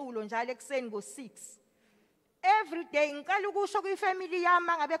ngeculo njalo ekseni ngo6 every day. Ngicela ukusho kuyifamily yami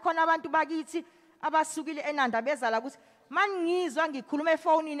ngabe khona abantu bakithi abasukile eNanda bezala ukuthi mangizwa ngikhuluma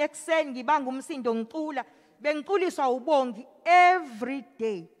efonini ekseni ngibanga umsindo ngicula, bengiculiswa ubongi every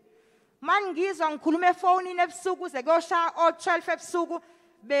day. Mangizwa ngikhuluma efonini ebusuku ze kuyosha o12 ebusuku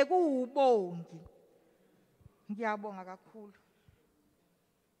bekuwubongi. Ngiyabonga kakhulu.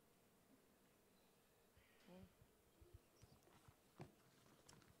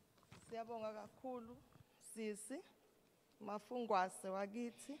 Siyabonga kakhulu sisi Mafungwase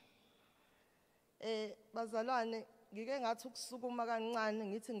wakithi. Bazalwane, ngike ngathi ukusukuma kancane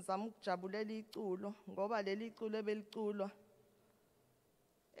ngithi ngizama ukujabulela iculo ngoba leli iculo ebeliculwa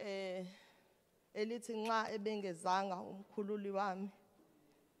elithi nxa ebengezanga umkhululi wami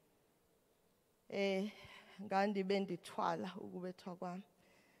ngandi bendithwala ukubethwa kwami.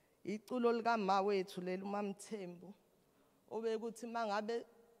 Iculo lika ma wethu leli uMamthembu obekuthi mangabe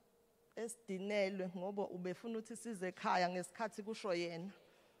esidinelwe ngoba ubefuna ukuthi size ekhaya ngesikhathi kusho yena.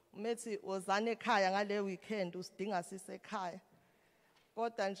 Umethi wozana ekhaya ngale weekend usidinga sisekhaya.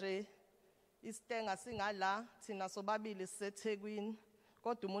 Kodwa nje isitenga singala thina sobabili siseThekwini,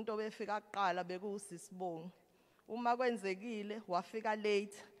 kodwa umuntu obefika kuqala bekuSibongile. Uma kwenzekile wafika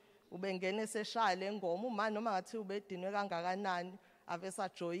late ubengene seshaya lengoma, uma noma ngathi ubedinwe kangakanani ave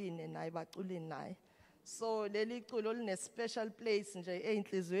sajoyine naye baculi naye. So leli culo line special place nje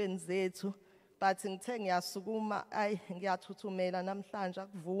einhlizweni zethu. But ngithe ngiyasukuma ngiyathuthumela namhlanje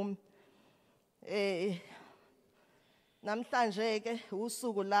akuvumi. Namhlanje ke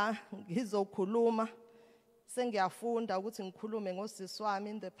usuku la ngizokhuluma sengiyafunda ukuthi ngikhulume ngosisi wami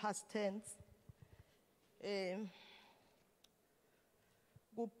in the past tense.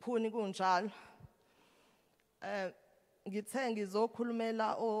 Kuphuni kunjalo. Ngithe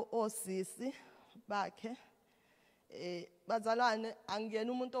ngizokhulumela osisi bakhe. Bazalwane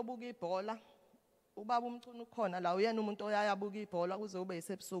angiyena umuntu obuka ibhola. Ubaba umculo ukhona la uyena umuntu oyayabuka ibhola kuze ube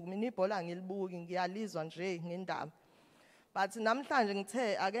yisebusuku. Mina ibhola angilibuki ngiyalizwa nje ngendaba. But namhlanje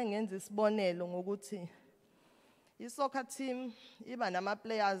ngithe ake ngenze isibonelo ngokuthi i-soccer team iba nama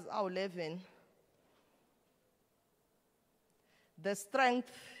players awu11. The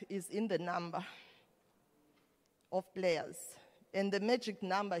strength is in the number of players, and the magic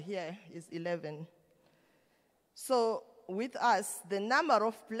number here is 11. So with us, the number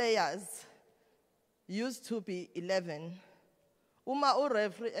of players used to be 11. Uma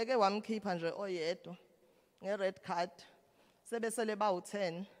referee eke wamkhipha nje oyedwa nge-red card sebesele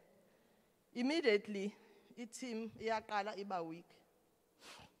bawu10, immediately i-team iyaqala iba weak.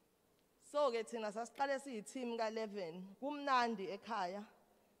 So ke thina sasiqale siyi-team ka11, kumnandi ekhaya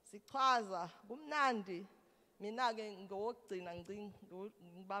sichaza kumnandi. Mina ke ngokugcina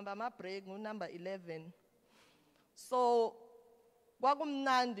ngibamba ama-break ngunumber 11. So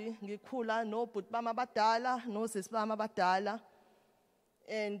kwakumnandi ngikhula nobhuti bami abadala nosisi bami abadala,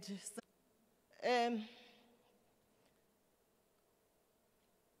 and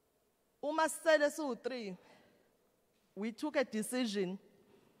uma sele siwu3 we took a decision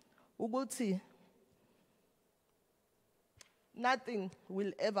ukuthi nothing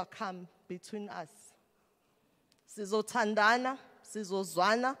will ever come between us. Sizothandana,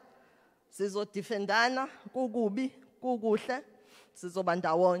 sizozwana, sizodefendana, kukubi, kukuhle, sizoba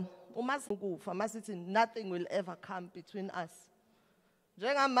ndawonye. Uma sikufa masithi nothing will ever come between us.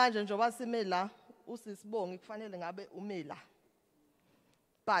 Njengamanje njoba sime la usisibongi kufanele ngabe umela.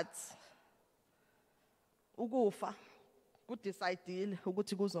 But ukufa kudecidile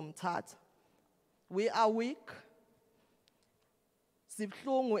ukuthi kuzomthatha. We are weak.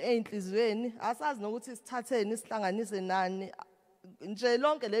 Sibhlungu einhlizweni, asazi nokuthi sithatheni sihlanganise nani. Nje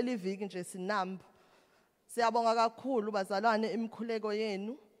lonke leli viki nje sinamba. Siyabonga kakhulu bazalwane imikhuleko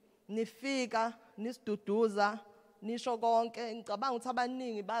yenu. Nifika nisiduduza nisho konke. Ngicabanga ukuthi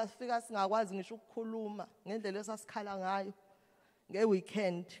abaningi bafika singakwazi ngisho ukukhuluma ngendlela esasikhala ngayo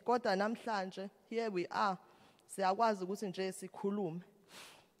ngeweekend. Kodwa namhlanje here we are. Siyakwazi ukuthi nje sikhulume.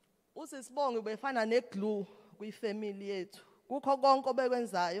 Usisibonge ubefana neglue kwifamily yethu. Kukho konke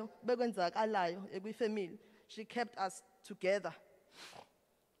obekwenzakalayo ekwifamily. She kept us together.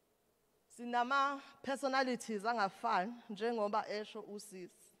 Sinama personalities angafani njengoba esho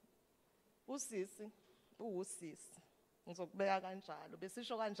usisi. Usisi uwusisi. Ngizokubeka kanjalo.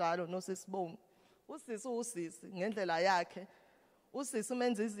 Besisho kanjalo nosisibonge. Usisi uwusisi ngendlela yakhe. Usisi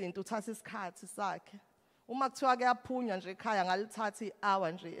umenza izinto uthatha isikhathi sakhe. Uma kuthiwa kuyaphunywa nje ekhaya ngalithatha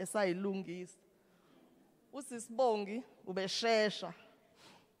i-hour nje esayilungisa. Usisibongi ubeshesha.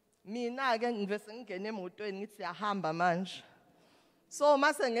 Mina ke ngivese ngene emotweni ngithi siyahamba manje. So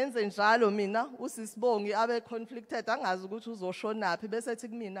mase ngenze njalo mina usisibongi abe conflicted angazi ukuthi uzoshonapi bese ethi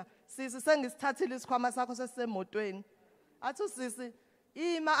kumina sisi sengisithathile isikhwama sakho sesemotweni. Athi usisi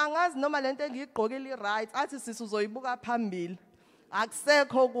ima angazi noma lento engiyigqokile i-right athi sisi uzoyibuka phambili.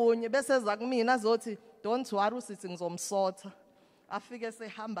 Akusekho kunye bese eza kumina azothi don't worry usisi ngizomsotha. Afike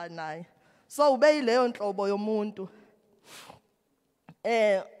sehamba naye. So ubeyileyo nhlobo yomuntu.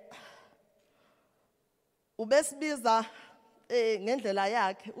 Ubesibiza ngendlela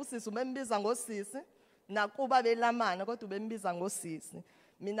yakhe. Usisi ubembiza ngosisi nakuba belamana kodwa ubembiza ngosisi.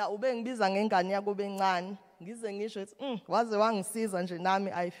 Mina ubengibiza ngengane yakube encane. Ngize ngisho ethi waze wangisiza nje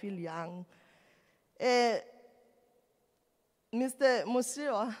nami I feel young. Mr.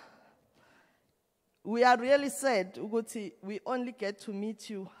 Musiwa, we are really sad ukuthi we only get to meet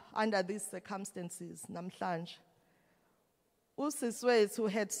you under these circumstances namhlanje. Usisi wethu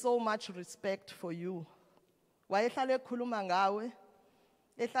had so much respect for you. Wayehlale ekhuluma ngawe.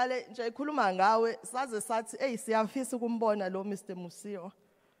 Ehlale nje ekhuluma ngawe saze sathi siyafisa ukumbona lo Mr. Musiwa.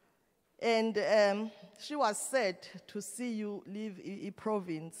 And she was sad to see you leave I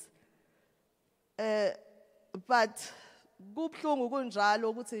province. But kubhlungu kunjalo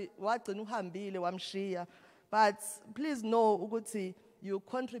ukuthi wagcina uhambile wamshiya. But please know ukuthi you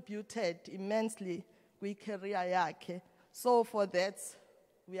contributed immensely kwi career yakhe. So for that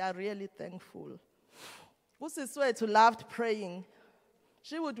we are really thankful. Usisi wethu loved praying.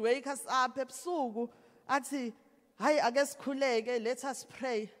 She would wake us up ebusuku athi hayi ake sikhuleke, let us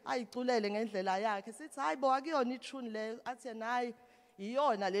pray, ayiculele ngendlela yakhe. Sithi hayi bo akuyona itune leyo, athi yena hayi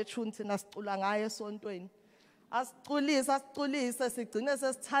iyona le tune thina sicula ngayo esontweni. Asiculise sigcine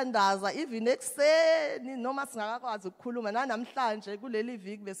sesithandaza even ekseni noma singakakwazi ukukhuluma. Namhlanje kuleli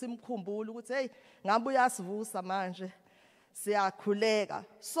viki besimkhumbula ukuthi hey ngabe uyasivusa manje siyakhuleka.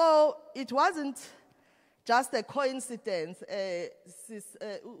 So it wasn't just a coincidence.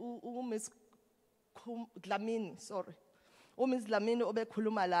 Miss Dlamini, sorry. Miss Dlamini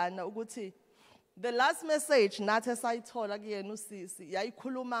obekhuluma lana ukuthi the last message nathi esayithola kuyena usisi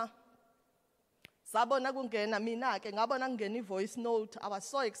yayikhuluma sabona kungena mina ke ngabona kungena ivoice note. I was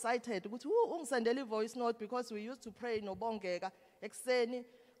so excited ukuthi ungisendele ivoice note because we used to pray noBongeka ekseni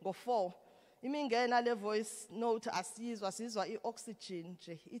ngo4. Imingena le voice note sizwa ioxygen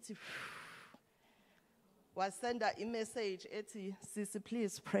nje ithi was send a message ethi sisi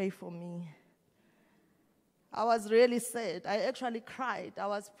please pray for me. I was really sad. I actually cried. I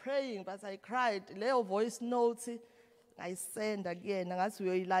was praying but I cried. Leyo voice note I send again ngathi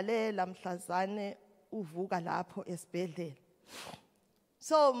uyoyilalela mhlazane uvuka lapho esibhedlela.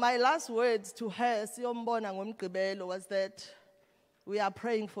 So my last words to her siyombona ngomgqibelo was that we are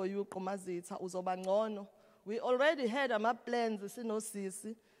praying for you Qomazitha uzoba ngcono. We already had ama plans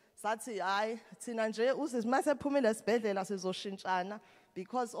sinosisi sathi hayi thina nje usisi mase phumile esibhedlela sizoshintshana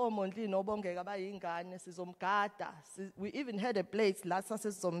because oMondli noBongeka bayingane sizomgada. We even had a place la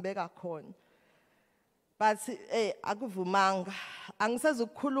sasizombeka khona. But akuvumanga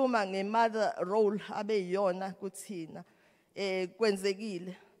angisezukukhuluma ngemother role abeyiyona kuthina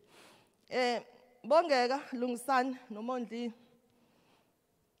kwenzekile. Bongeka Lungisani noMondli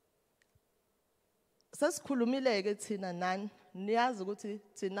sesikhulumile ke thina nani niyazi ukuthi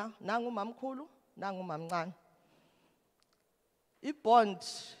thina nangu umamkhulu nangu umamncane. Ibond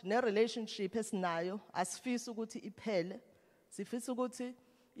ne relationship esinayo asifisi ukuthi iphele, sifisa ukuthi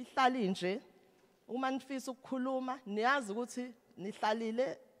ihlale nje. Uma nifisa ukukhuluma niyazi ukuthi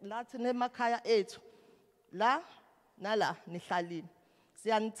nihlalile lathi nemakhaya ethu la nala nihlalile.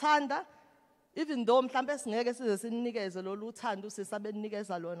 Siyanithanda even though mhlambe singeke size sinikeze lo luthando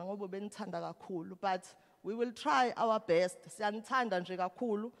sisabenikeza lona ngoba benithanda kakhulu, but we will try our best. Siyanithanda nje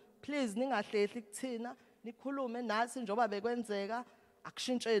kakhulu. Please ningahlehli kuthina, nikhulume nathi njoba bekwenzeka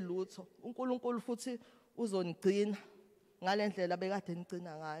akushintshe lutho. uNkulunkulu futhi uzonigcina ngalendlela bekade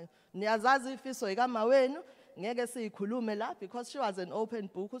nigcina ngayo. Niyazazi ifiso ikama wenu ngeke siyikhulume la because she was an open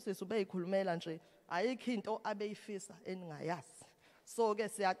book. Usisi ubeyikhulumela nje ayikho into abeyifisa eningayazi. So ke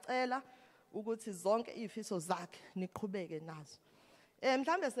siyacela ukuthi zonke izifiso zakhe niqhubeke nazo.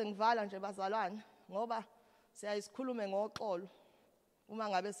 Mhlambe sengivala nje bazalwane ngoba siyayisikhulume ngoxolo. Uma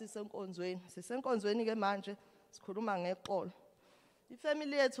ngabe sisenkonzweni ke manje sikhuluma ngeqolo.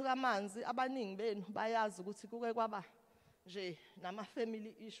 Ifamily yethu kaManzi abaningi benu bayazi ukuthi kuke kwaba nje nama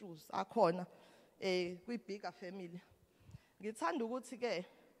family issues akhona kwi bigger family. Ngithanda ukuthi ke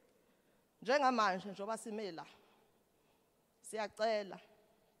njengamanje njoba simela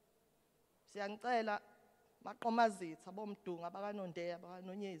siyanicela baqomazitha bomdunga bakanondeya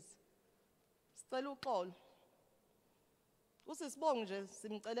bakanonyezi sicela uxolo. Usisibonge nje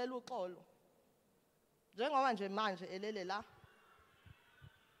simcelela uxolo njengoba nje manje elele la.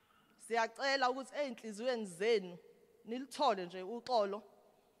 Siyacela ukuthi einhliziyweni zenu nilithole nje uxolo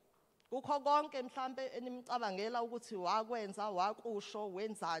kukho konke mhlambe enimcabangela ukuthi wakwenza wakusho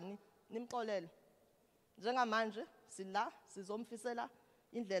wenzani nimxolele. Njengamanje sila sizomfisela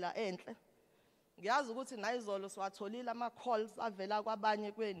indlela enhle. Ngiyazi ukuthi nayizolo siwatholile ama calls avela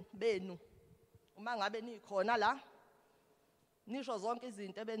kwabanye benu. Uma ngabe nikhona la nisho zonke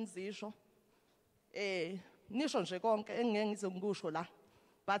izinto ebenizisho nisho nje konke engeke ngizokusho la,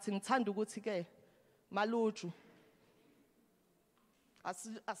 but ngithanda ukuthi ke maluju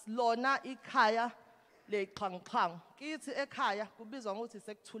asilona ikhaya leqhangqhang. Kithi ekhaya kubizwa ngokuthi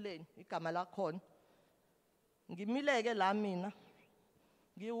sekuthuleni igama lakhona. Ngimileke la mina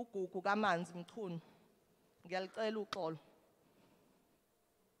ngiwugugu kaManzi Mchunu ngiyalicela uxolo.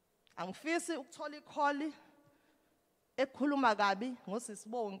 Angifisi ukuthola ikholi ekhuluma kabi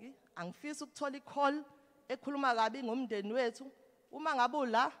ngosisibongi, angifisi ukuthola icall ekhuluma kabi ngomndeni wethu. Uma ngabe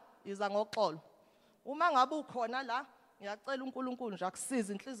ula iza ngoxolo. Uma ngabe ukhona la ngiyacela uNkulunkulu nje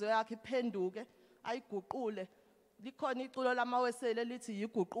akusize inhliziyo yakhe iphenduke ayiguqule. Likhona iculo lamawesele lithi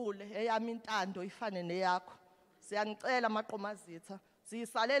yiguqule eyami intando ifane neyakho. Siyanicela maqomazitha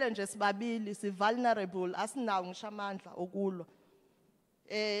siyisalele nje sibabili si vulnerable asinawo ngisho amandla okulwa.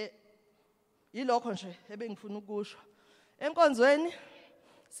 Yilokho nje ebengifuna ukusho. Enkonzweni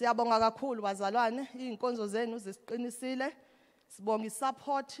siyabonga kakhulu bazalwane, izinkonzo zenu zisiqinisile. Sibonga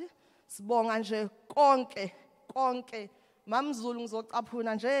isupport, Sibonga nje konke mamzulu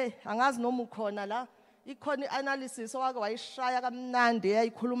ngizocaphuna nje angazi noma ukhona la ikhona ianalysis owake wayishaya kamnandi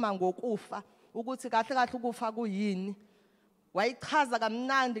eyayikhuluma ngokufa ukuthi kahle ukufa kuyini wayichaza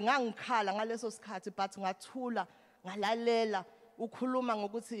kamnandi ngangikhala ngaleso sikhathi but ngathula ngalalela ukhuluma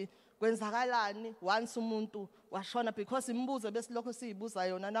ngokuthi kwenzakalani once umuntu washona because imibuzo besilokho siyibuza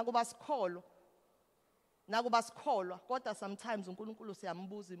yona nakuba sikholwa kodwa sometimes uNkulunkulu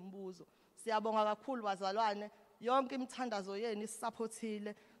siyambuza imibuzo. Siyabonga kakhulu bazalwane yonke imithandazo yenu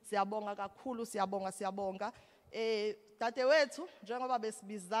isupportile. Siyabonga kakhulu siyabonga dadewethu njengoba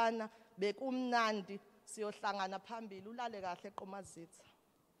besibizana bekumnandi siyohlangana phambili ulale kahle eQomazitha.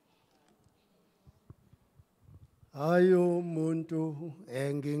 Ayo muntu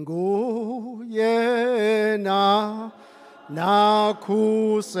enginguyena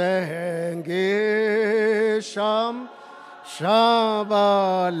nakusengisham shabalala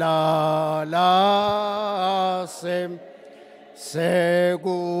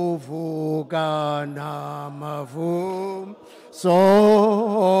sekuvuka namavum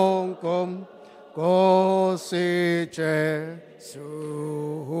sonkom Nkosi Jesu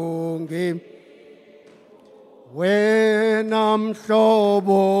ngim wena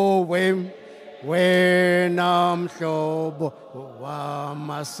mhlobo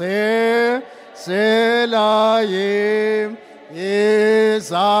wamase selaye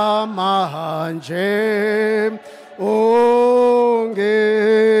izamanje ungicom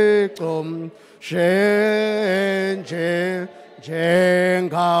shenje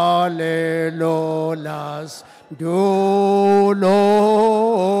jengalelo las dulonkom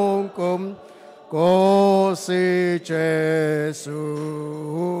Nkosi Jesu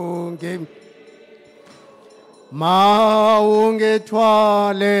ngim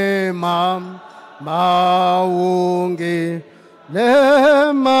maungithwale maungi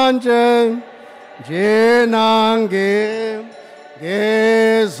le manje jenange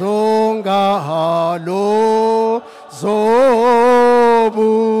ngezongalo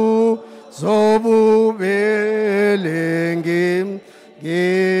zobu belengi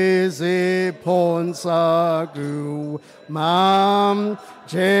ngiziphonsa ku mam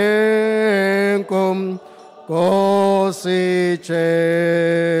jenkom Nkosi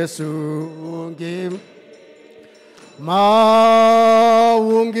Jesu ngim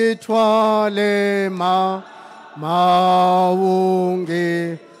maungithwale maungi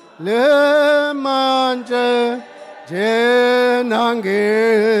le manje jenange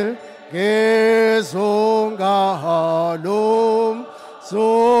ngezongalo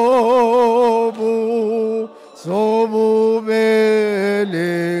zobu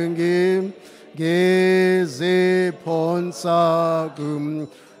belengi ngiziphonsa kum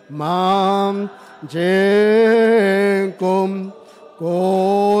mam jenkom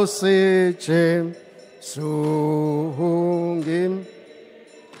Nkosi Jesu ngim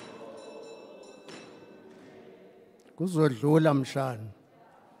kuzodlula mshana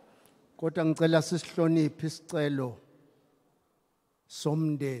kodwa ngicela sisihloniphe isicelo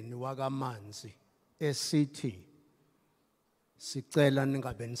somndeni wakaManzi esithi sicela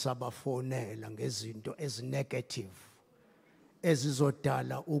ningabe nisabafonela ngezinto ezinegative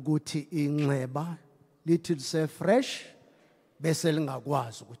ezizodala ukuthi inxeba lithi lise fresh bese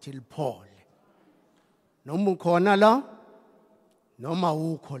lingakwazi ukuthi liphole noma ukhona la noma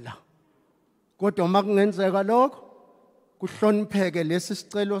ukho la kodwa makungenzeka lokho kuhlonipheke lesi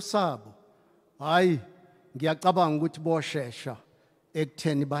sicelo sabo hayi ngiyacabanga ukuthi boshesha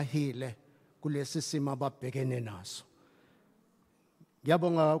ekutheni bahile kulesi simo ababhekene naso.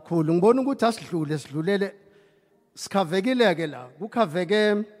 Ngiyabonga kakhulu ngibona ukuthi asidlulele sikhavekile ke la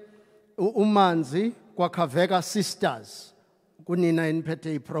kukhaveke uManzi kwakhaveka sisters kunina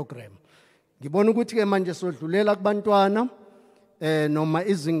eniphethe iprogram. Ngibona ukuthi ke manje sodlulela kubantwana noma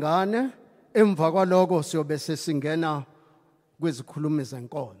izingane emva kwaloko siyobe sesingena kwezikhulumi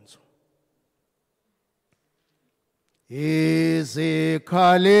zenkonzo.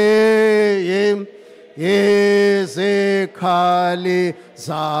 Izikhali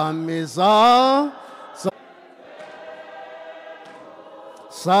zami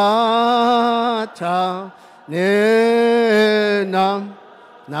Sata nena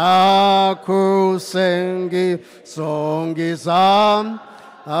nakusengi songizam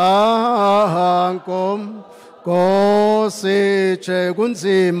ankom Nkosi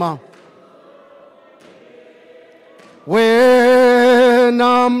kunzima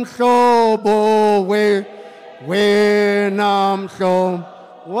wena mhlobo wena mhlobo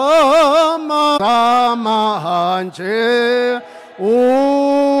wamanje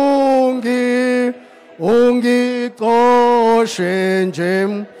ungicoshe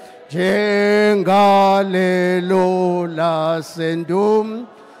Jengalelo la sendum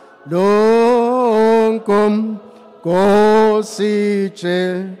lonkum kosiche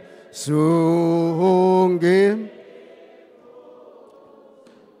sungi.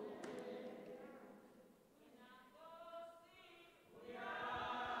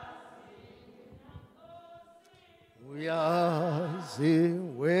 Uyazi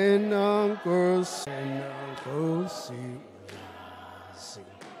wena nkosi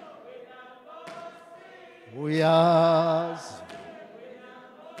uyazi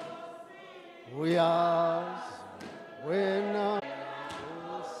uyazi wena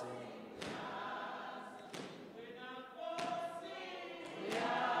nkosi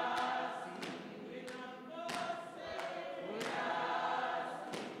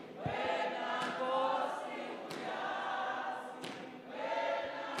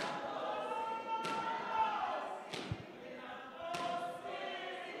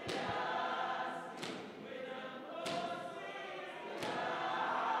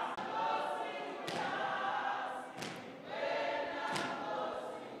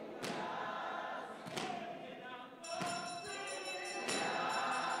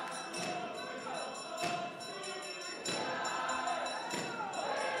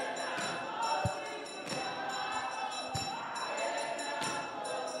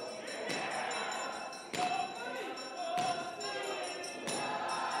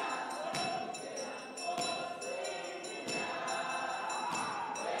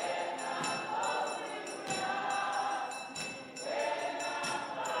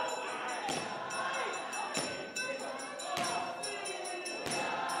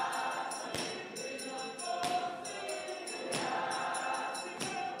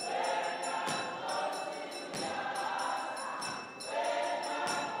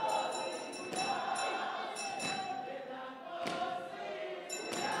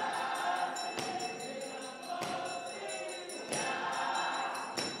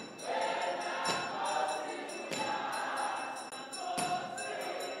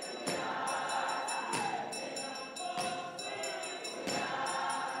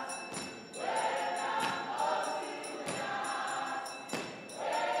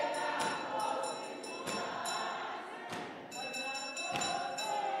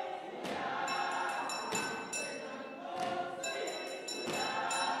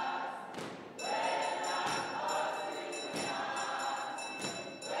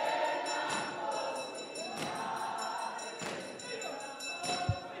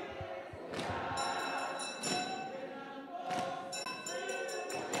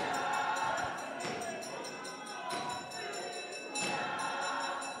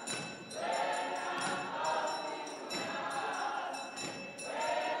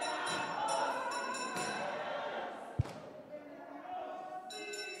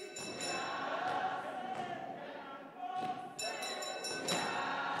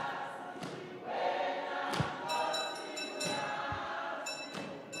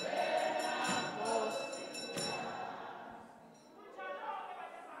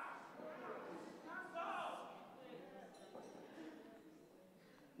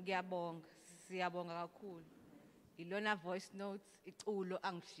Ngiyabonga, siyabonga kakhulu. Ilona voice notes iculo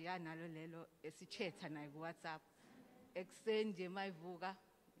angishiya nalo lelo esichatha naye ku WhatsApp. Ekseni nje mayivuka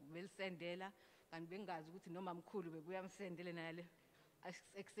belisendela kanti bengazi ukuthi noma mkhulu bebuya msendele nale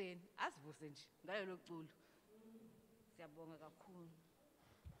ekseni asivuse nje ngalo lo culo. Siyabonga kakhulu.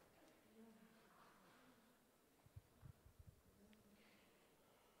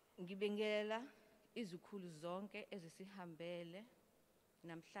 Ngibengela izikhulu zonke ezisihambele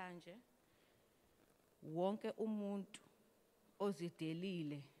namhlanje, wonke umuntu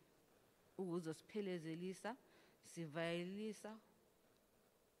ozidelile ukuzosiphelezelisa sivayelisa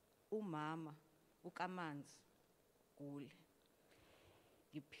umama ukaManzi Gule.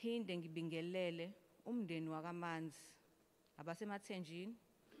 Ngiphinde ngibingelele umndeni wakaManzi abasemathenjini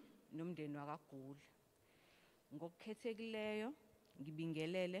nomndeni wakaGule. Ngokukhethekileyo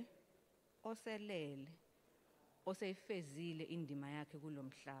ngibingelele oselele oseyifezile indima yakhe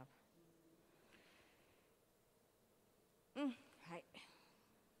kulomhlaba. Hayi.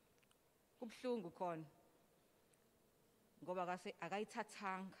 Kubhlungu khona. Ngoba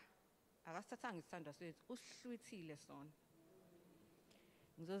akayithathanga isithando sethu, usihlwithile sona.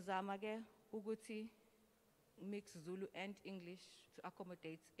 Ngizozama ke ukuthi mix Zulu and English to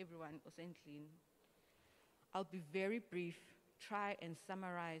accommodate everyone osendlini. I'll be very brief, try and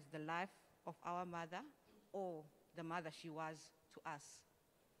summarize the life of our mother, or the mother she was to us.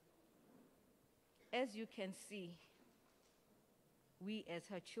 As you can see, we as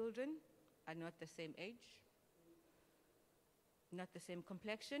her children are not the same age. not the same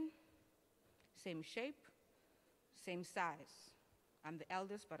complexion, same shape, same size. I'm the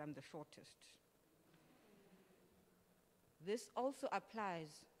eldest, but I'm the shortest. This also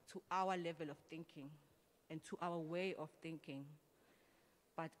applies to our level of thinking and to our way of thinking.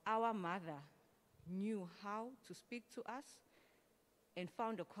 But our mother knew how to speak to us and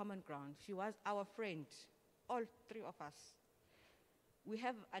found a common ground. She was our friend, all three of us. We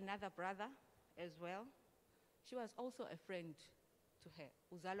have another brother as well. She was also a friend to her.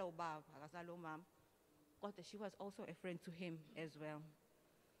 Uzala ubaba, akazala umama. Kodwa she was also a friend to him as well.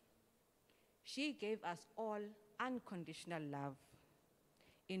 She gave us all unconditional love.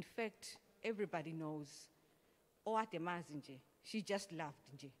 In fact, everybody knows, owatemazi nje, she just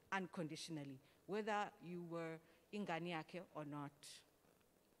loved nje, unconditionally, whether you were ingane yakhe or not.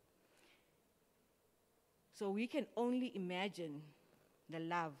 So we can only imagine the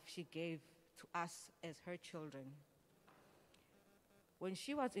love she gave to us as her children. When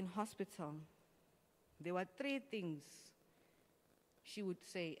she was in hospital, there were 3 things she would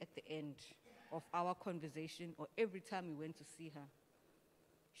say at the end of our conversation or every time we went to see her.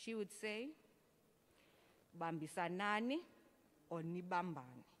 She would say, "Bambisanani or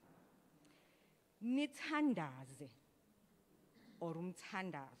nibambane. Nithandaze or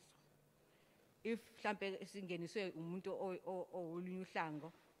umthandazo." If mhlambe singeniswe umuntu olunye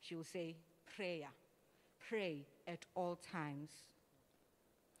uhlango, she will say prayer. Pray at all times.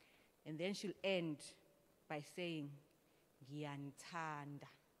 And then she'll end by saying, "Ngiyanithanda.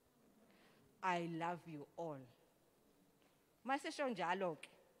 I love you all." Mayisesho njalo ke.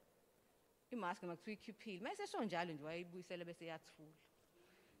 Imask makuthiwa ikhiphile. Mayisesho njalo nje wayibuyisela bese yathula.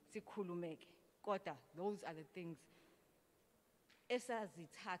 Sikhulumeke. Kodwa those are the things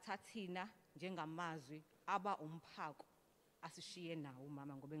esazithatha thina njengamazwi aba umphako asishiye nawo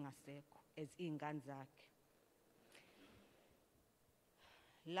umama ngoba engasekho as ingane zakhe.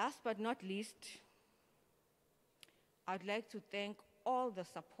 Last but not least, I'd like to thank all the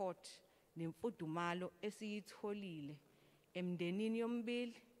support nemfudumalo esiyitholile emndenini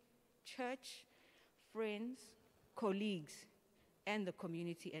yombili, church, friends, colleagues, and the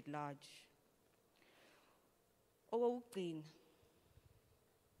community at large. Okugcina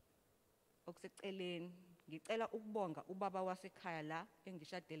okuseceleni ngicela ukubonga ubaba wasekhaya la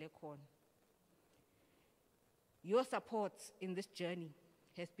engishadele khona. Your support in this journey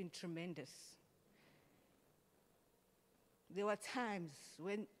has been tremendous. There were times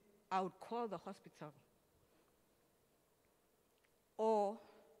when I would call the hospital, or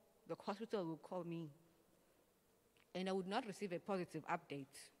the hospital would call me, and I would not receive a positive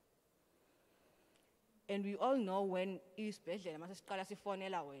update. And we all know when isibhedlela masesiqala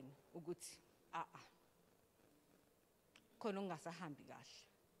sifonela wena ukuthi khona ungasahambi kahle.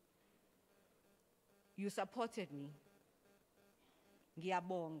 You supported me.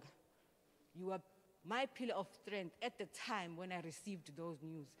 Ngiyabonga. You were my pillar of strength at the time when I received those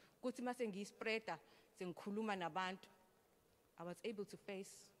news. Kuthi mase ngiyispreada sengikhuluma nabantu, I was able to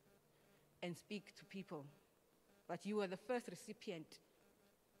face and speak to people. But you were the first recipient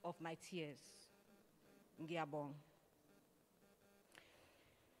of my tears. Ngiyabonga.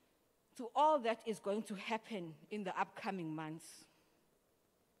 To all that is going to happen in the upcoming months,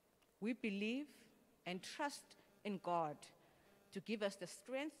 we believe and trust in God to give us the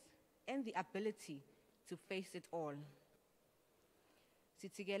strength and the ability to face it all.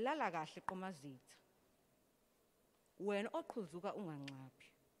 Sithi ke lala kahle qomazitha. Wena oqhuzuka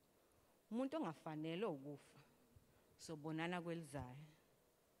unganqaphi. Umuntu ongafanele ukufa. Sobonana kwelizayo.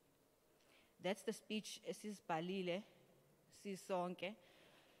 That's the speech esizibhalile sisonke,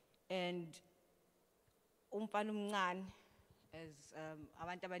 and umfana omncane, as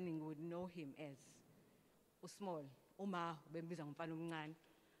abantu abaningi would know him as uSmall. Uma bembiza ngumfana omncane,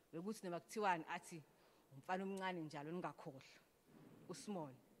 bekuthi nebakuthiwani athi umfana omncane njalo ningakhohlwa.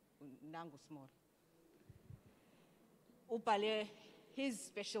 uSmall, nangu uSmall. Ubhale his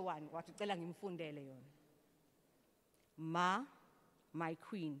special one, wathi ucela ngimfundele yona. Ma, my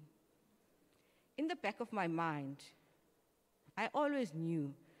queen. In the back of my mind, I always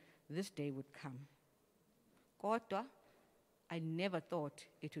knew this day would come. Kodwa, I never thought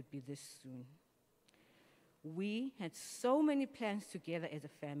it would be this soon. We had so many plans together as a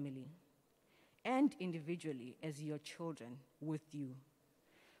family and individually as your children with you.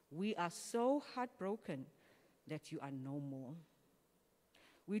 We are so heartbroken that you are no more.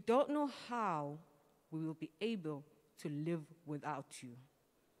 We don't know how we will be able to live without you.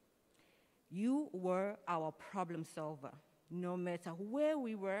 You were our problem solver. No matter where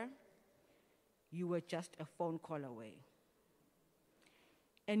we were, you were just a phone call away.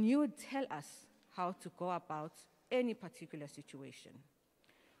 And you would tell us how to go about any particular situation.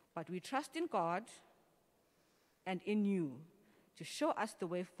 But we trust in God and in you to show us the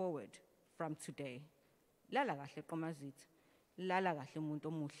way forward from today. Lala kahle qomazitha, lala kahle umuntu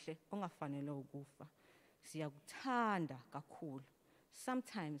omuhle ongafanele ukufa. Siyakuthanda kakhulu.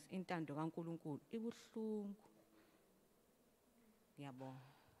 Sometimes intando kaNkulunkulu ibuhlungu.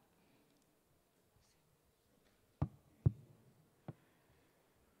 Ngiyabonga.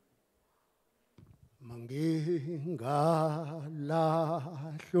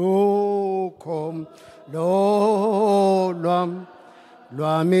 Mangingalahlukom lo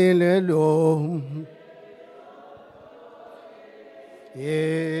lwami lelo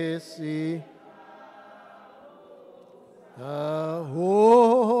yesi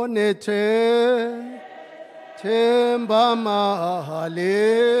ahonete temba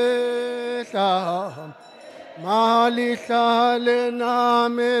malihla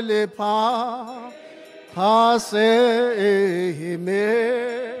lenamele Pase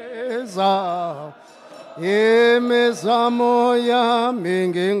imeza moya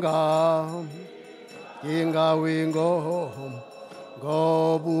minginga wingo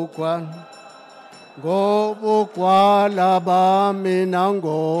gobukwa laba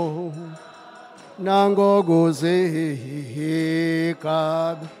minango nango guzika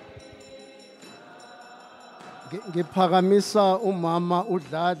ngiphakamisa umama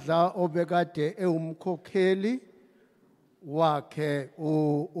uDladla obekade ewumkhokheli wakhe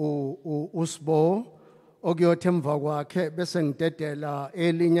uSbo okuyothe emva kwakhe bese ngidedela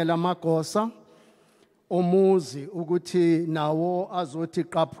elinye lamagosa omuzi ukuthi nawo azothi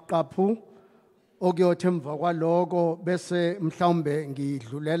qaphu okuyothe emva kwaloko bese mhlawumbe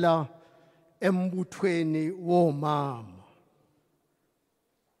ngidlulela embuthweni womama.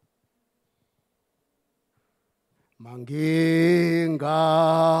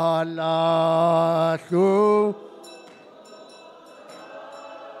 Mangingalahlu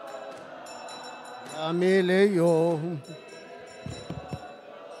amileyo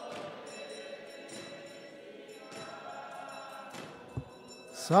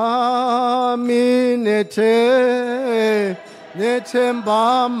saminete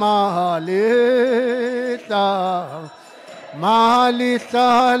nethemba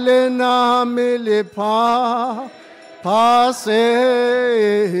malihla lenami Pase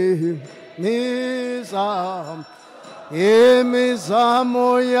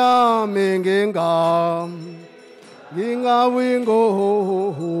imizamo yami ngingawingo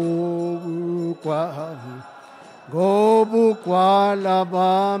gobukwa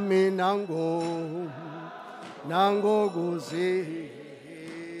laba minango nango guzika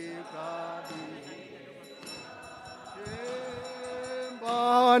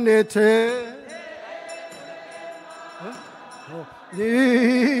banete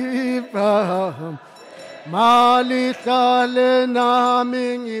Lipa malihla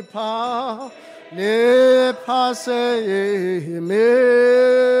lenami ngipha lephase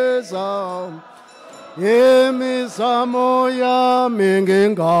imizamo yami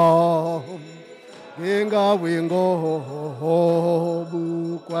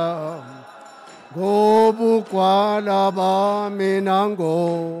gobukwa laba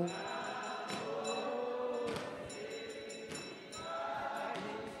minango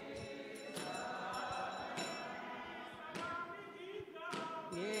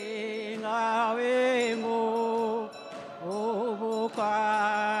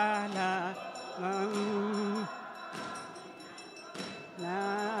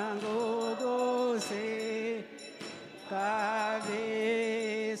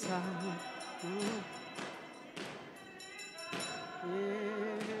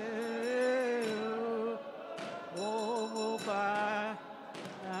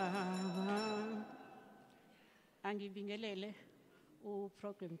Angibingelele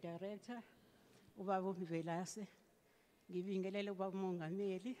uprogram director ubaba uMvelase, ngibingelele ubaba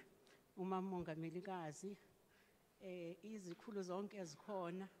umongameli, umamongamelikazi, izikhulu zonke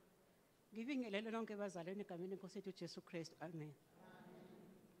ezikhona, ngibingelele lonke abazalwane egameni lenkosi yethu Jesu Kristu, amen.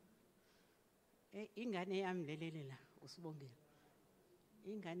 Ingane yami lelele la uSibongile,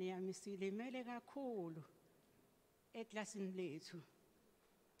 ingane yami silimele kakhulu eklasini lethu.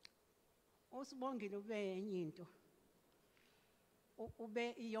 uSibongile ube enye into,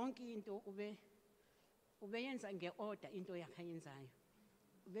 ube yonke into ube yenza ngeorder into yakhe yenzayo.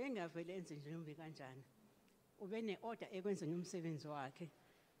 Ube ngavele enze nje noma kanjani. Ube neorder ekwenzeni umsebenzi wakhe.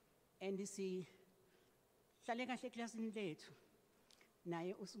 And hlale kahle eklasini lethu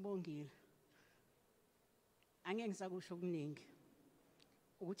naye uSibongile. Angeke ngisakusho okuningi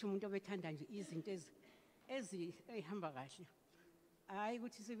ukuthi umuntu obethanda nje izinto ezihamba kahle. Hayi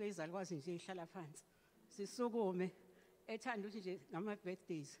ukuthi sibe izalukwazi nje ihlala phansi. sisukume ethanda ukuthi nje ngama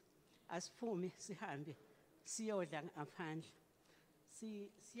birthdays asiphume sihambe siyodla ngaphandle.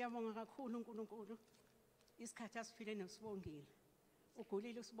 Siyabonga kakhulu uNkulunkulu isikhathi asifile noSibongile.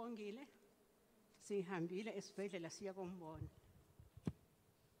 Ugulile uSibongile, sihambile esibhedlela siya kombona.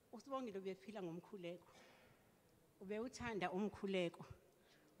 uSibongile ubephila ngomkhuleko. Ubeuthanda umkhuleko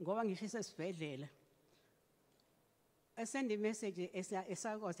ngoba ngisho esesibhedlela send message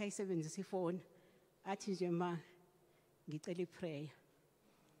esakwazi ayisebenzisa ifoni athi nje ma ngicela iprayer.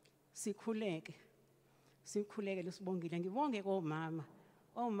 Sikhuleke loSibongile. Ngibonge komama.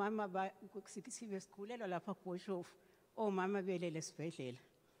 Omama sibe sikhulelwa lapha kuBoshofu. Omama belele esibhedlela.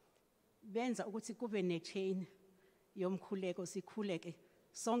 Benza ukuthi kube nechain yomkhuleko sikhuleke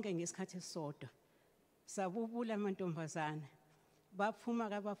sonke ngesikhathi esisodwa. Sabubula amantombazana. Baphuma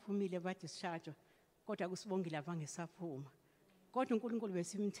kabaphumile ba discharge kodwa kuSibongile abangesaphuma. Kodwa uNkulunkulu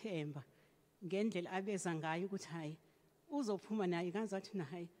besimthemba ngendlela abeza ngayo ukuthi hayi uzophuma naye kanzathi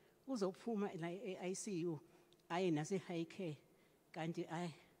naye uzophuma la eICU aye nase high care kanti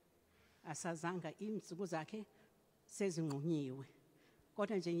asazanga imzuku zakhe sezinqunyiwe.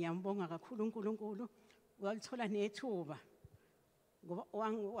 Kodwa nje ngiyambonga kakhulu uNkulunkulu walithola nethuba ngoba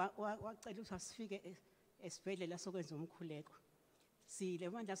wacela ukuthi asifike esibhedlela sokwenza umkhuleko. Sile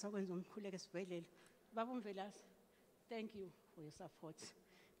manje sokwenza umkhuleko esibhedlela. Baba Mvelase, thank you for your support.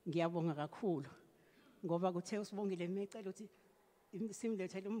 Ngiyabonga kakhulu ngoba kuthe uSibongile emecela ukuthi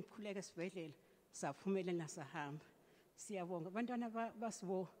simlethele umkhuleko esibhedlela saphumela nasahamba. Siyabonga abantwana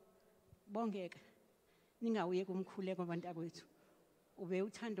basibo bongeka ningawuye kumkhuleko abantakwethu. Ube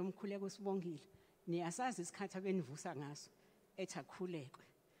uthanda umkhuleko uSibongile. Niyasazi isikhathi abenivusa ngaso ethakhulekwe.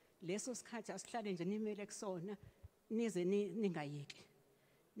 Leso sikhathi asihlale nje nimele kusona nize ningayeki.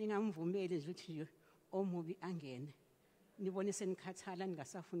 Ningamvumeli nje ukuthi omubi angene. Nibone senikhathala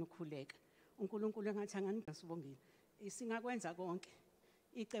ningasafuna ukukhuleka. uNkulunkulu engathi anganisibongile. Singakwenza konke.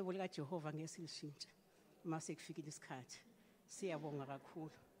 Icebo lika Jehova ngesilishintsha mase kufikile isikhathi. Siyabonga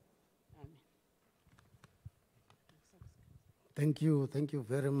kakhulu. Amen. Thank you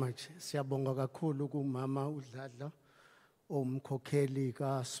very much. Siyabonga kakhulu kumama uDladla omkhokheli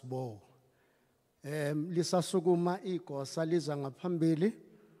kaSibo. Lisasukuma igosa liza ngaphambili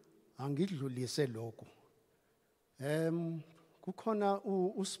angidlulise lokho. Kukhona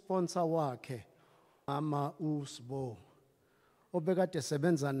usponsor wakhe mama uSibo obekade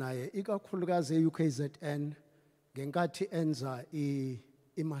sebenza naye ikakhulukazi eUKZN ngenkathi enza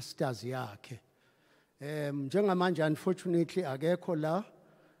imasters yakhe. Njengamanje unfortunately akekho la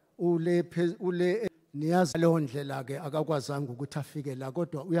ule niyazi leyo ndlela ke akakwazanga ukuthi afike la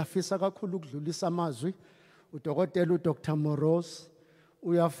kodwa uyafisa kakhulu ukudlulisa amazwi. Udokotela uDr Moros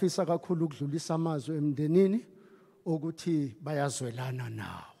uyafisa kakhulu ukudlulisa amazwi emndenini ukuthi bayazwelana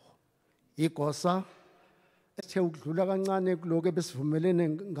nawo. Igosa ethe ukudlula kancane kuloko ebesivumelene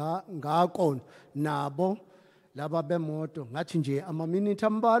ngako nabo laba bemoto ngathi nje amaminute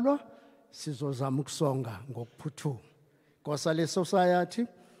ambalwa sizozama ukusonga ngokuphuthuma. Igosa leSociety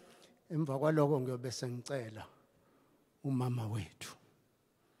emva kwaloko ngiyobe sengicela umama wethu.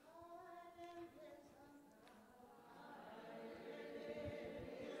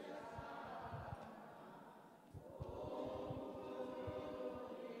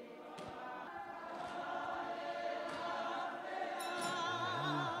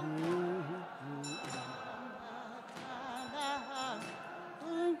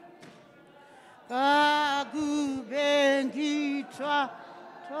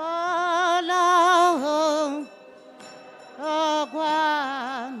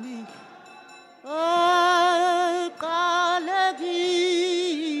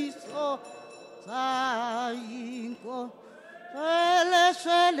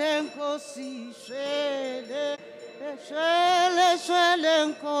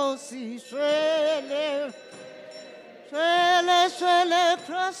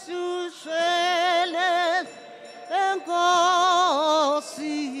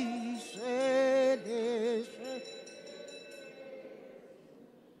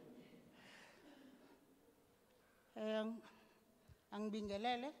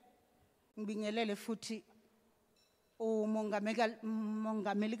 Ngibingelele futhi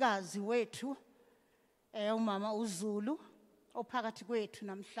umongamelikazi wethu umama uZulu ophakathi kwethu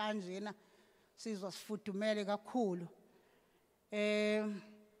namhlanje yena sizwa sifudumele kakhulu.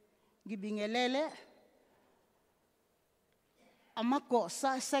 Ngibingelele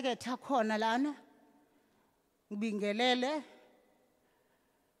amagosa eseketha khona lana. Ngibingelele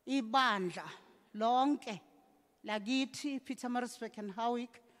ibandla lonke lakithi Pietermaritzburg and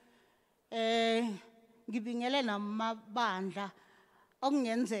Howick. Ngibingelele namabandla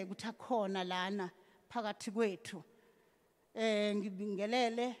okungenzeka ukuthi akhona lana phakathi kwethu.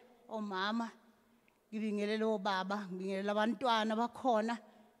 Ngibingelele omama, ngibingelele obaba, ngibingelele abantwana bakhona.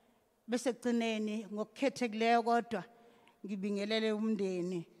 Bese egcineni ngokukhethekileyo kodwa ngibingelele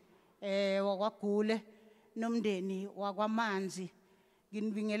umndeni wakwaGule nomndeni wakwaManzi.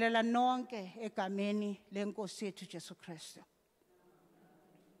 Nginibingelela nonke egameni lenkosi yethu Jesu Kristu.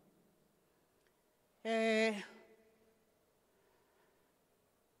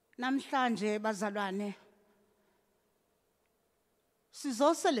 Namhlanje bazalwane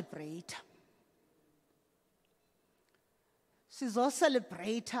sizo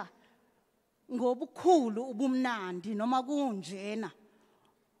celebrate ngobukhulu ubumnandi noma kunjena,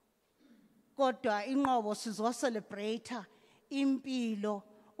 kodwa inqobo sizo celebrate impilo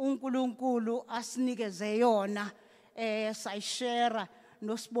uNkulunkulu asinikeze yona sayishare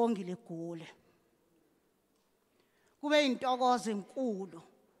noSibongile Gule. Kube intokozo enkulu,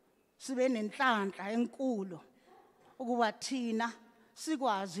 sibe nenhlanhla enkulu ukuba thina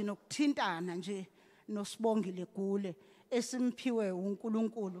sikwazi nokuthintana nje noSibongile Gule esimphiwe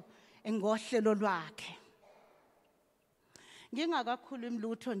uNkulunkulu engohlelo lwakhe. Ngingakakhulumi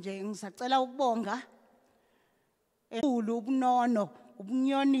lutho nje ngisacela ukubonga enkulu ubunono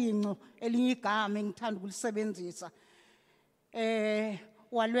ubunyoninco elinye igama engithanda ukulisebenzisa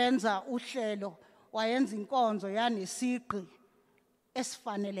walwenza uhlelo, wayenza inkonzo yanesiqi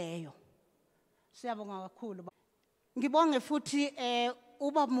esifaneleyo. Siyabonga kakhulu. Ngibonge futhi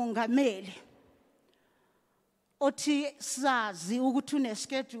ubamongameli othi sazi ukuthi une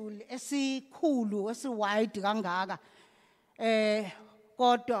schedule esikhulu esiwide kangaka,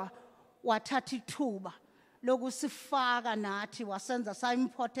 kodwa wathatha ithuba lokusifaka nathi wasenza sa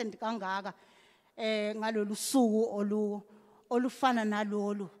important kangaka ngalolu suku olufana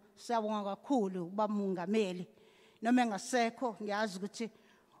nalolu. Siyabonga kakhulu ubamongameli. Noma engasekho ngiyazi ukuthi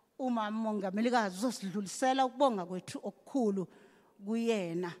uma umongamelikazi uzosidlulisela ukubonga kwethu okukhulu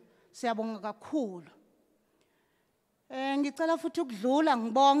kuyena. Siyabonga kakhulu. Ngicela futhi ukudlula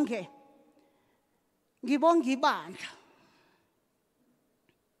ngibonge ibandla.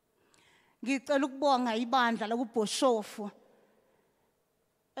 Ngicela ukubonga ibandla lakuBhoshofu.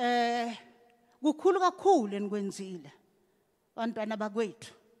 Kukhulu kakhulu enikwenzile bantwana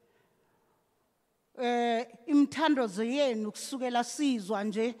bakwethu. Imthandazo yenu kusukela sizwa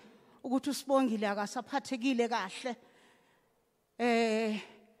nje ukuthi uSibongile akasaphathekile kahle,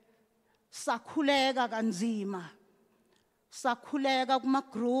 sakhuleka kanzima, sakhuleka kuma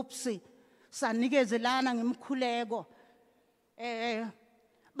groups, sanikezelana ngemkhuleko.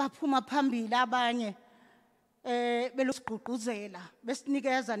 Baphuma phambili abanye belosigqugquzela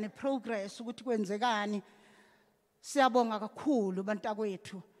besinikeza neprogress ukuthi kwenzekani. Siyabonga kakhulu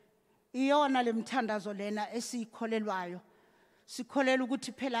bantakwethu. Iyona lemthandazo lena esikholelwayo. Sikholela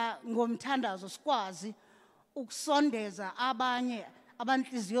ukuthi phela ngomthandazo sikwazi ukusondeza abanye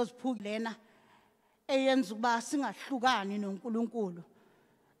abanhliziyo ziphukilena, eyenza ukuba singahlukani noNkulunkulu,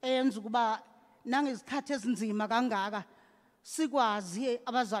 eyenza ukuba nangezikhathi ezinzima kangaka sikwazi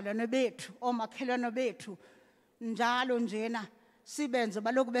abazalwane bethu omakhelwane bethu njalo njena sibenze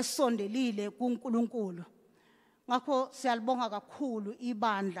baloku besondelile kuNkulunkulu. Ngakho siyalibonga kakhulu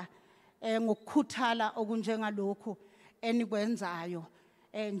ibandla ngokukhuthala okunjengalokhu enikwenzayo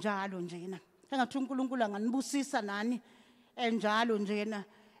njalo njena. Engathi uNkulunkulu anganibusisa nani njalo njena,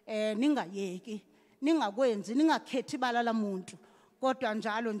 ningayeki, ningakwenzi, ningakhethi ibala lamuntu, kodwa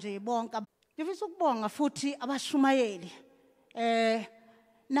njalo nje bonke. Ngifisa ukubonga futhi abashumayeli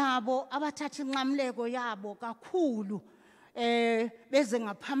nabo abathatha inqamleko yabo kakhulu beze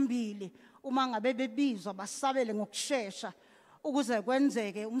ngaphambili uma ngabe bebizwa basabele ngokusheshsha ukuze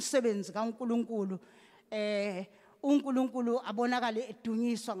kwenzeke umsebenzi kaNkulunkulu. uNkulunkulu abonakale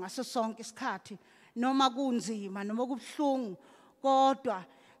edunyiswa ngaso sonke isikhathi, noma kunzima noma kubhlungu, kodwa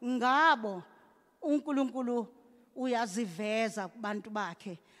ngabo uNkulunkulu uyaziveza kubantu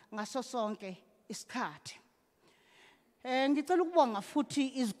bakhe ngaso sonke isikhathi. Ngicela ukubonga futhi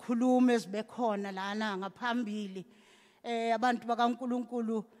izikhulumi ezibekhona lana ngaphambili, abantu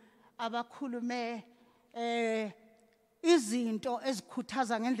bakaNkulunkulu abakhulume izinto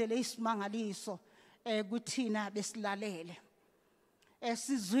ezikhuthaza ngendlela eyisimangaliso kuthina besilalele.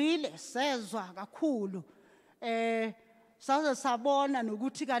 Sizwile sezwa kakhulu, saze sabona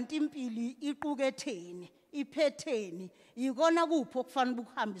nokuthi kanti impilo iquketheni, iphetheni, ikona kuphi okufanele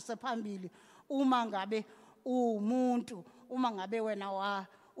ukuhambise phambili uma ngabe umuntu, uma ngabe wena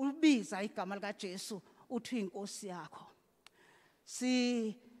ubiza igama likaJesu uthi inkosi yakho.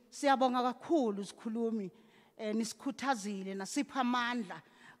 Siyabonga kakhulu sikhulumi, nisikhuthazile nasipha amandla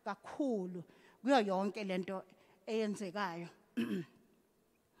kakhulu kuyo yonke lento eyenzekayo.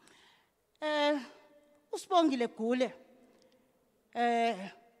 Sibongile Gule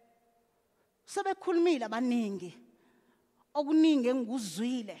sebekhulumile abaningi okuningi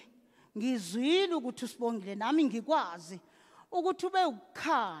engikuzwile ngizwile ukuthi Sibongile nami ngikwazi ukuthi ube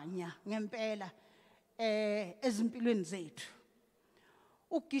ukukhanya ngempela ezimpilweni zethu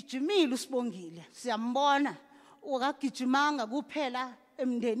ugijimile Sibongile siyambona ukagijimanga kuphela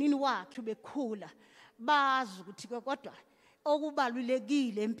emndenini wakhe bekhula bazi ukuthi kodwa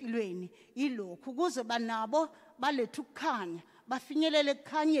okubalulekile empilweni ilokhu kuze banabo balethu ukukhanya bafinyelele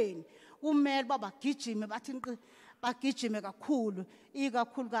ekukhanyeni kumele babagijime bathi bagijime kakhulu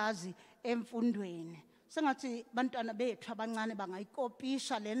ikakhulukazi emfundweni sengathi bantwana bethu abancane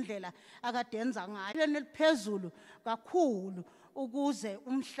bangayikopisha lendlela akadenza ngayo eliphezulu kakhulu ukuze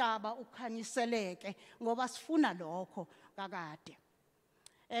umhlaba ukhanyiseleke ngoba sifuna lokho kakade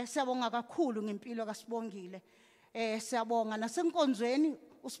siyabonga kakhulu ngempilo kaSibongile siyabonga nasenkonzweni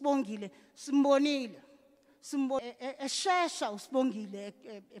uSibongile simbonile eshesha uSibongile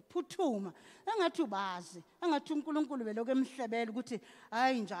ephuthuma engathi ubazi engathi uNkulunkulu beloko emhlebela ukuthi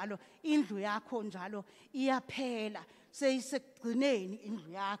hayi njalo indlu yakho njalo iyaphela seyisekugcineni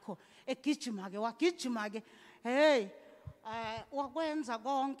indlu yakho wagijima ke hey wakwenza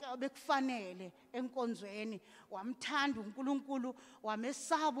konke obekufanele enkonzweni wamthanda uNkulunkulu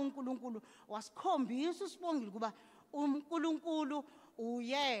wamesaba uNkulunkulu wasikhombisa uSibongile kuba uNkulunkulu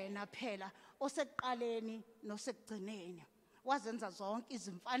uyena phela osekuqaleni nosekugcineni wazenza zonke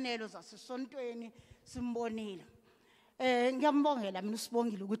izimfanelo zasesontweni simbonile ngiyambongela mina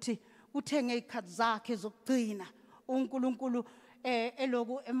uSibongile ukuthi uthenge ikhathi zakhe zokugcina uNkulunkulu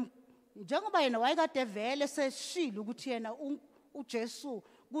eloku njengoba yena wayekade vele seshilo ukuthi yena uJesu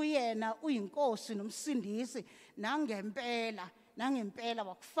kuyena uyinkosi nomsindisi nangempela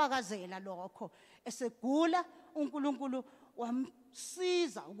wakufakazela lokho esegula uNkulunkulu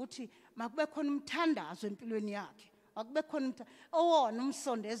wamsiza ukuthi makube khona umthandazo empilweni yakhe akube khona owona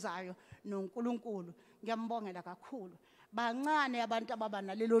umsondezayo noNkulunkulu ngiyambongela kakhulu bancane abantu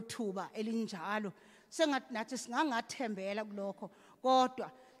ababana lelo thuba elinjalo sengathi nathi singangathembela kulokho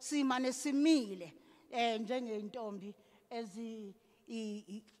kodwa simane simile njengeintombi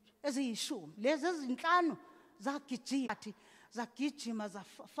eziyishumi lezi ezinhlanu zagijima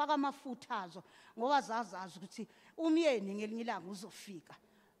zafaka amafuthazo ngoba zazazi ukuthi umyeni ngelinye ilanga uzofika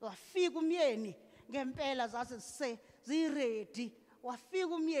wafika umyeni ngempela zase ziready wafika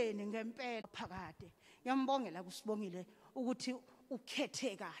umyeni ngempela phakade ngiyambongela kuSibongile ukuthi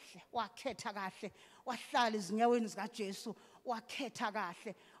wakhetha kahle wahlala izinyaweni zikaJesu wakhetha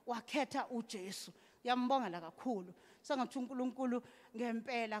kahle wakhetha uJesu ngiyambongela kakhulu sengathi uNkulunkulu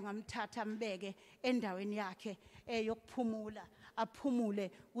ngempela ngamthatha ambeke endaweni yakhe yokuphumula aphumule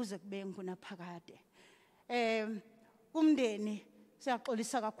kuze kube ngunaphakade kumndeni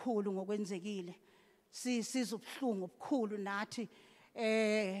siyaxolisa kakhulu ngokwenzekile sizwe ubuhlungu obukhulu nathi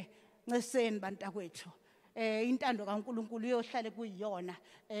nceseni bantakwethu intando kaNkulunkulu iyohlale kuyiyona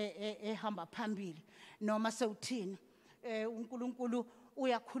ehamba phambili noma sewuthini uNkulunkulu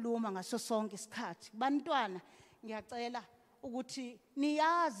uyakhuluma ngaso sonke isikhathi bantwana ngiyacela ukuthi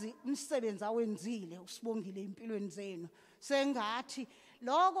niyazi umsebenzi awenzile uSibongile empilweni zenu sengathi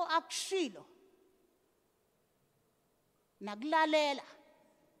lokho akushilo nakulalela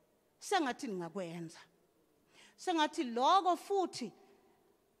sengathi ningakwenza sengathi lokho futhi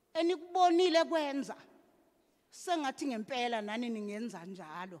enikubonile kwenza sengathi ngempela nani ningenza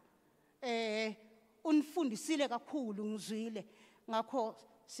njalo unifundisile kakhulu ngizwile ngakho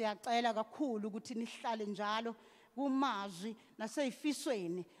siyacela kakhulu ukuthi nihlale njalo kumazwi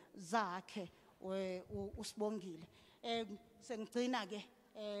naseyifisweni zakhe uSibongile sengigcina ke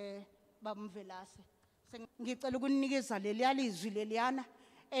bamvelase ngicela ukunikeza leliyalizwi leliyana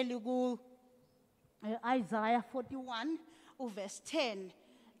eliku Isaiah 41 uverse 10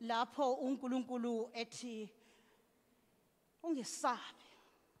 lapho uNkulunkulu ethi ungesabi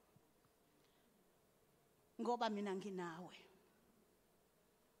ngoba mina nginawe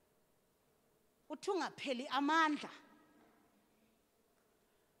uthi ungapheli amandla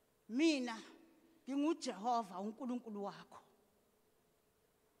mina nginguJehova uNkulunkulu wakho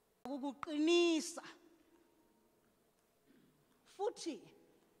ukuqinisa futhi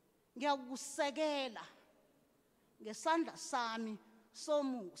ngiyakusekela ngesandla sami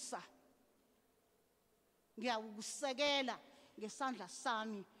somusa ngiyakusekela ngesandla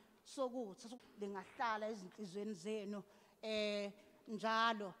sami sokuthi lingahlala ezinhlizweni zenu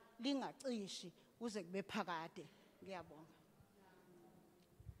njalo lingacishi kuze kube phakade ngiyabonga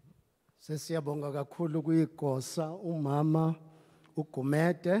Sesiyabonga kakhulu kuyigosa umama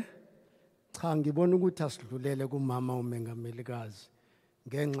uGumede cha ngibona ukuthi asidlulele kumama umengamelikazi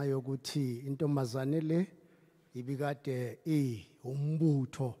ngenxa yokuthi intombazane le ibikade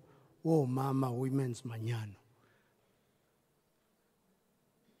umbutho womama Women's Manyano.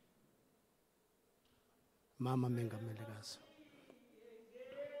 Mama Mengamelekazi.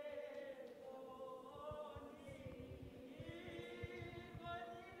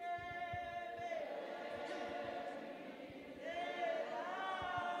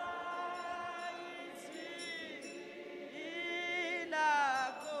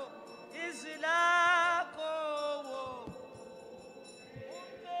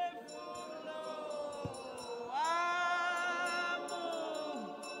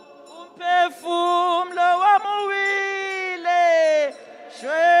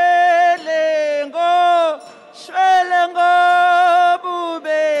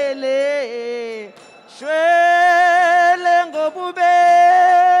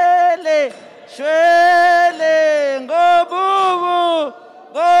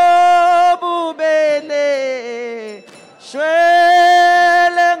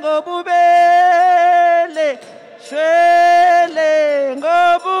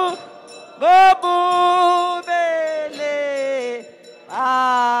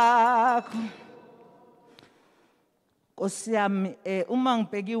 Osiyami uma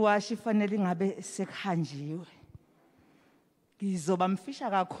ngibheka iwashi fanele ngabe sekhanjiwe. Ngizoba mfisha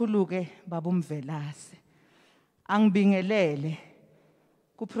kakhulu ke baba uMvelase. Angibingelele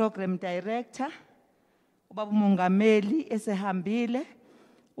ku program director, ubaba umongameli esehambile,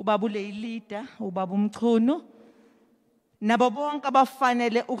 ubaba uLeylida, ubaba uMchunu, nabo bonke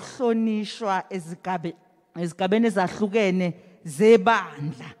abafanele ukuhlonishwa ezigabeni ezahlukene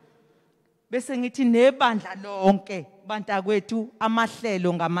zebandla. Bese ngithi nebandla lonke bantakwethu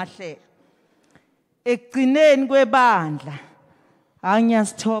amahlelo ngamahlelo. Ekugcineni kwebandla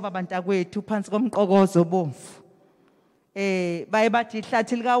angiyasithoba bantakwethu phansi komqokozo bomfu. Baye bathi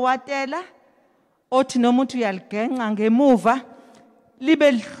ihlathi likaWatela othi nomuntu uyaligenqa ngemuva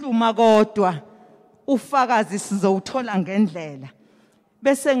libe lihluma kodwa ufakazi sizowuthola ngendlela.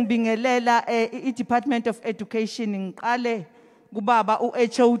 Bese ngibingelela i-Department of Education ngiqale kubaba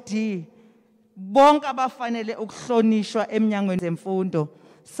uHOD bonke abafanele ukuhlonishwa eminyangweni zemfundo.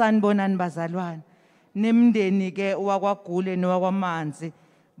 Sanibonani bazalwane, nemndeni ke wakwaGule nowakwaManzi,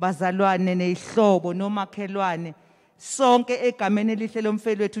 bazalwane nezihlobo nomakhelwane, sonke egameni elihle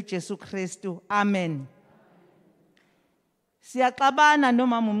lomfeli wethu uJesu Kristu. Amen. Siyaxabana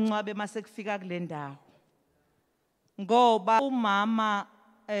nomama uMncwabe mase kufika kule ndawo, ngoba umama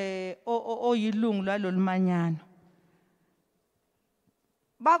oyilungu lalolumanyano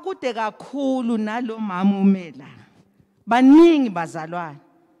bakude kakhulu nalo mama umela. Baningi bazalwane,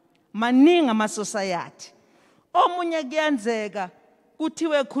 maningi amasociety. Omunye kuyenzeka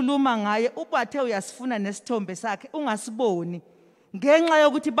kuthiwe khuluma ngaye ubathe uyasifuna nesithombe sakhe ungasiboni ngenxa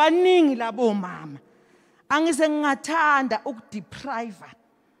yokuthi baningi labo mama. Angise ngingathanda ukudeprive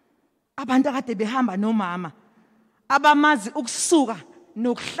abantu akade behamba nomama abamazi ukusuka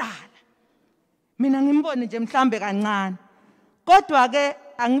nokuhlala. Mina ngimbone nje mhlambe kancane, kodwa ke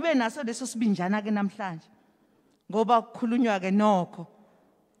angibe naso leso sibinjana ke namhlanje ngoba kukhulunywa ke nokho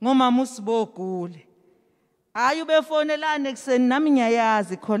ngomama uSibongile. Hayi ubefonelana ekseni, nami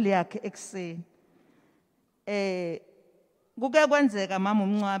ngiyayazi call yakhe ekseni. Kuke kwenzeka mama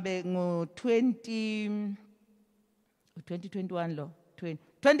uMncwabe ngo-2021 lo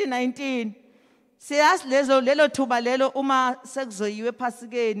 2019 siyazi lelo thuba lelo uma sekuzoyiwe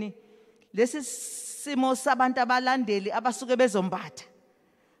ephasikeni lesi simo sabantu abalandeli abasuke bezombatha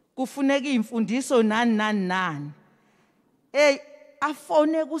kufuneka imfundiso nani.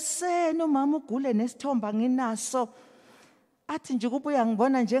 Afone kuseni umama uGule nesithomba nginaso, athi nje kubuya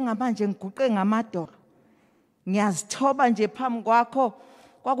ngibona njengamanje ngiguqe ngamadolo. Ngiyazithoba nje phambi kwakho,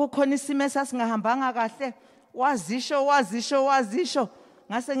 kwakukhona isimo esasingahambanga kahle, wazisho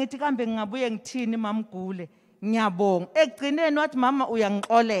ngase ngithi kambe ngingabuye ngithini mama uGule. Ngiyabonga ekugcineni wathi mama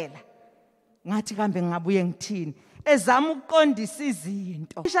uyangixolela. Ngathi kambe ngingabuye ngithini, ezama ukuqondisa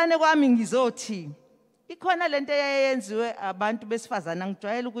izinto. Ishane kwami ngizothini, ikhona lento eyayenziwe abantu besifazana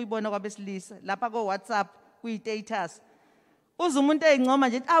ngijwayele ukuyibona kwabesilisa lapha ko WhatsApp kuyi-status. Uze umuntu eyincoma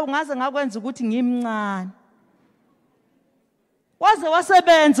nje awu ngaze ngakwenza ukuthi ngimncane. Waze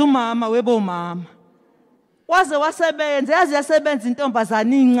wasebenza umama webo mama, waze wasebenza, yazi yasebenza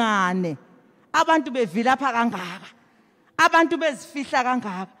intombazana incane, abantu bevila pha kangaka, abantu bezifihla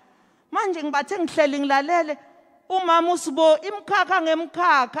kangaka. Manje ngibathe ngihleli ngilalele umama uSibo imkhakha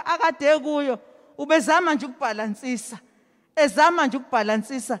ngemkhakha akade kuyo ubezama nje ukubalansisa, ezama nje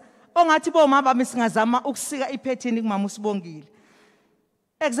ukubalansisa ongathi bomama bami singazama ukusika iphethini kumama uSibongile.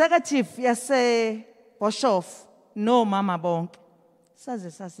 Executive yase Boshoff no mama bonke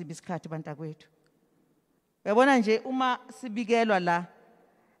saze sasiba isikhathi bantakwethu. Uyabona nje uma sibikelwa la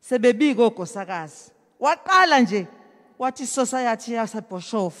sebebika ogosakazi. Waqala nje wathi society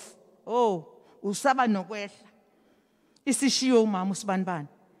yaseBoshof. Oh, usaba nokwehla. Isishiyo umama usibanibani.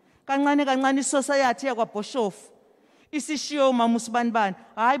 Kancane kancane isociety yakwaBoshof. Isishiyo umama usibanibani.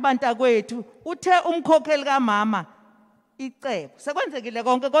 Hayi bantakwethu, uthe umkhokheli kaMama icebo. Sekwenzekile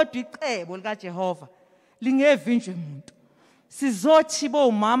konke kodwa icebo likaJehova lingevinjwe umuntu. Sizothi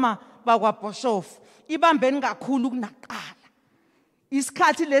bomama bakwaBoshof ibambeni kakhulu kunaqala.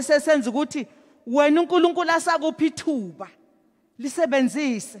 Isikhathi lesi esenza ukuthi wena uNkulunkulu asakuphi ithuba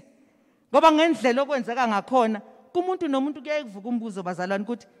lisebenzise. Ngoba ngendlela okwenzeka ngakhona kumuntu nomuntu kuyaye kuvuka umbuzo bazalwane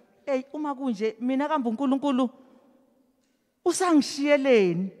ukuthi hey uma kunje mina kambe uNkulunkulu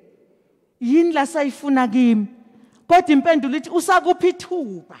usangishiyeleni yini la sayifuna kimi. Kodwa impendulo ithi usakuphi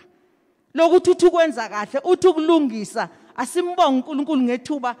ithuba lokuthi uthi ukwenza kahle uthi ukulungisa. Asimbonge uNkulunkulu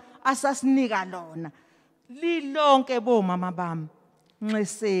ngethuba asasinika lona. Lilonke bomama bami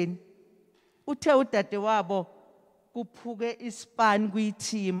nxeseni uthe udade wabo kuphuke ispan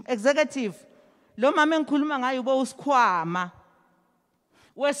kwi-team executive. Lo mama engikhuluma ngayo ube usikhwama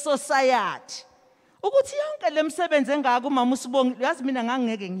we-society ukuthi yonke lemsebenzi engaka umama uSibongile yazi mina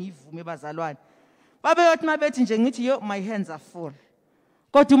ngangeke ngiyivume bazalwane. Babeyothi mabethi nje ngithi yo my hands are full.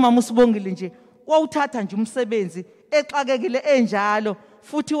 Kodwa umama uSibongile nje wawuthatha nje umsebenzi exakekile enjalo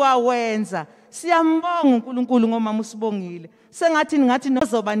futhi wawenza. Siyambonga uNkulunkulu ngomama uSibongile. Sengathi ngathi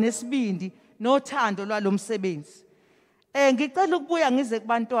nozoba nesibindi nothando lwalomsebenzi. Ngicela ukubuya ngize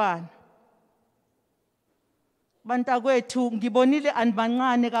kubantwana. Bantakwethu ngibonile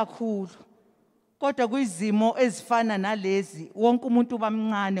anibancane kakhulu. Kodwa kuyizimo ezifana nalezi wonke umuntu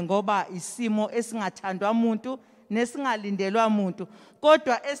bamncane ngoba isimo esingathandwa umuntu nesingalindelwa umuntu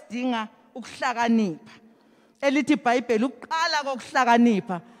kodwa esidinga ukuhlakanipha. Elithi iBhayibheli ukuqala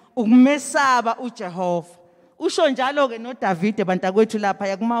kokuhlakanipha ukumesaba uJehova. Usho njalo ke noDavid bantakwethu lapha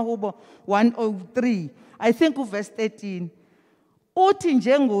yakumahubo 103 I think uverse 13 uthi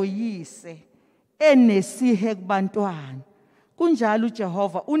njengoyise enesihe kubantwana kunjalo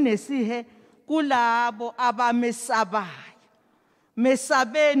uJehova unesihe kulabo abamesabayo.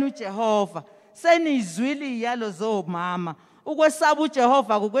 Mesabeni uJehova. Senizwile iyalo zomama. Ukwesaba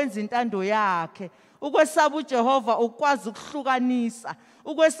uJehova ukwenza intando yakhe. Ukwesaba uJehova ukwazi ukuhlukanisa.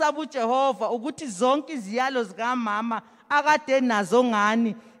 Ukwesaba uJehova ukuthi zonke iziyalo zikaMama akade nazo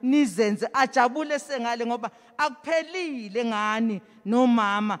ngani nizenze ajabule sengale ngoba akuphelile ngani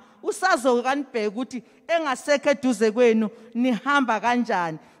nomama. Usazokanibheka ukuthi engasekho eduze kwenu nihamba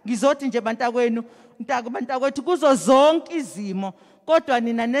kanjani. Ngizothi nje bantakwenu bantakwethu kuzo zonke izimo kodwa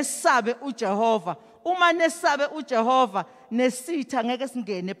nina nesabe uJehova. Uma nesabe uJehova nesitha ngeke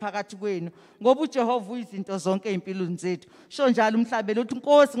singene phakathi kwenu ngoba uJehova uyizinto zonke empilweni zethu. Sho njalo umhlabeli uthi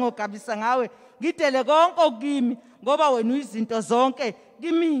Nkosi ngogabisa ngawe ngidele konke okimi ngoba wena uyizinto zonke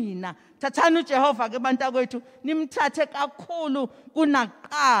kimina. Thathani uJehova ke bantakwethu nimthathe kakhulu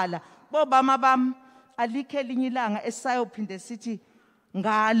kunaqala. Bobama bami alikho elinye ilanga esayophinde sithi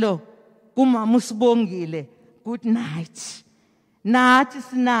ngalo kumama uSibongile good night. Nathi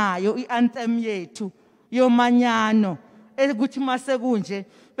sinayo ianthem yethu yomanyano ukuthi mase kunje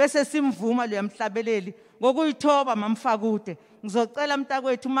bese simvuma lo yamhlabeleli ngokuyithoba mamfakude. Ngizocela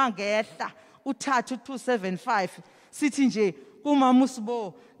mntakwethu mangehla uthathu 275 sithi nje kumama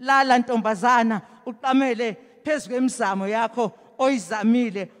uSibo lala ntombazana uqamele phezulu kwemizamo yakho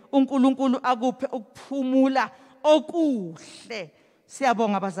oyizamile uNkulunkulu akuphe ukuphumula okuhle.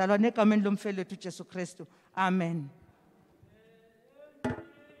 Siyabonga bazalwane egameni lomfelethu uJesu Kristu. Amen.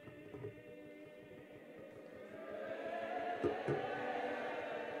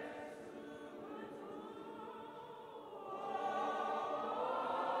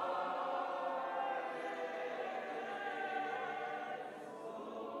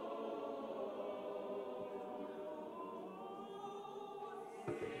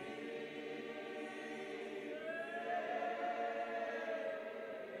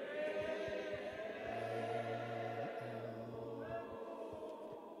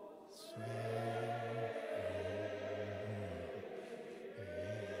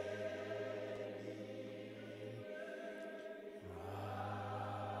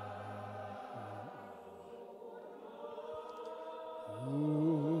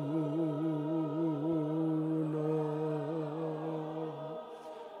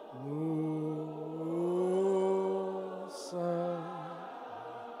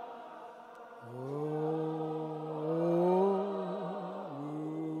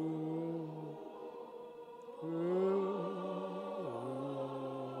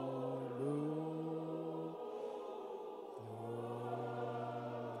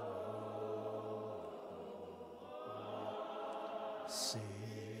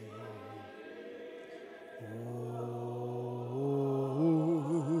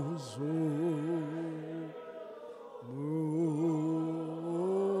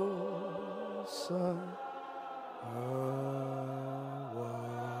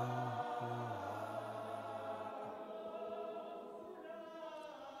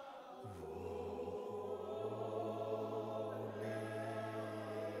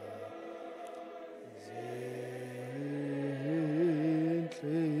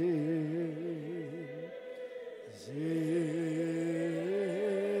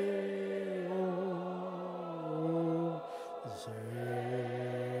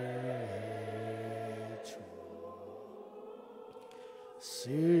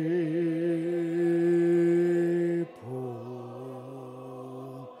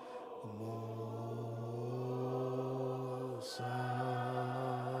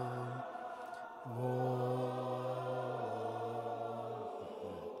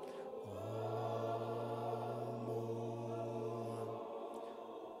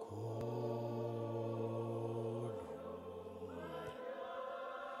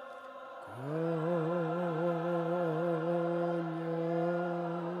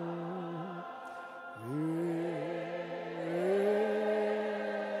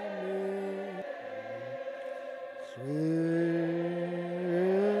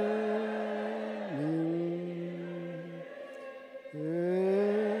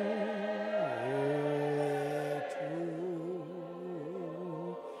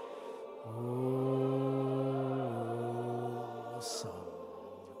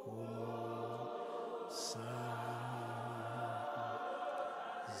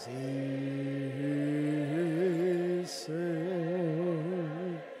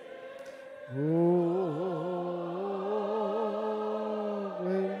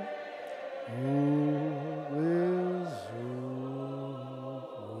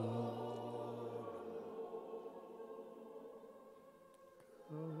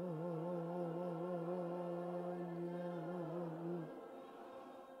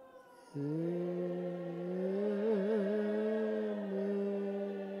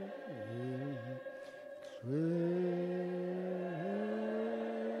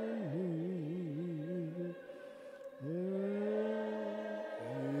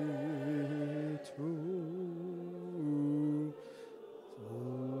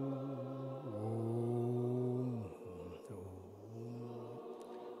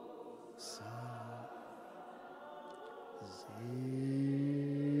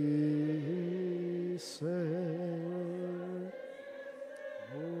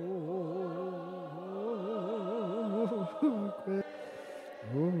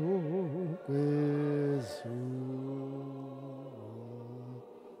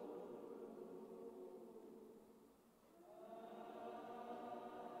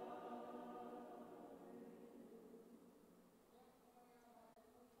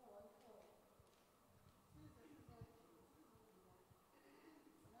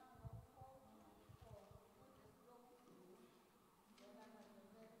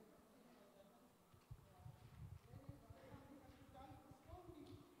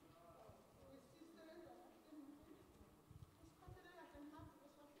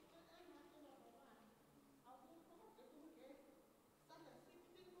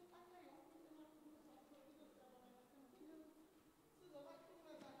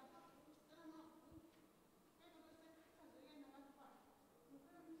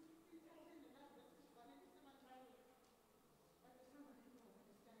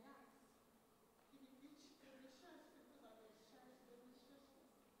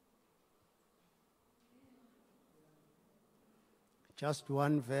 Just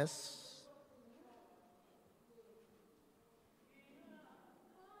one verse.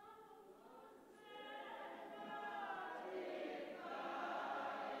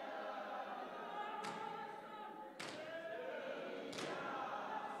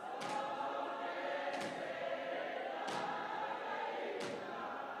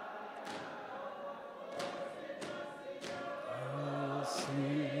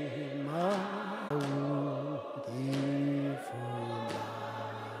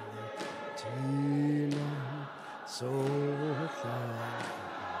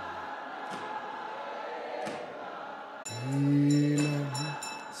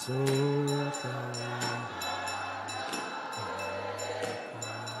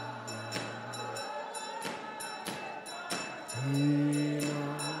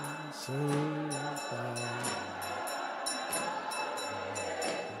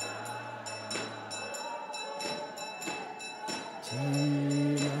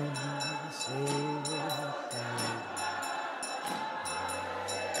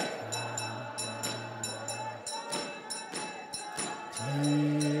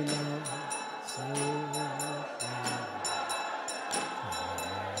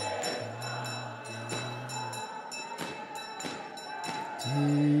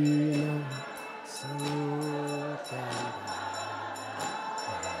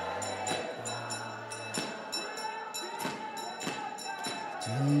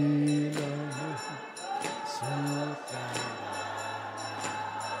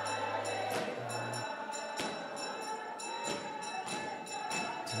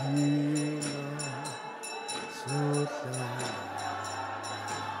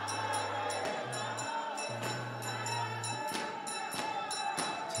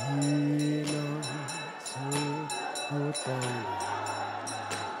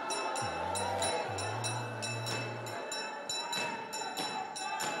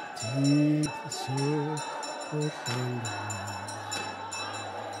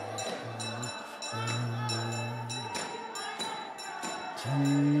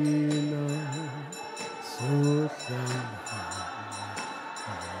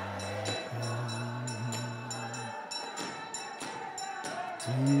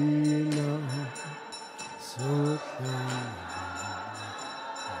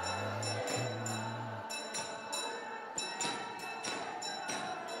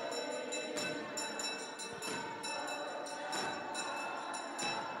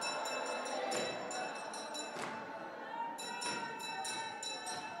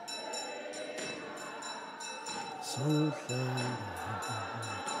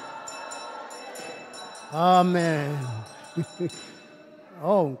 Amen.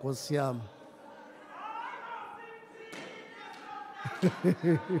 Oh, Nkosi yami.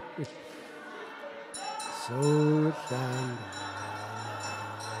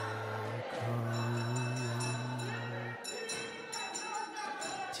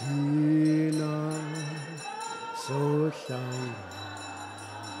 Tina sohlanga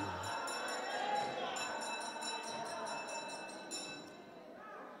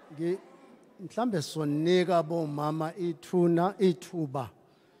mhlambe sonika bomama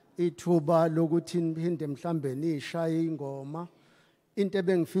ithuba lokuthi niphinde mhlambe nishaye ingoma into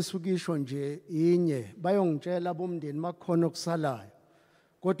ebengifisa ukisho nje inye bayongitshela bomndeni makhona okusalayo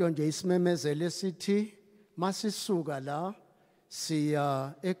kodwa nje isimemezelo esithi masisuka la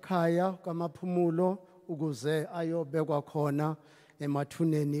siya ekhaya kamaphumulo ukuze ayobekwa khona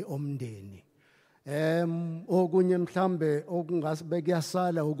emathuneni omndeni okunye mhlambe okungasibe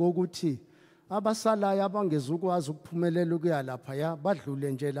kuyasala ukuthi abasalayo abangezukwazi ukuphumelela ukuya lapha ya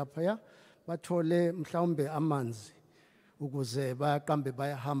badlule nje lapha ya bathole mhlawumbe amanzi ukuze bayaqambe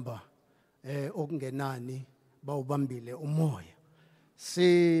bayahamba okungenani bawubambile umoya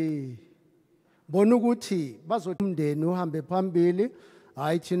bona ukuthi bazothi umndeni uhambe phambili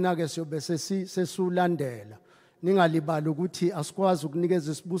hayi thina ke siyobe sesulandela ningalibali ukuthi asikwazi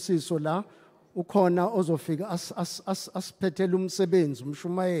ukunikeza isibusiso la ukhona ozofika asiphethele umsebenzi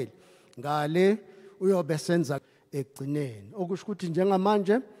umshumayeli ngale uyobe senza egcineni okusho ukuthi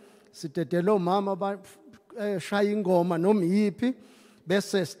njengamanje sidedela omama bashaya ingoma noma yipi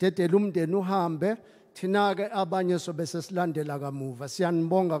bese sidedela umndeni uhambe thina ke abanye sobe sesilandela kamuva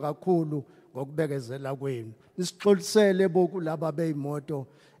siyanibonga kakhulu ngokubekezela kwenu nisixolisele bokulaba beyimoto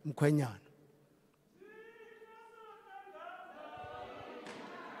mkhwenyana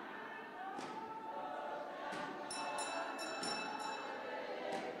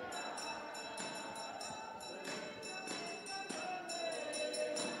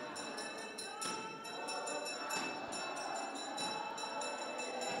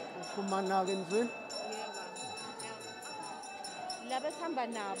ukhumana-ke nzweni laba esihamba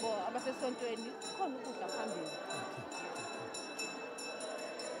nabo abasesontweni khona ukudla phambili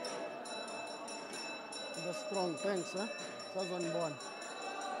the strong thanks sazonibona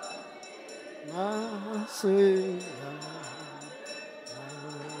nasiya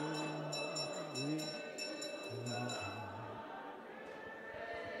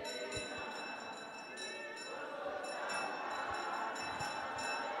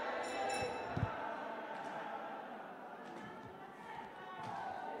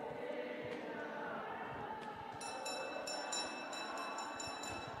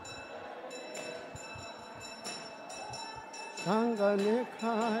Sangane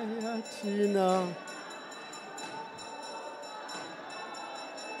khaya thina